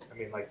 I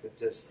mean, like,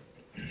 this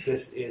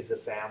is a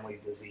family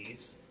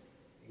disease,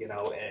 you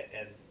know,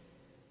 and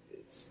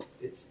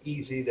it's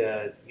easy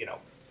to, you know,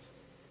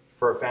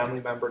 for a family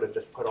member to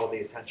just put all the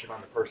attention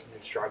on the person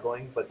who's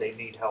struggling, but they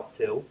need help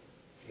too,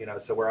 you know.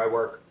 So where I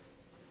work,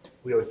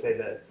 we always say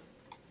that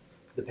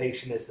the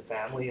patient is the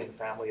family and the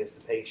family is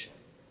the patient,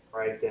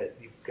 right? That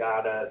you've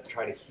got to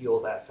try to heal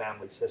that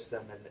family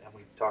system, and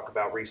we talk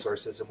about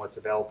resources and what's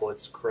available.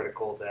 It's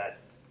critical that,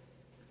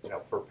 you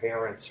know, for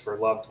parents, for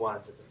loved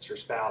ones, if it's your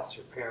spouse,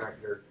 your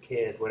parent, your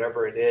kid,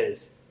 whatever it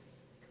is,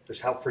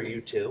 there's help for you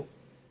too,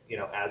 you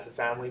know, as a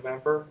family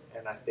member.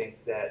 And I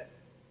think that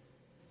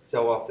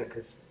so often,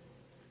 because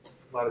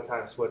a lot of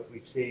times what we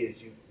see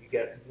is you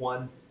get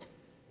one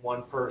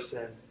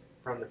person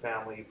from the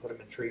family, you put them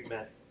in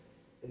treatment,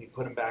 and you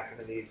put them back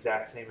into the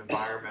exact same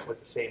environment with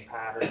the same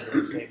patterns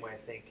and the same way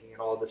of thinking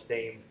and all the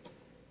same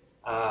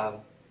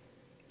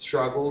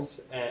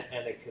struggles,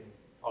 and it can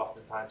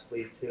oftentimes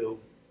lead to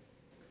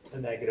a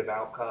negative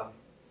outcome.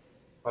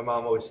 My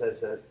mom always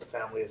says that the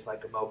family is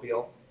like a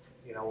mobile.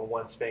 You know, when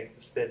one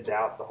spins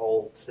out, the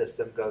whole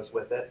system goes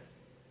with it.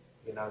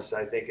 You know, so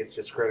I think it's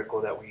just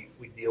critical that we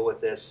deal with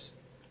this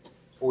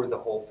for the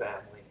whole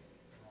family.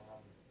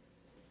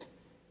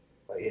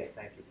 But yeah,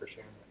 thank you for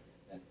sharing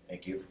that.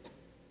 Thank you.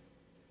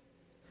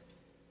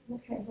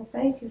 Okay, well,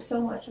 thank you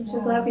so much. I'm so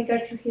glad we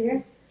got you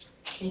here.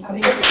 Thank I'm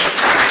you. going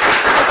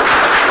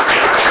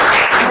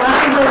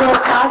to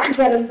work hard to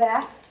get him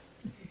back.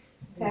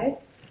 Okay?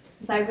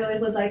 Because I really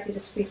would like you to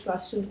speak to our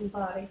student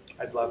body.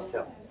 I'd love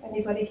to.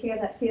 Anybody here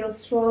that feels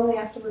strongly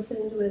after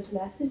listening to his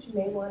message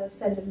may want to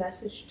send a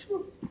message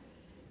to,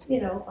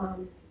 you know,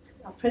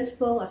 a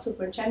principal, a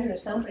superintendent, or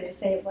somebody to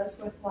say it was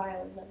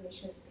worthwhile and that we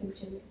should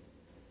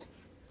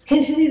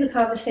continue the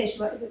conversation.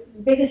 But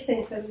the biggest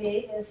thing for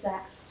me is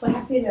that,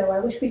 well, you know, I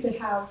wish we could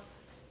have,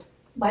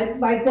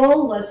 my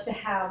goal was to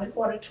have an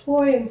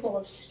auditorium full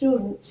of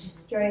students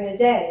during the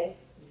day,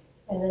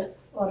 and an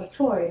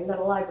auditorium, not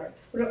a library,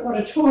 but an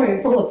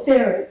auditorium full of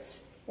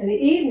parents in the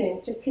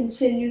evening to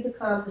continue the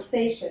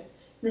conversation,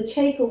 the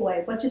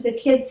takeaway. What did the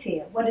kids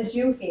hear? What did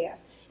you hear?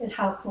 And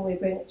how can we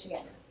bring it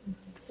together?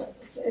 So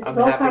it's I'm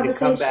all happy to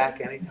conversation. come back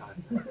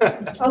anytime.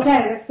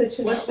 Okay, that's good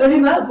to know. What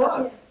about the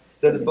book?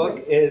 So the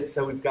book is,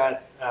 so we've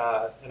got,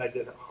 and I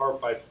did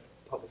my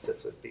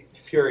publicist would be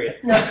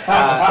furious.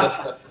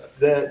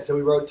 So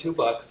we wrote 2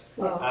 books.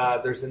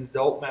 Yes. There's an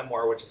adult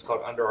memoir, which is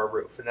called Under Our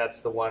Roof, and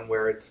that's the one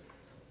where it's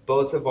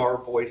both of our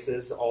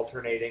voices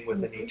alternating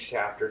within each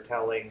chapter,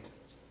 telling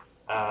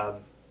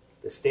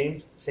the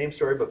same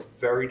story, but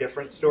very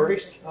different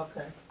stories.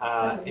 Okay.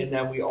 And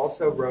then we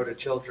also wrote a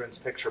children's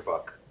picture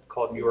book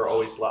called You Are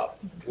Always Loved,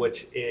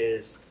 which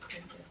is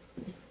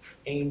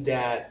aimed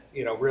at,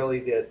 you know,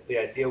 really the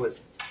idea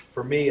was,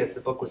 for me, as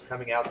the book was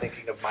coming out,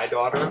 thinking of my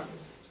daughter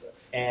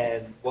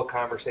and what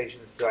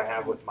conversations do I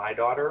have with my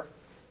daughter,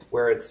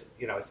 where it's,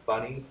 you know, it's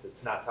bunnies,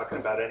 it's not talking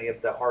about any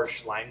of the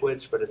harsh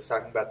language, but it's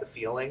talking about the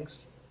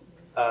feelings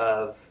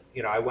of,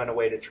 you know, I went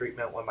away to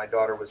treatment when my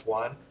daughter was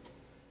 1,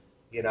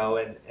 you know,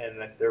 and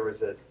there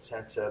was a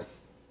sense of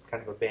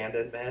kind of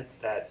abandonment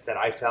that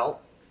I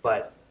felt,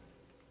 but,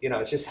 you know,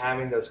 it's just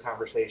having those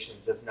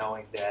conversations of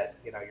knowing that,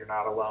 you know, you're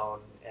not alone.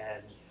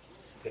 And,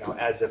 you know,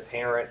 as a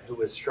parent who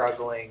was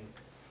struggling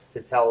to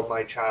tell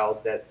my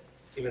child that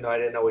even though I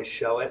didn't always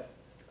show it,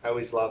 I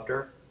always loved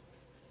her.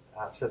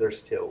 So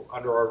there's 2,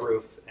 Under Our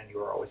Roof and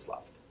You Are Always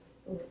Loved.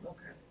 Okay,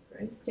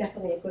 great.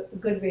 Definitely a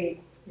good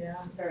read. Yeah.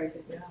 Very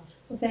good. Yeah.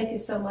 Well, thank you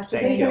so much.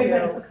 Thank Thanks you.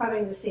 everybody for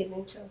coming this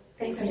evening too.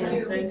 Thank Thank you.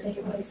 you.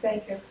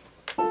 Thank you.